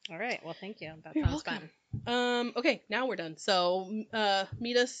 All right. Well, thank you. That You're sounds welcome. fun. Okay, now we're done. So,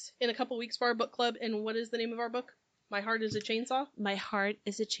 meet us in a couple weeks for our book club. And what is the name of our book? My Heart is a Chainsaw? My Heart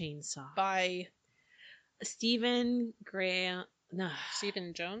is a Chainsaw. By Stephen Graham. No.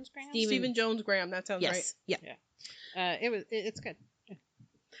 Stephen Jones Graham? Stephen Jones Graham. That sounds right. Yeah. It's good.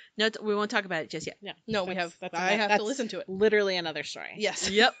 No, we won't talk about it just yet. Yeah. No, I have to listen to it. Literally another story. Yes.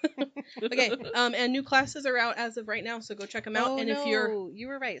 Yep. Okay. And new classes are out as of right now, so go check them out. If you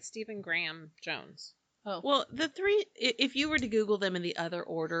were right, Stephen Graham Jones. Oh. Well, the three, if you were to Google them in the other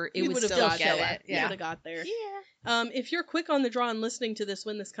order, it would still still show show it. it. You would have got there. Yeah. If you're quick on the draw and listening to this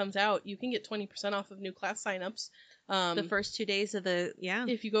when this comes out, you can get 20% off of new class signups. The first 2 days of the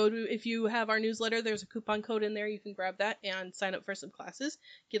If you have our newsletter, there's a coupon code in there. You can grab that and sign up for some classes,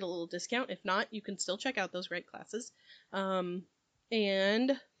 get a little discount. If not, you can still check out those great classes. And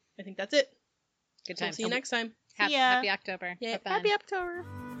I think that's it. Good time. So see you next time. Happy October. Yeah. Happy October.